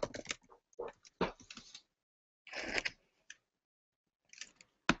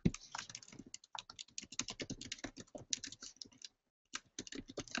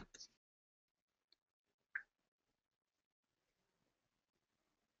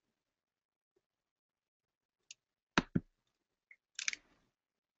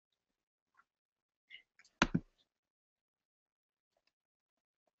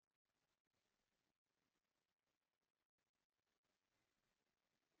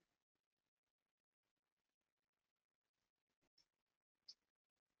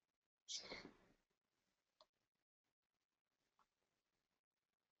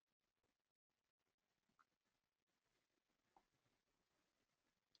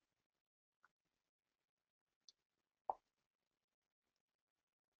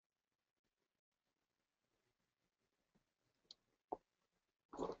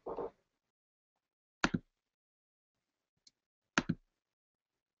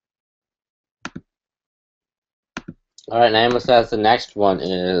 Alright, Naima says the next one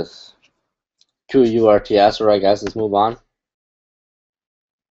is QURTS. Alright, guys, let's move on.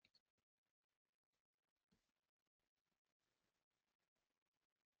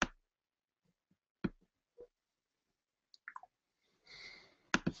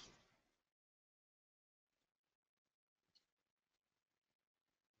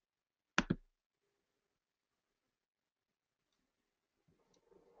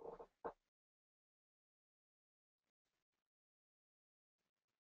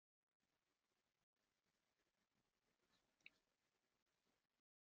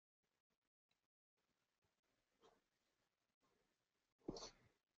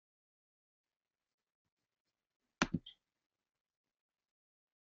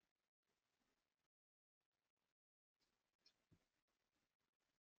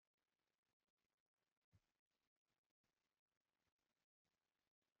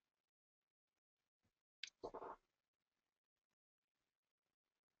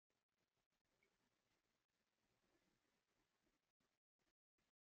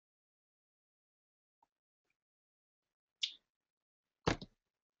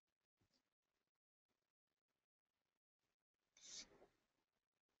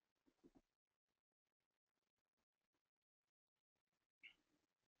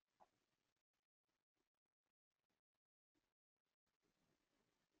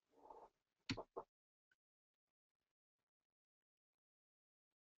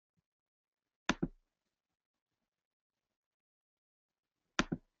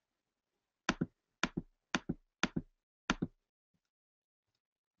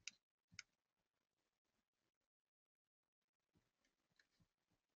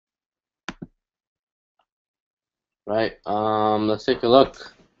 Right, let's take a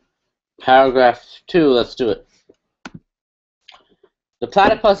look. Paragraph 2, let's do it. The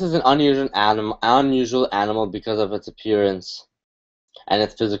platypus is an unusual animal because of its appearance and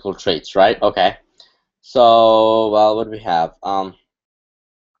its physical traits, right? Okay. So, well, what do we have? All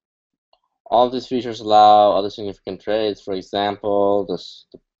of these features allow other significant traits. For example, the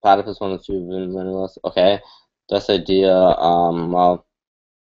platypus is one of the few minerals. Okay, this idea. Well,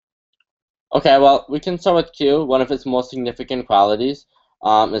 okay. Well, we can start with Q. One of its most significant qualities,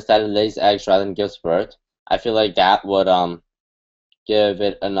 is that it lays eggs rather than gives birth. I feel like that would give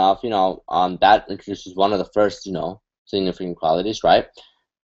it enough. That introduces one of the first, significant qualities, right?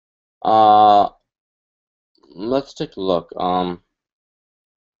 Let's take a look.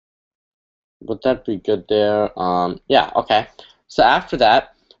 Would that be good there? Yeah, okay. So after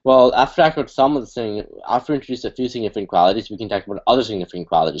that, well, after I got some of the thing, after we introduce a few significant qualities, we can talk about other significant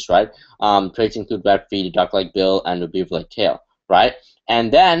qualities, right? Traits include webbed feet, a duck-like bill, and a beaver-like tail, right?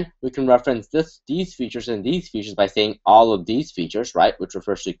 And then we can reference these features and these features by saying all of these features, right? Which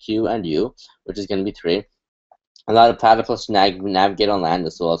refers to Q and U, which is going to be 3. Allow the platypus to navigate on land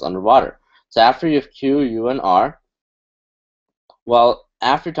as well as underwater. So after you have Q, U, and R, well,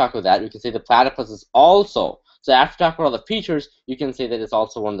 after talking about that, we can say the platypus is also, so after talking about all the features, you can say that it's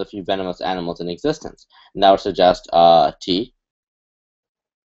also one of the few venomous animals in existence. And that would suggest T.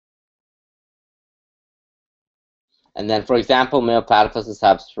 And then, for example, male platypuses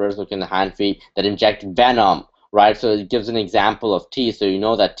have spurs-looking hind feet that inject venom, right? So it gives an example of T, so you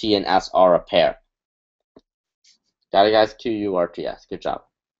know that T and S are a pair. Got it, guys? Q, U, R, T, S. Good job.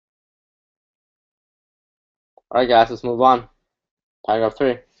 All right, guys, let's move on. Paragraph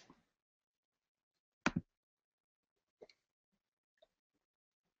 3.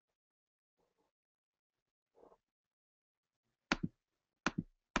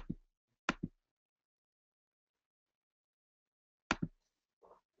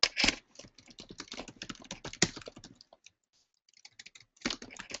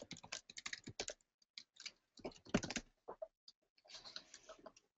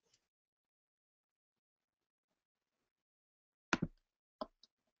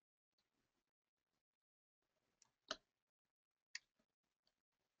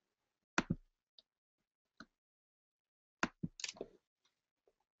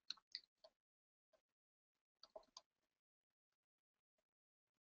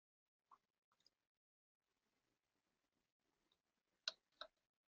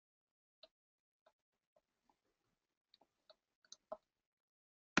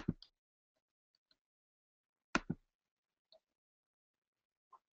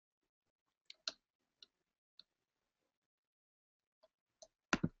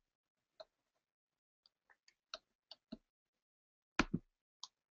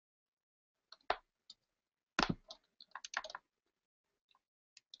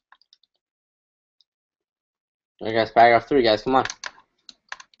 All right, guys, paragraph 3, guys, come on.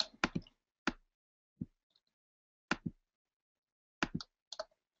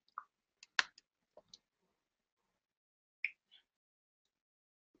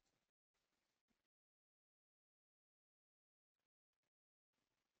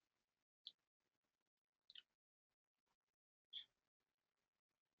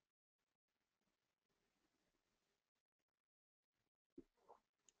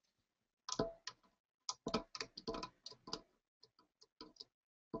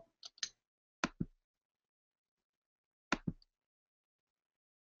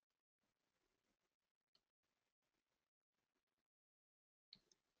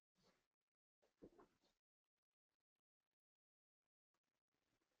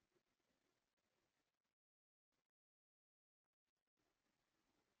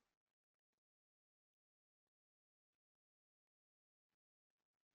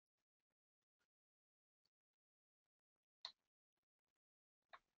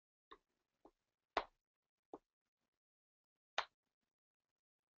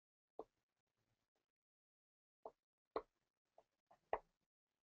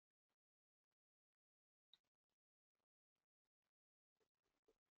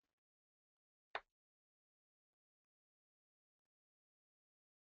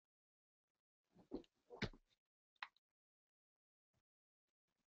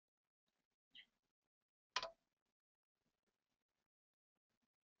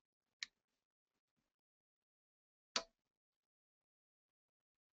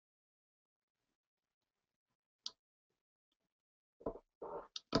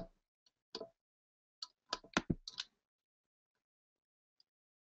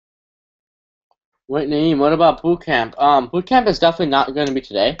 Wait, Naeem, what about boot camp? Boot camp is definitely not going to be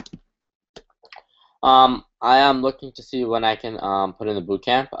today. I am looking to see when I can put in the boot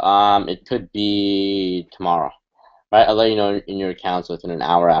camp. It could be tomorrow. Right, I'll let you know in your accounts within an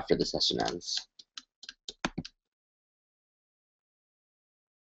hour after the session ends.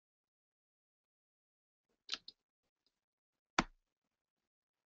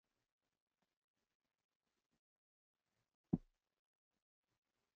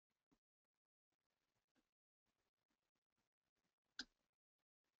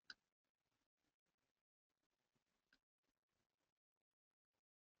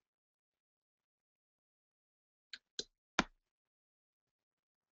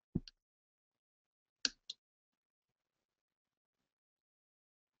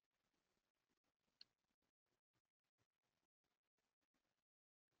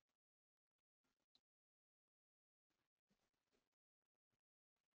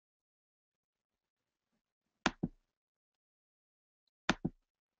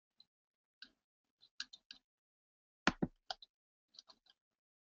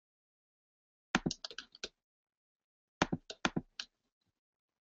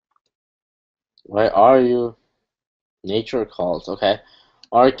 Where are you? Nature calls. Okay.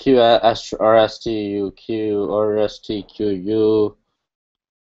 RQS RSTUQ RSTQU.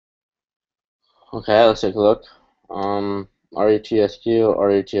 Okay, let's take a look. RETSQ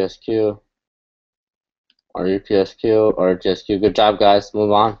RETSQ RETSQ RETSQ. Good job, guys.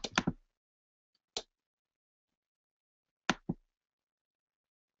 Move on.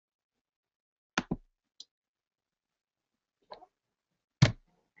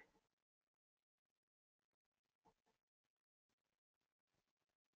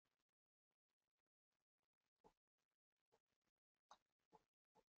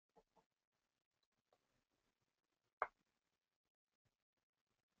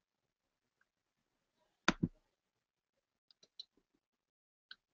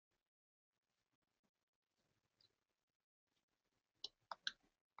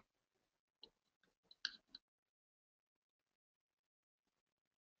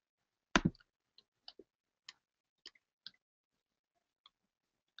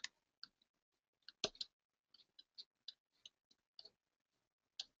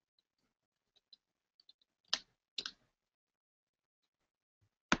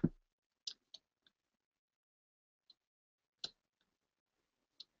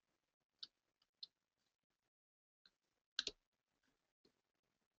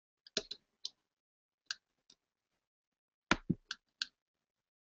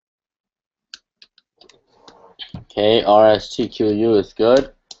 Okay, RSTQU is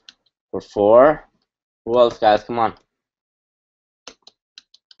good for 4. Who else, guys? Come on.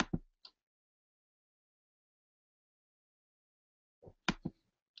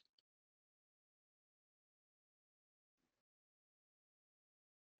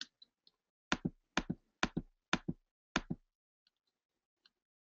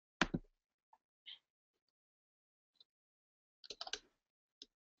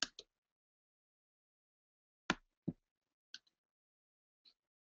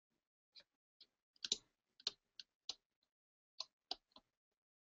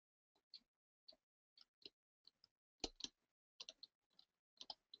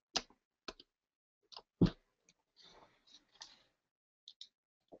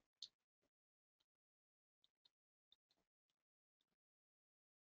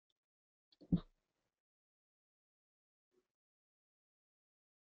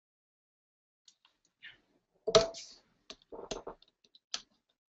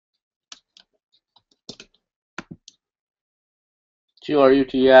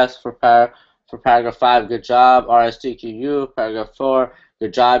 QRUTS for paragraph 5. Good job. RSTQU paragraph 4.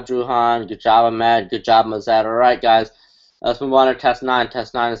 Good job, Druhan. Good job, Ahmed. Good job, Mazad. All right, guys. Let's move on to test 9.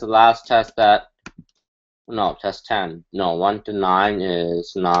 Test 9 is the last test that. No, test 10. No, 1 to 9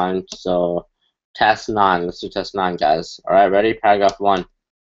 is 9. So test 9. Let's do test 9, guys. All right, ready? Paragraph 1.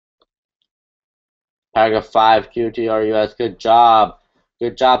 Paragraph 5. QTRUS. Good job.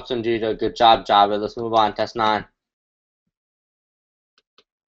 Good job, Sanjita. Good job, Javed. Let's move on. Test 9.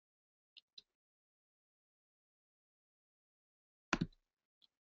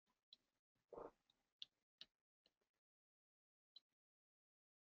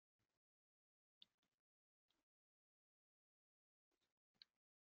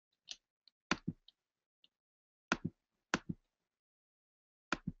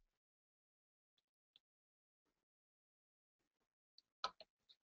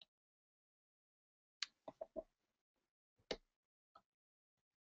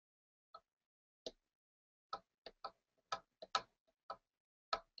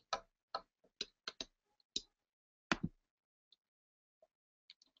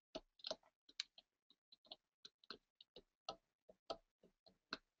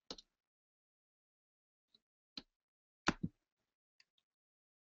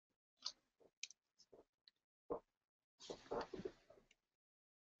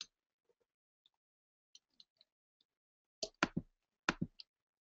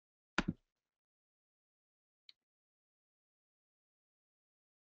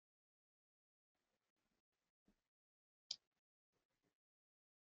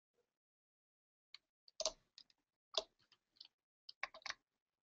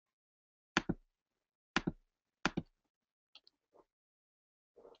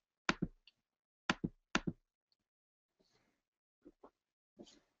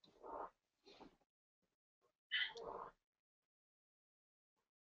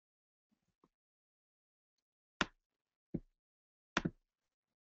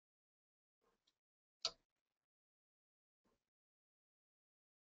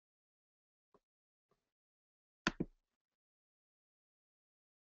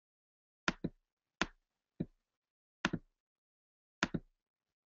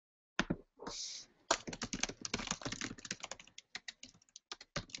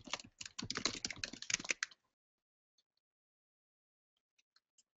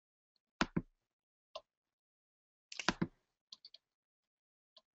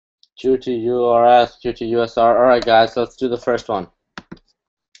 Q to URS, Q to USR. Alright guys, let's do the first one.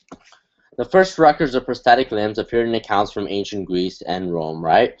 The first records of prosthetic limbs appeared in accounts from ancient Greece and Rome,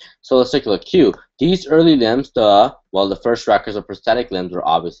 right? So let's take a look. Q. These early limbs, the first records of prosthetic limbs were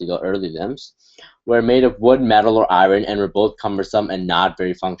obviously the early limbs, were made of wood, metal, or iron, and were both cumbersome and not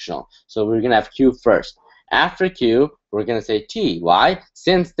very functional. So we're going to have Q first. After Q, we're going to say T. Why?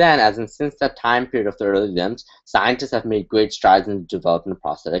 Since then, as in since that time period of the early limbs, scientists have made great strides in the development of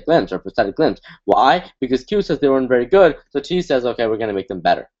prosthetic limbs or prosthetic limbs. Why? Because Q says they weren't very good, so T says, okay, we're going to make them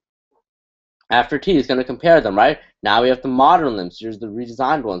better. After T is going to compare them, right? Now we have the modern limbs. Here's the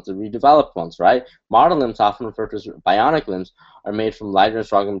redesigned ones, the redeveloped ones, right? Modern limbs, often referred to as bionic limbs, are made from lighter and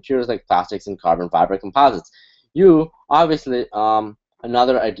stronger materials like plastics and carbon fiber composites. U, obviously,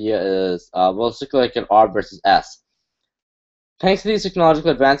 another idea is, let's look like an R versus S. Thanks to these technological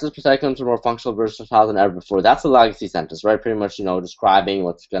advances, prosthetic limbs are more functional, versatile than ever before. That's the legacy sentence, right? Pretty much, describing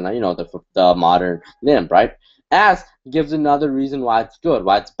what's gonna, the modern limb, right? S gives another reason why it's good,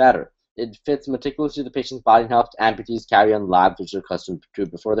 why it's better. It fits meticulously the patient's body and helps amputees carry on lives which they're accustomed to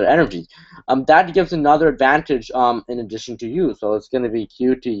before their energies. That gives another advantage in addition to U. So it's going to be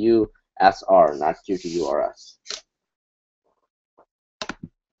Q to U S R, not Q to U R S.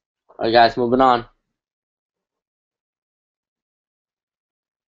 Alright guys, moving on.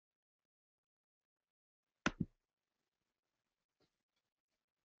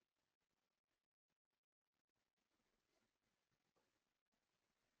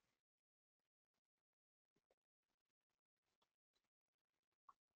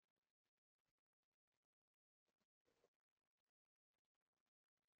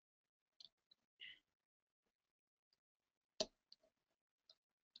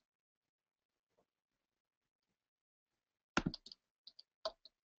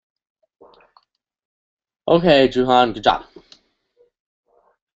 Okay, Juhan, good job.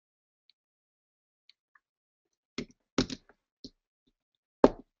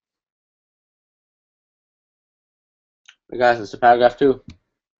 Alright guys, this is paragraph 2.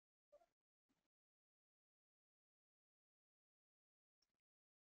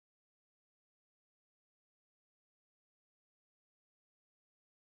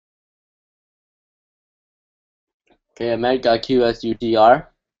 Okay, Ahmed got Q S U T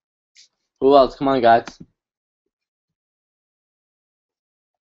R. Who else? Come on, guys.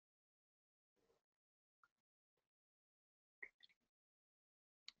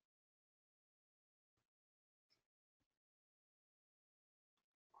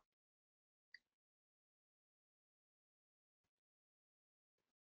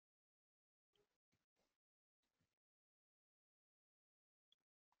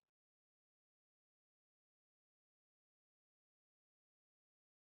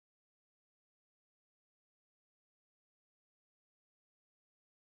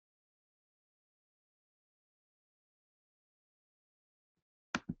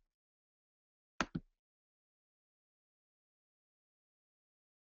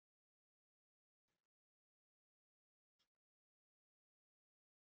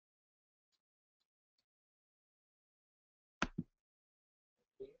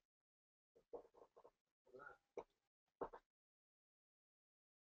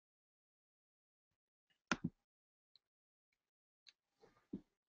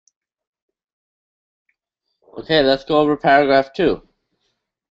 Okay, let's go over paragraph 2.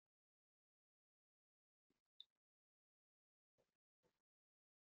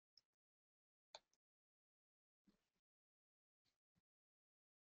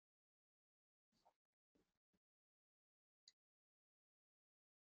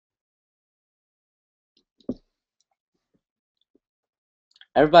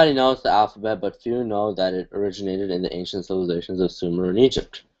 Everybody knows the alphabet, but few know that it originated in the ancient civilizations of Sumer and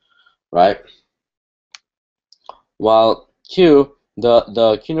Egypt, right? While Q,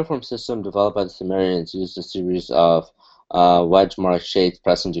 the cuneiform system developed by the Sumerians used a series of wedge-marked shapes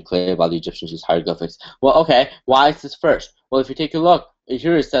pressed into clay, while the Egyptians used hieroglyphics. Well, okay, why is this first? Well, if you take a look,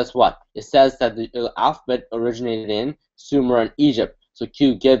 here it says what? It says that the alphabet originated in Sumer and Egypt. So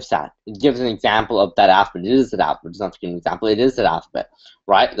Q gives that. It gives an example of that alphabet. It is that alphabet. It's not an example. It is that alphabet,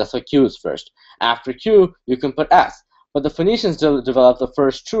 right? That's why Q is first. After Q, you can put S. But the Phoenicians developed the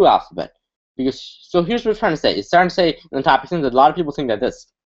first true alphabet. Because, so here's what we're trying to say. It's starting to say in the topic things that a lot of people think that this.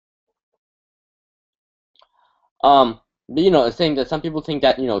 saying that some people think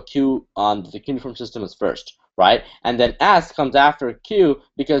that Q the cuneiform system is first, right? And then S comes after Q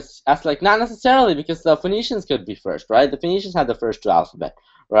because S, like, not necessarily, because the Phoenicians could be first, right? The Phoenicians had the first two alphabet,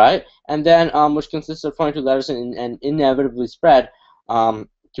 right? And then which consists of 22 letters and inevitably spread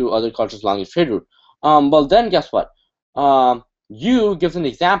to other cultures along the trade route. Well, then guess what? U gives an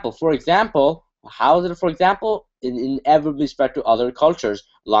example. For example, how is it? For example, inevitably spread to other cultures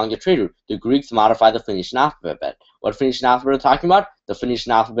along the trade route. The Greeks modified the Phoenician alphabet. What Phoenician alphabet are we talking about? The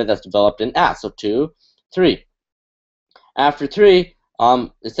Phoenician alphabet that's developed in S. So 2, 3. After 3,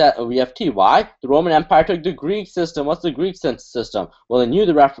 it's that we have T. Why? The Roman Empire took the Greek system. What's the Greek system? Well, they knew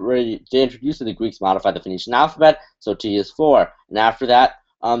they introduced it. The Greeks modified the Phoenician alphabet, so T is 4. And after that,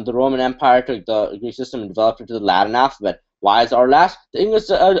 the Roman Empire took the Greek system and developed it to the Latin alphabet. Why is R last? The English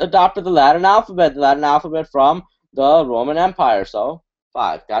adopted the Latin alphabet from the Roman Empire. So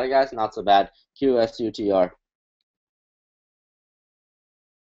 5. Got it, guys? Not so bad. Q, S, U, T, R.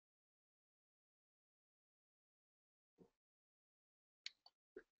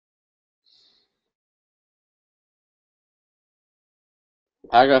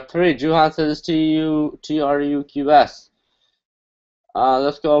 Paragraph 3, Juhan says TRUQS.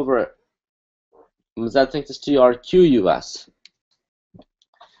 Let's go over it. Mazet thinks it's TRQUS.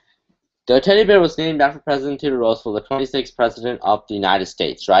 The teddy bear was named after President Theodore Roosevelt, the 26th President of the United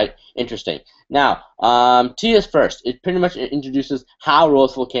States, right? Interesting. Now, T is first. It pretty much introduces how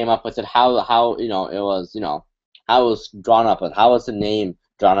Roosevelt came up with it, how it was, how it was drawn up, and how was the name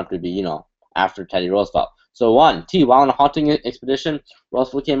drawn up to be, after Teddy Roosevelt. So 1, T, while on a hunting expedition,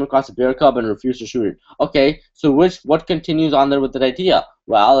 Roosevelt came across a bear cub and refused to shoot it. Okay, so what continues on there with that idea?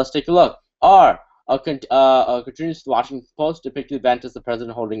 Well, let's take a look. R, a continuous Washington Post depicted the event as the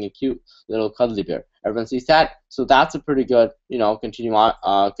president holding a cute little cuddly bear. Everyone sees that, so that's a pretty good,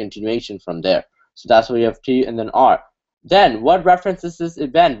 continuation from there. So that's where you have T and then R. Then what references this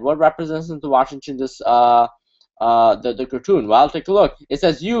event? What represents the Washington the cartoon? Well, take a look. It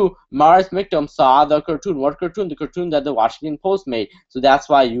says you, Mars Mictum, saw the cartoon. What cartoon? The cartoon that the Washington Post made. So that's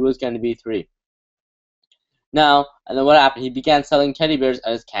why U is going to be 3. Now, and then what happened? He began selling teddy bears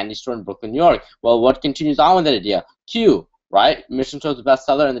at his candy store in Brooklyn, New York. Well, what continues on with that idea? Q, right? Mission shows the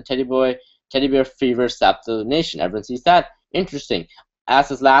bestseller and the teddy bear fever sapped the nation. Everyone sees that? Interesting. As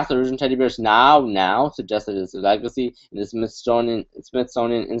his last original teddy bears now suggests that it's a legacy in the Smithsonian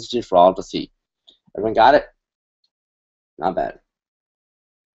Institute for all to see. Everyone got it? Not bad.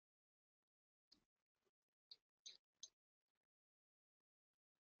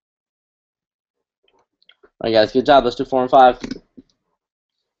 Alright, guys, good job. Let's do 4 and 5.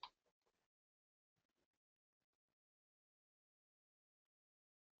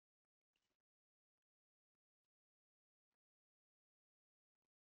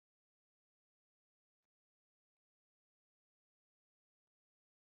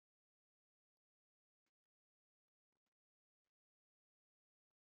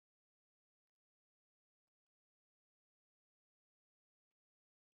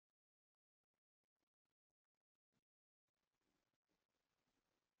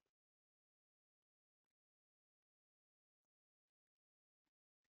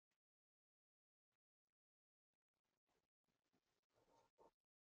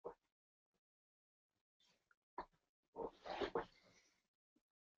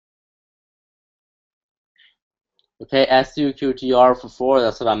 Okay, SUQTR for 4.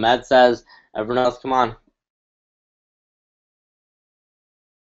 That's what Ahmed says. Everyone else, come on.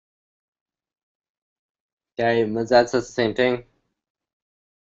 Okay, Mazet says the same thing.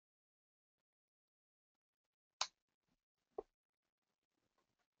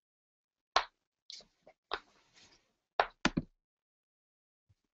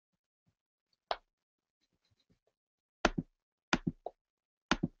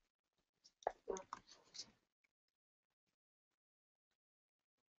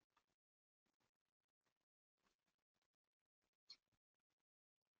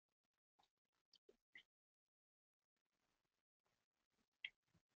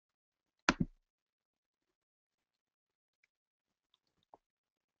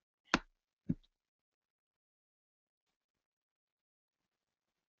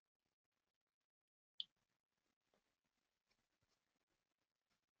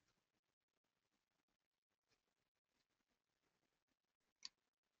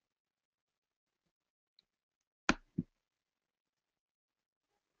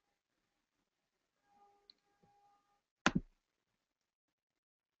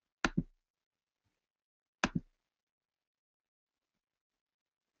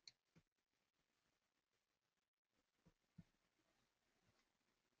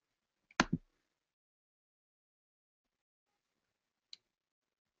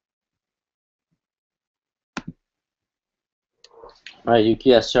 All right,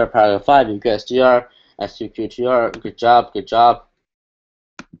 UKSTR paragraph 5, UKSTR, SUQTR, good job, good job.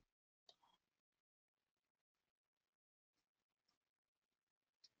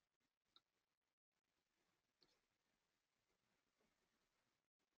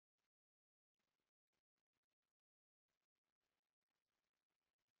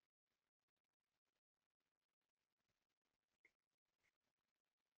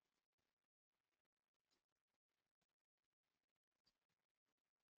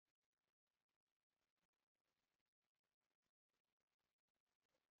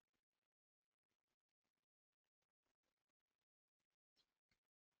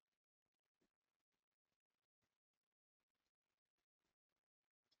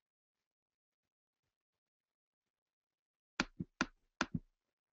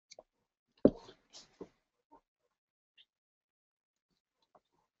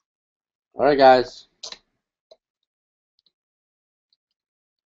 All right, guys.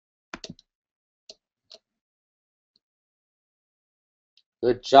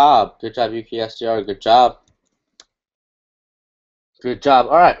 Good job, UKSTR, good job. Good job.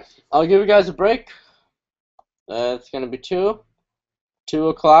 All right, I'll give you guys a break. It's gonna be 2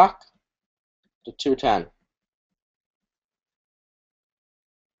 o'clock to 2:10.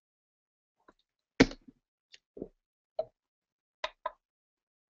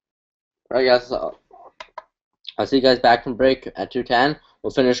 All right, guys. I'll see you guys back from break at 2:10.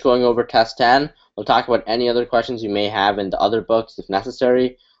 We'll finish going over test 10. We'll talk about any other questions you may have in the other books if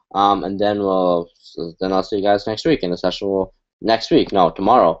necessary. And then I'll see you guys next week, and the session will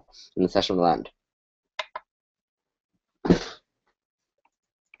tomorrow, and the session will end.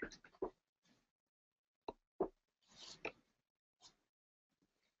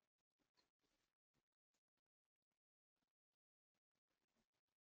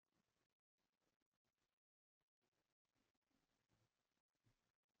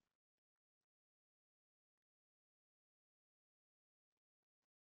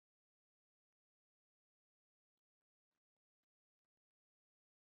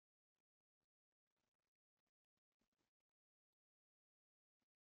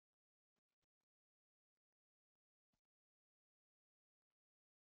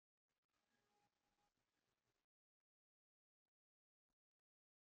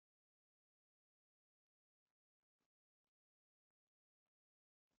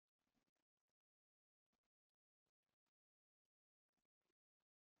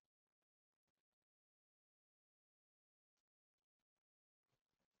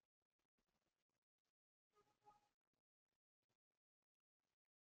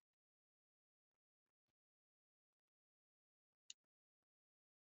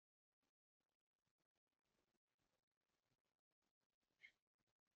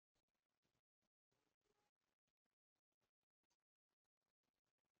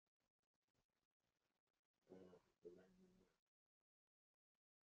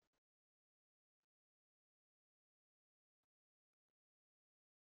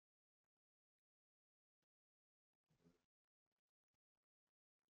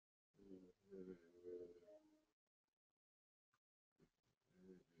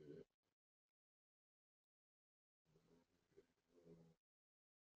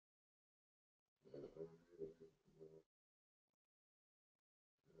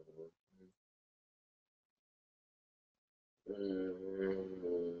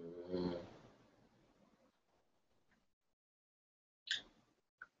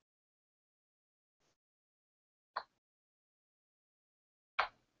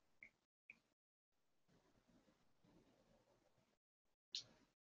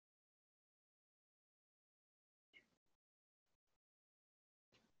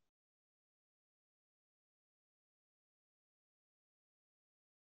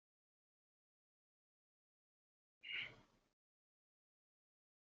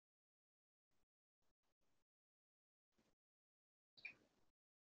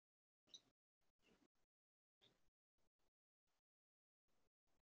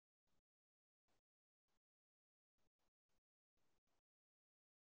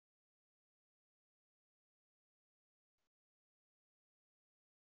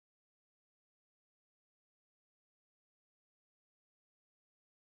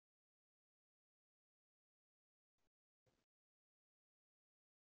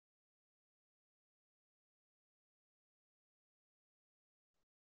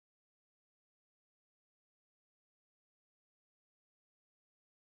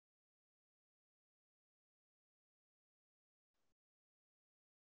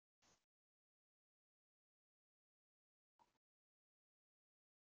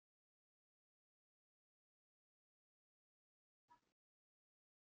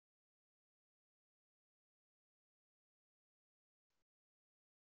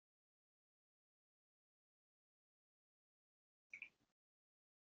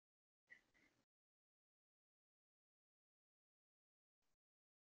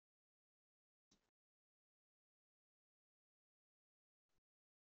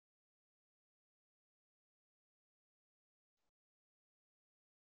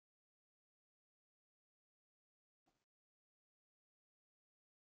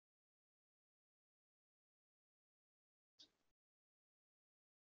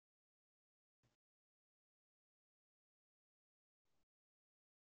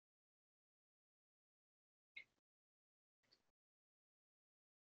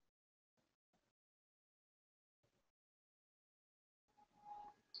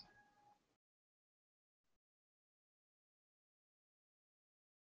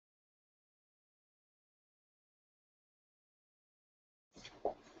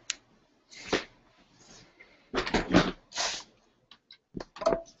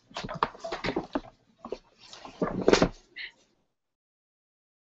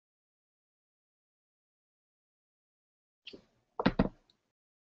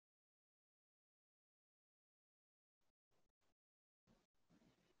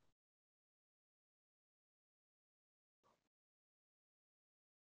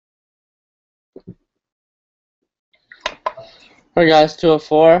 Alright guys,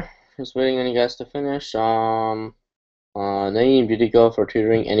 204. Just waiting on you guys to finish. Naeem, did you go for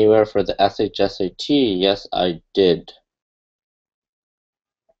tutoring anywhere for the SHSAT? Yes, I did.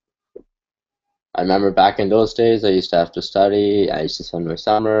 I remember back in those days, I used to have to study. I used to spend my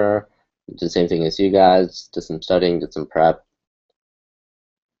summer. Did the same thing as you guys. Did some studying, did some prep.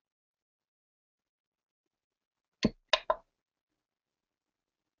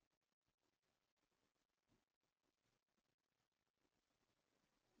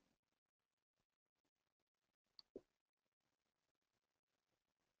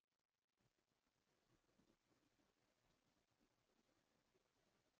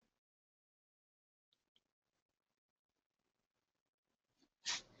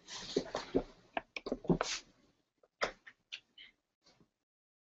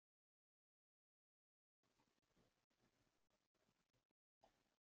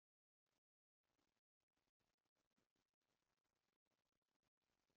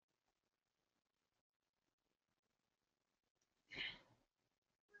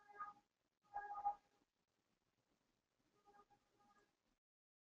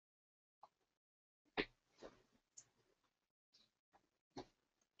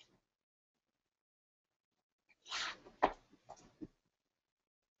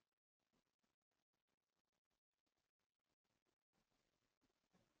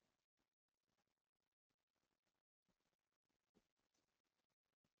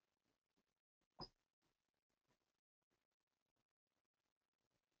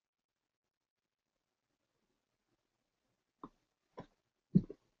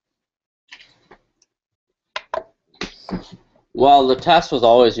 Well, the test was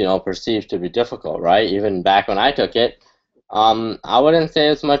always, perceived to be difficult, right? Even back when I took it, I wouldn't say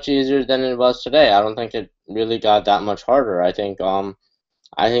it's much easier than it was today. I don't think it really got that much harder. I think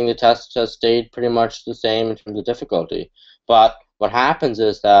the test has stayed pretty much the same in terms of difficulty. But what happens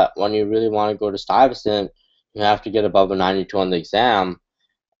is that when you really want to go to Stuyvesant, you have to get above a 92 on the exam,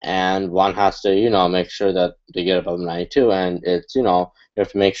 and one has to, make sure that they get above 92, and it's, you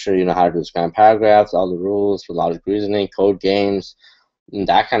have to make sure you know how to do scan paragraphs, all the rules for logic reasoning, code games, and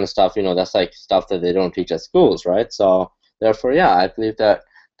that kind of stuff. That's like stuff that they don't teach at schools, right? So therefore, yeah, I believe that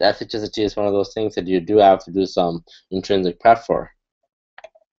the FHSAT is one of those things that you do have to do some intrinsic prep for.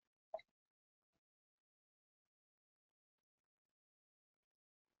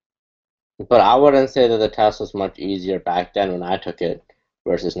 But I wouldn't say that the test was much easier back then when I took it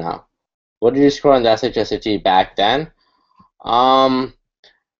versus now. What did you score on the SHSAT back then? Um,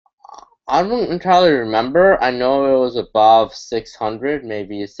 I don't entirely remember. I know it was above 600,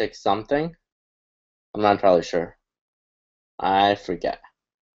 maybe 6 something. I'm not entirely sure. I forget.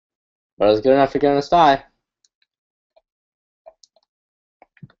 But it was good enough to get in a sty.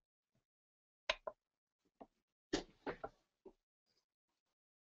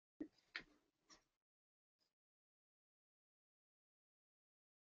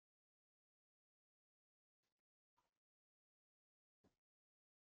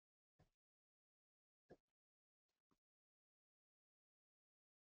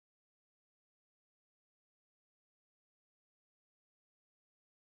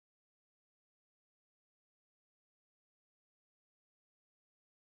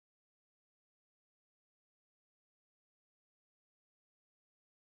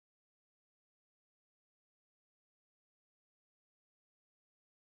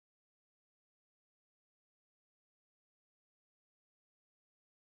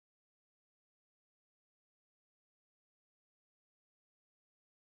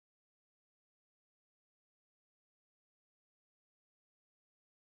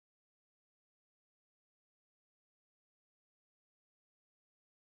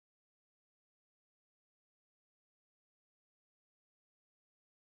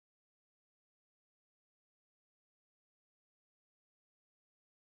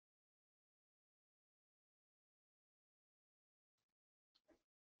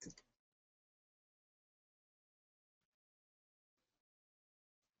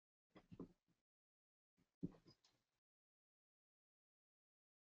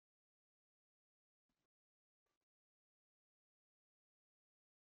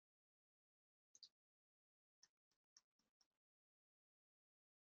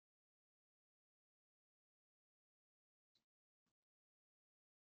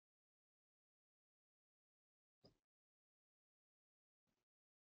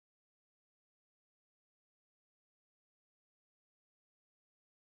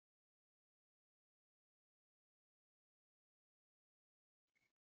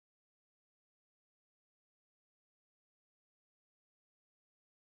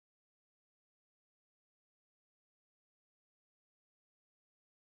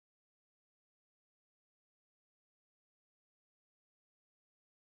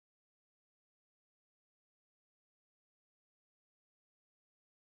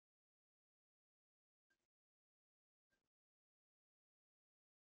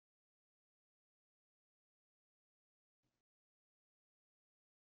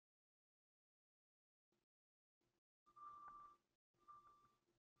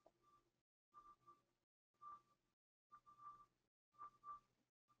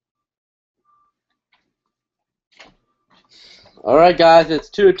 Alright guys, it's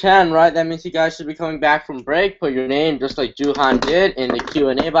 2:10, right? That means you guys should be coming back from break. Put your name, just like Juhan did, in the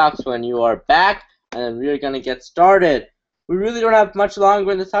Q&A box when you are back, and then we're gonna get started. We really don't have much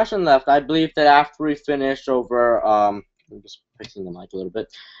longer in the session left. I believe that after we finish over, I'm just fixing the mic a little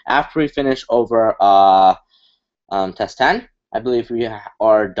bit. After we finish over, test 10, I believe we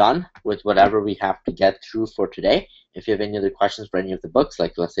are done with whatever we have to get through for today. If you have any other questions for any of the books,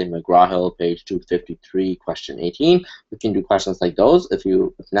 like let's say McGraw-Hill, page 253, question 18, we can do questions like those if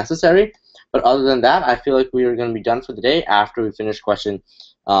necessary. But other than that, I feel like we are going to be done for the day after we finish question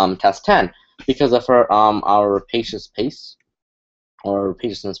test 10, because of our patience pace or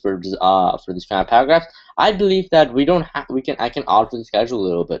patience for these kind of paragraphs. I believe that I can alter the schedule a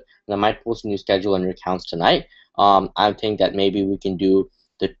little bit, and I might post a new schedule on your accounts tonight. I think that maybe we can do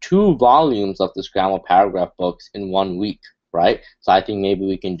the 2 volumes of this grammar paragraph books in 1 week, right? So I think maybe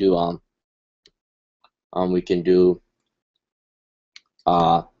we can do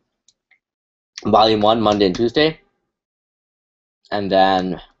volume 1 Monday and Tuesday, and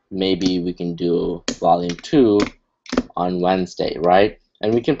then maybe we can do volume 2 on Wednesday, right?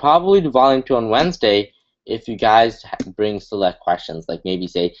 And we can probably do volume 2 on Wednesday if you guys bring select questions, like maybe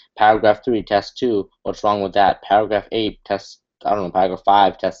say paragraph 3, test 2, what's wrong with that? Paragraph 8, test, I don't know, paragraph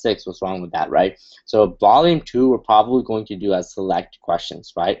 5, test 6, what's wrong with that, right? So volume 2, we're probably going to do as select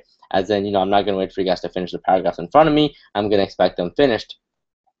questions, right? As in, I'm not going to wait for you guys to finish the paragraphs in front of me. I'm going to expect them finished.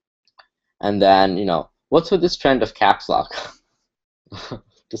 And then, what's with this trend of caps lock?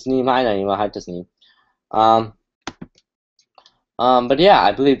 Tasneem, hi Naima, hi Tasneem. But yeah,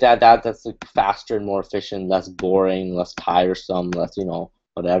 I believe that's a faster and more efficient, less boring, less tiresome, less,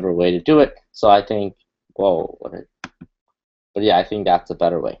 whatever way to do it. So I think, whoa, but yeah, I think that's a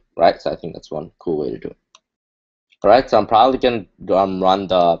better way, right? So I think that's one cool way to do it. All right, so I'm probably gonna run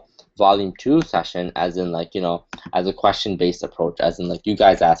the volume 2 session as in as a question-based approach, as in like you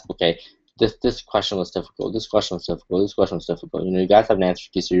guys ask, okay, this question was difficult, this question was difficult, this question was difficult. You guys have an answer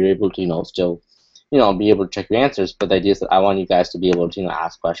key, so you're able to still be able to check your answers. But the idea is that I want you guys to be able to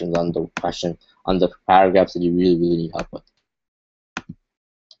ask questions on the paragraphs that you really need help with.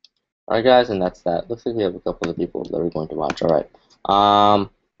 All right, guys, and that's that. Looks like we have a couple of people that are going to watch. All right.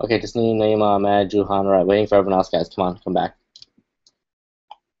 Okay, Tasneem, Naima, Ahmed, Juhan. All right, waiting for everyone else, guys. Come on, come back.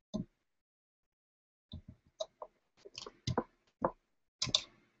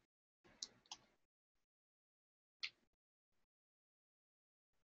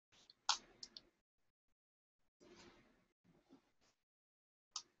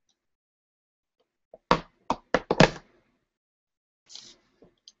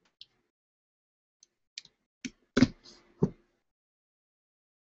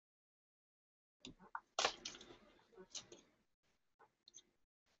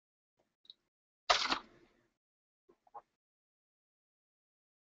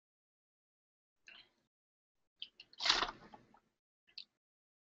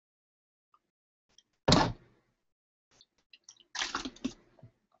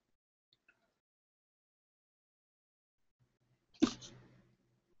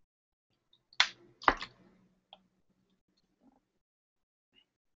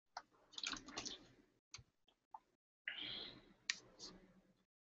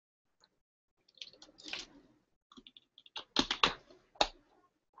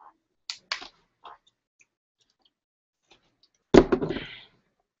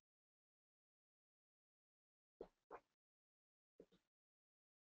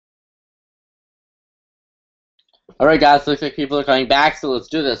 All right, guys. Looks like people are coming back, so let's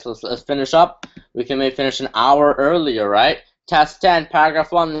do this. Let's finish up. We can maybe finish an hour earlier, right? Test 10,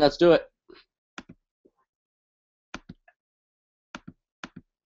 paragraph 1. Let's do it.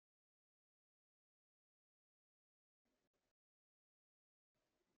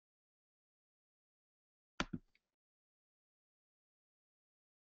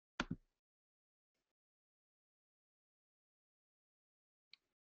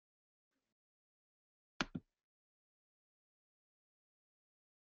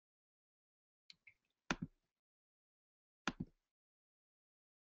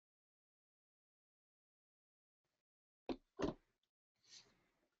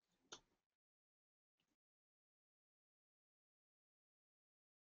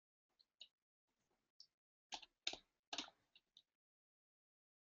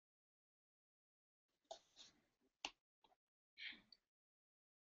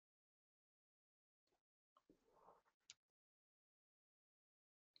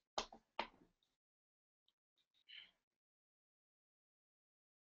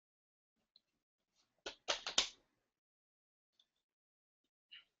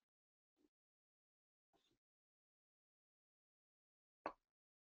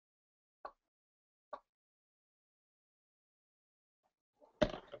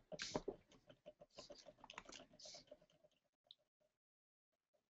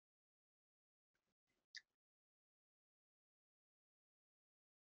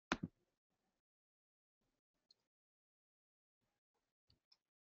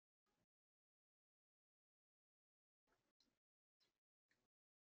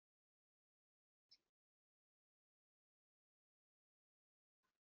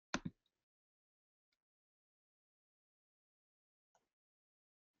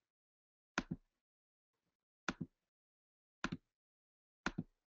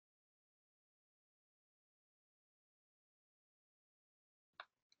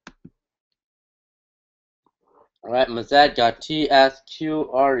 Alright, Mazed got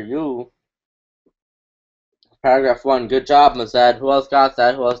TSQRU. Paragraph 1. Good job, Mazed. Who else got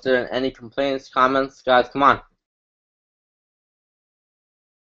that? Who else didn't? Any complaints, comments? Guys, come on.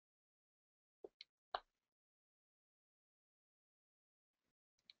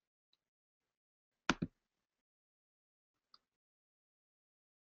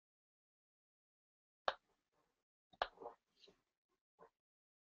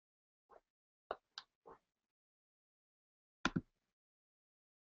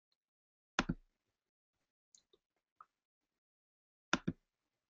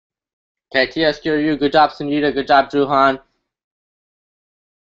 Okay, TSQRU. Good job, Sunita. Good job, Juhan.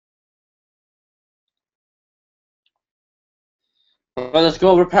 Well, let's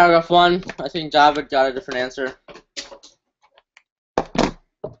go over paragraph 1. I think Javed got a different answer.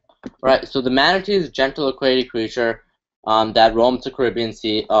 Right, so the manatee is a gentle aquatic creature that roams the Caribbean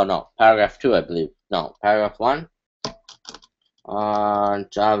Sea. Oh, no, paragraph 2, I believe. No, paragraph 1.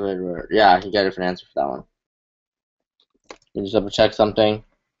 Javed, yeah, he got a different answer for that one. You just double check something.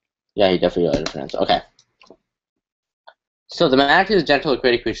 Yeah, he definitely got a different answer. Okay. So the manatee is a gentle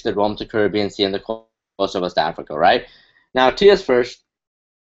aquatic creature that roams the Caribbean Sea and the coast of West Africa, right? Now, T is first.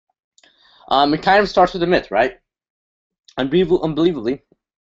 It kind of starts with a myth, right? Unbelievably,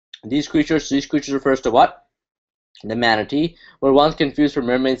 these creatures refers to what? The manatee were once confused for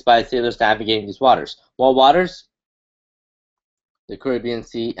mermaids by sailors navigating these waters. What waters? The Caribbean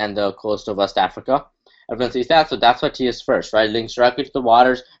Sea and the coast of West Africa. Everyone sees that, so that's what T is first, right? Links directly to the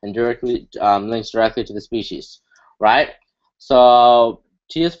waters and directly links directly to the species, right? So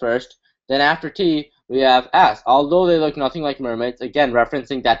T is first. Then after T, we have S. Although they look nothing like mermaids, again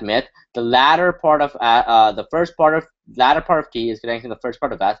referencing that myth, the latter part of latter part of T is connecting the first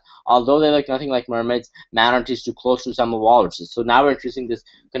part of S. Although they look nothing like mermaids, manatees too close to some of walruses. So now we're introducing this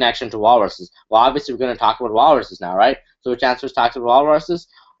connection to walruses. Well, obviously we're going to talk about walruses now, right? So which answers talks about walruses?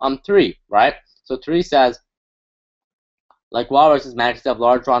 3, right? So 3 says, like walruses, manatees have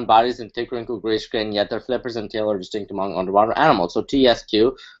large round bodies and thick wrinkled gray skin, yet their flippers and tail are distinct among underwater animals. So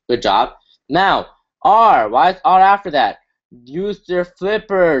TSQ, good job. Now, R, why is R after that? Use their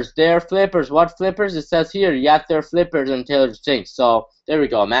flippers. What flippers? It says here, yet their flippers and tail are distinct. So there we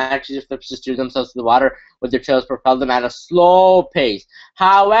go. Manatees flippers to steer themselves to the water with their tails propel them at a slow pace.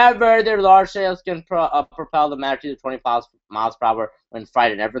 However, their large tails can propel the manatee to 20 miles per hour when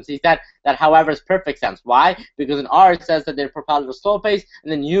frightened. Everyone sees that? That, however, is perfect sense. Why? Because in R it says that they're propelled at a slow pace,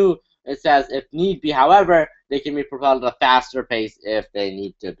 and then U it says if need be, however, they can be propelled at a faster pace if they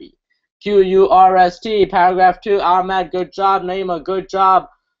need to be. QURST, paragraph 2. Ahmed, good job. Naima, good job.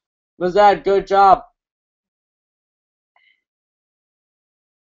 Mazad, good job.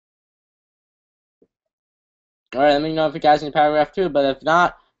 Alright, let me know if you guys need paragraph 2, but if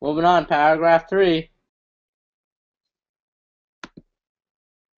not, moving on, paragraph 3.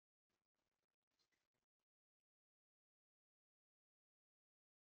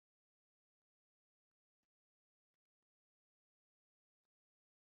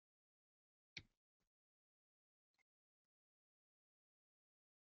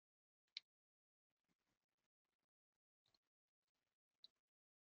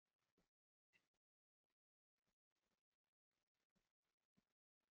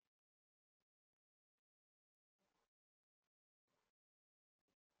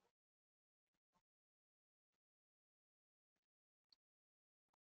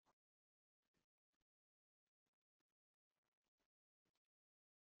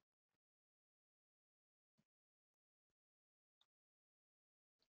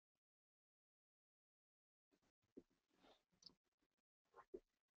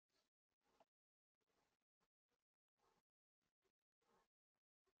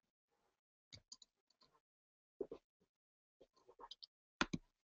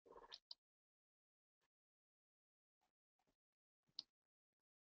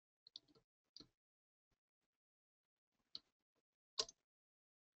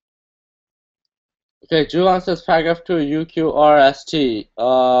 Okay, Julian says paragraph 2, UQRST.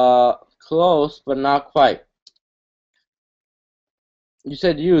 Close, but not quite. You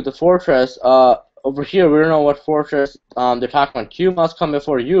said U, the fortress. Over here, we don't know what fortress they're talking about. Q must come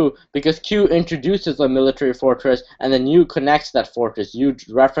before U because Q introduces a military fortress, and then U connects that fortress. U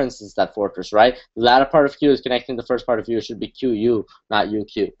references that fortress, right? The latter part of Q is connecting the first part of U. It should be QU, not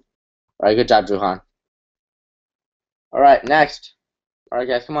UQ. All right, good job, Juhan. All right, next. All right,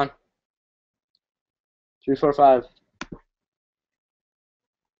 guys, come on. 3, 4, 5.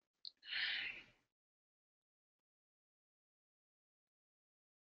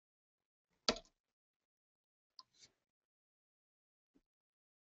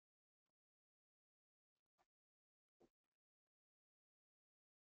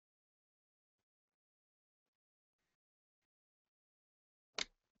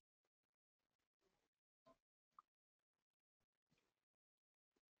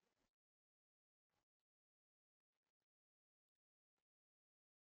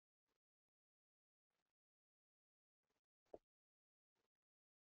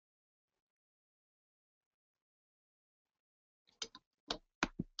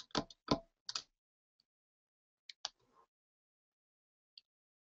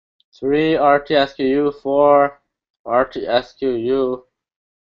 3 RTSQU, 4 RTSQU.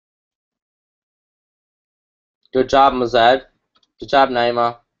 Good job, Mazed. Good job,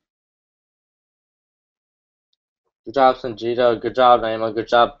 Naima. Good job, Sanjita. Good job, Naima. Good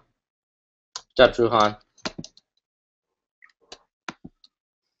job. Good job, Truhan.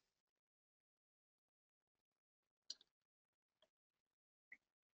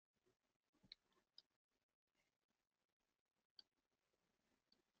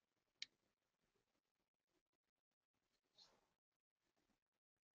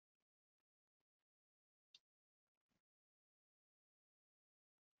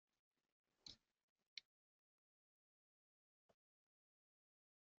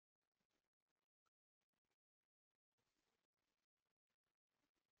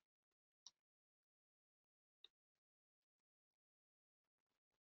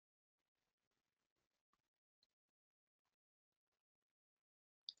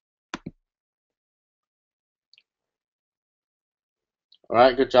 All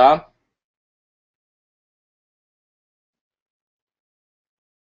right, good job.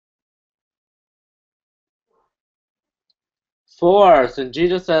 Four.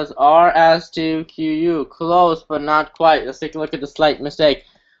 Sanjita says RS2QU. Close, but not quite. Let's take a look at the slight mistake.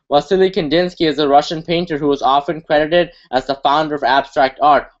 Vasily Kandinsky is a Russian painter who is often credited as the founder of abstract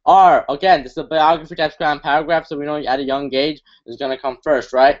art. R, again, this is a biography type paragraph, so we know at a young age is going to come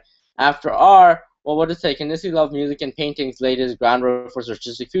first, right? After R, well, what does it say? Kandinsky loved music and paintings, laid his groundwork for his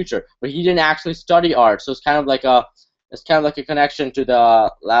artistic future, but he didn't actually study art, so it's kind of like a connection to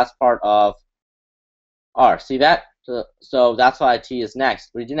the last part of R. See that? So that's why T is next.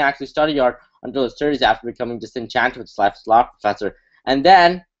 But he didn't actually study art until his 30s after becoming disenchanted with his life as a law professor. And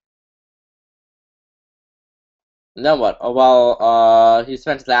then what? Oh, well, he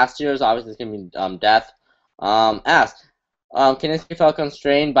spent his last years, obviously it's going to be death. S. Kandinsky felt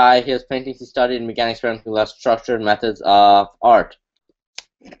constrained by his paintings he studied and began experimenting with less structured methods of art.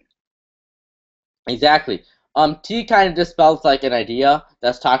 Exactly. T kind of dispels like an idea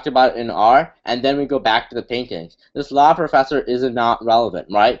that's talked about in R, and then we go back to the paintings. This law professor is not relevant,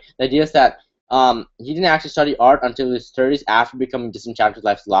 right? The idea is that he didn't actually study art until his 30s after becoming disenchanted with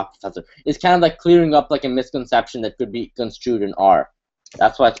life as a law professor. It's kind of like clearing up like a misconception that could be construed in R.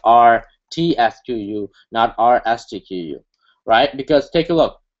 That's why it's RTSQU, not RSTQU, right? Because take a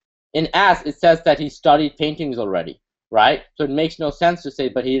look. In S, it says that he studied paintings already, right? So it makes no sense to say,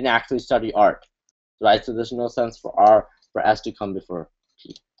 but he didn't actually study art. Right, so there's no sense for S to come before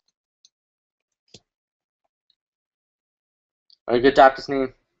T. All right, good job,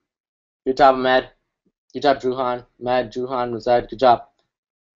 Tasneem. Good job, Ahmed. Good job, Juhan. Ahmed, Juhan, Razad. Good job.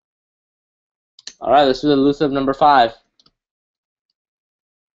 All right, let's do the elusive number 5.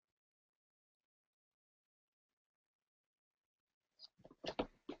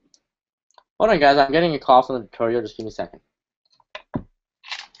 Hold on, guys. I'm getting a call from the tutorial. Just give me a second.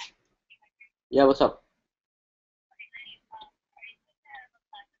 Yeah, what's up?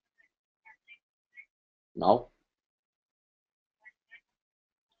 No.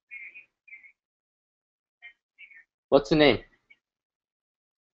 What's the name?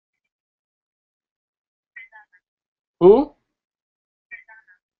 Who?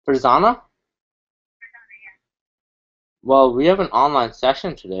 Farzana? Well, we have an online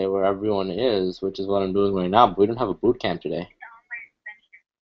session today where everyone is, which is what I'm doing right now, but we don't have a boot camp today.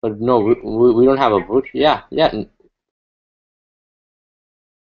 But no, we don't have a boot. Yeah.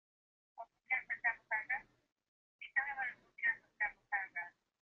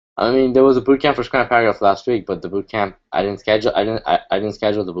 I mean, there was a boot camp for Scrum Paragraph last week, but the boot camp I didn't schedule. I didn't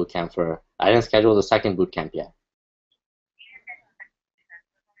schedule the boot camp for. I didn't schedule the second boot camp yet.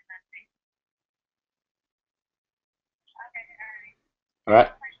 All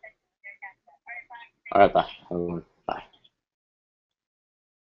right. All right. Bye. Bye.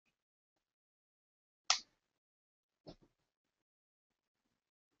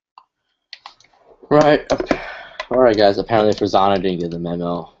 Right. All right, guys. Apparently, Farzana didn't get the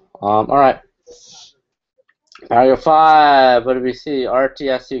memo. All right. Paragraph 5. What do we see?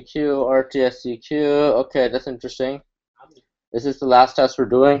 RTSUQ. RTSUQ. Okay, that's interesting. This is the last test we're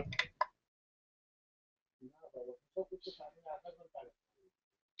doing.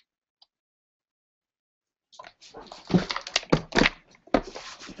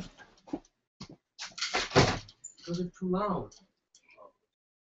 Because it's too loud.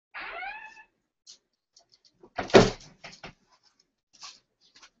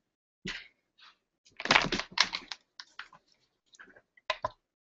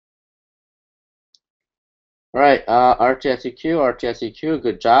 All right, RTSEQ,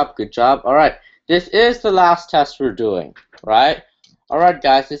 good job. All right, this is the last test we're doing, right? Alright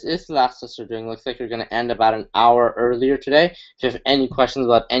guys, this is the last test we're doing. Looks like you're going to end about an hour earlier today. If you have any questions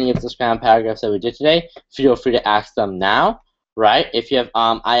about any of the scram paragraphs that we did today, feel free to ask them now. Right? If you have,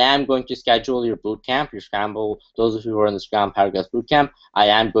 I am going to schedule your boot camp, your scramble. Those of you who are in the scram paragraphs boot camp, I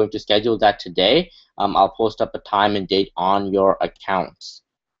am going to schedule that today. I'll post up a time and date on your accounts.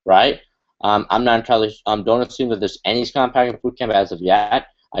 Right? I'm not entirely. Don't assume that there's any scram paragraph boot camp as of yet.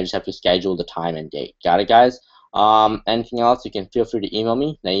 I just have to schedule the time and date. Got it, guys? Anything else, you can feel free to email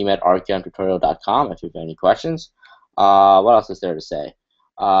me, naeem@rqmtutorial.com, if you have any questions. What else is there to say?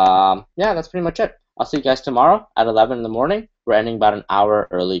 Yeah, that's pretty much it. I'll see you guys tomorrow at 11 in the morning. We're ending about an hour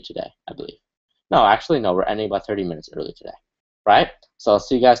early today, I believe. No, actually, no, we're ending about 30 minutes early today, right? So I'll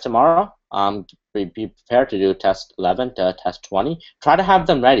see you guys tomorrow. Be prepared to do test 11 to test 20. Try to have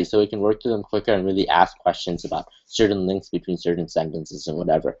them ready so we can work through them quicker and really ask questions about certain links between certain sentences and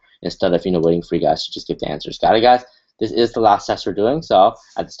whatever, instead of waiting for you guys to just give the answers. Got it, guys? This is the last test we're doing, so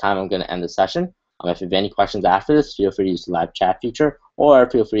at this time I'm going to end the session. If you have any questions after this, feel free to use the live chat feature, or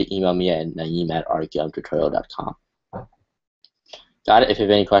feel free to email me at naeem@rqmtutorial.com. Got it? If you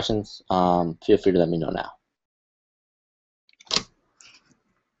have any questions, feel free to let me know now.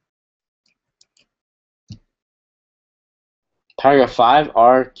 Paragraph 5,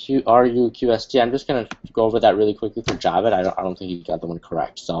 RUQST. I'm just going to go over that really quickly for Javed. I don't think you got the one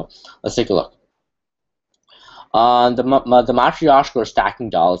correct. So let's take a look. The matryoshka or stacking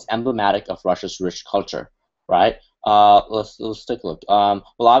doll is emblematic of Russia's rich culture, right? Let's take a look. Well,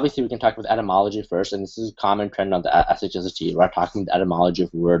 obviously we can talk about etymology first, and this is a common trend on the SHSAT, right? Talking about etymology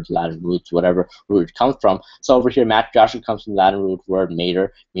of words, Latin roots, whatever root it comes from. So over here, matryoshka comes from the Latin root word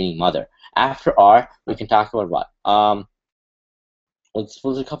mater, meaning mother. After R, we can talk about what?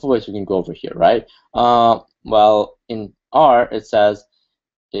 There's a couple ways we can go over here, right? Well, in R, it says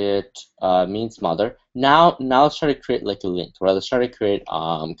it means mother. Now let's try to create like a link, right? Let's try to create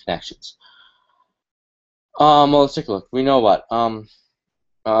connections. Well, let's take a look. We know what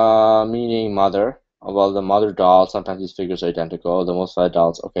meaning mother. Well, the mother doll. Sometimes these figures are identical. The most valid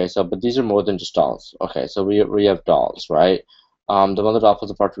dolls. Okay, so but these are more than just dolls. Okay, so we have dolls, right? The mother doll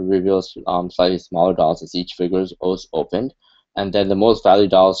pulls apart to reveal slightly smaller dolls as each figure is opened, and then the most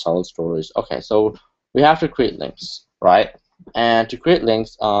valued dolls tell stories. Okay, so we have to create links, right? And to create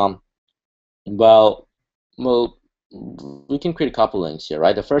links, well, we can create a couple links here,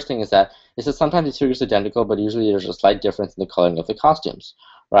 right? The first thing is that sometimes these figures are identical, but usually there's a slight difference in the coloring of the costumes,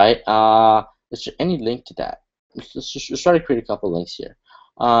 right? Is there any link to that? Let's try to create a couple links here.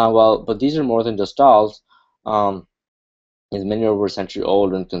 Well, but these are more than just dolls. Is many over a century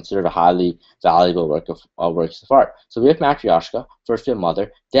old and considered a highly valuable works of art. So we have matryoshka, first we have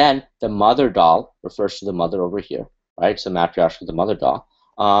mother, then the mother doll refers to the mother over here, right? So matryoshka, the mother doll.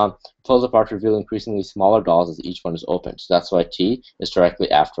 Pulls apart to reveal increasingly smaller dolls as each one is opened. So that's why T is directly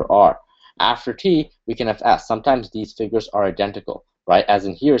after R. After T, we can have S. Sometimes these figures are identical, right? As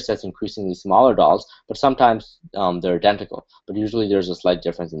in here, it says increasingly smaller dolls, but sometimes they're identical. But usually there's a slight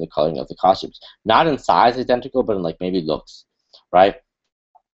difference in the coloring of the costumes. Not in size identical, but in like maybe looks, right?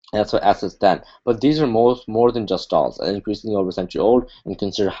 And that's what S is then. But these are more than just dolls, and increasingly over a century old and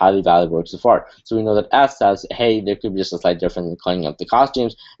considered highly valuable works of art. So we know that S says, hey, there could be just a slight difference in the coloring of the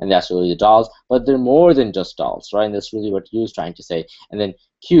costumes, and that's really the dolls, but they're more than just dolls, right? And that's really what U is trying to say. And then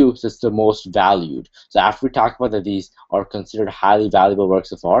Q says the most valued. So after we talk about that these are considered highly valuable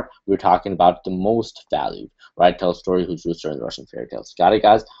works of art, we're talking about the most valued, right? Tell a story whose roots are in the Russian fairy tales. Got it,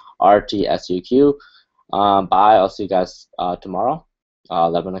 guys? RTSUQ. Bye. I'll see you guys tomorrow.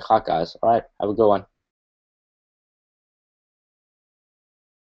 11 o'clock, guys. All right. Have a good one.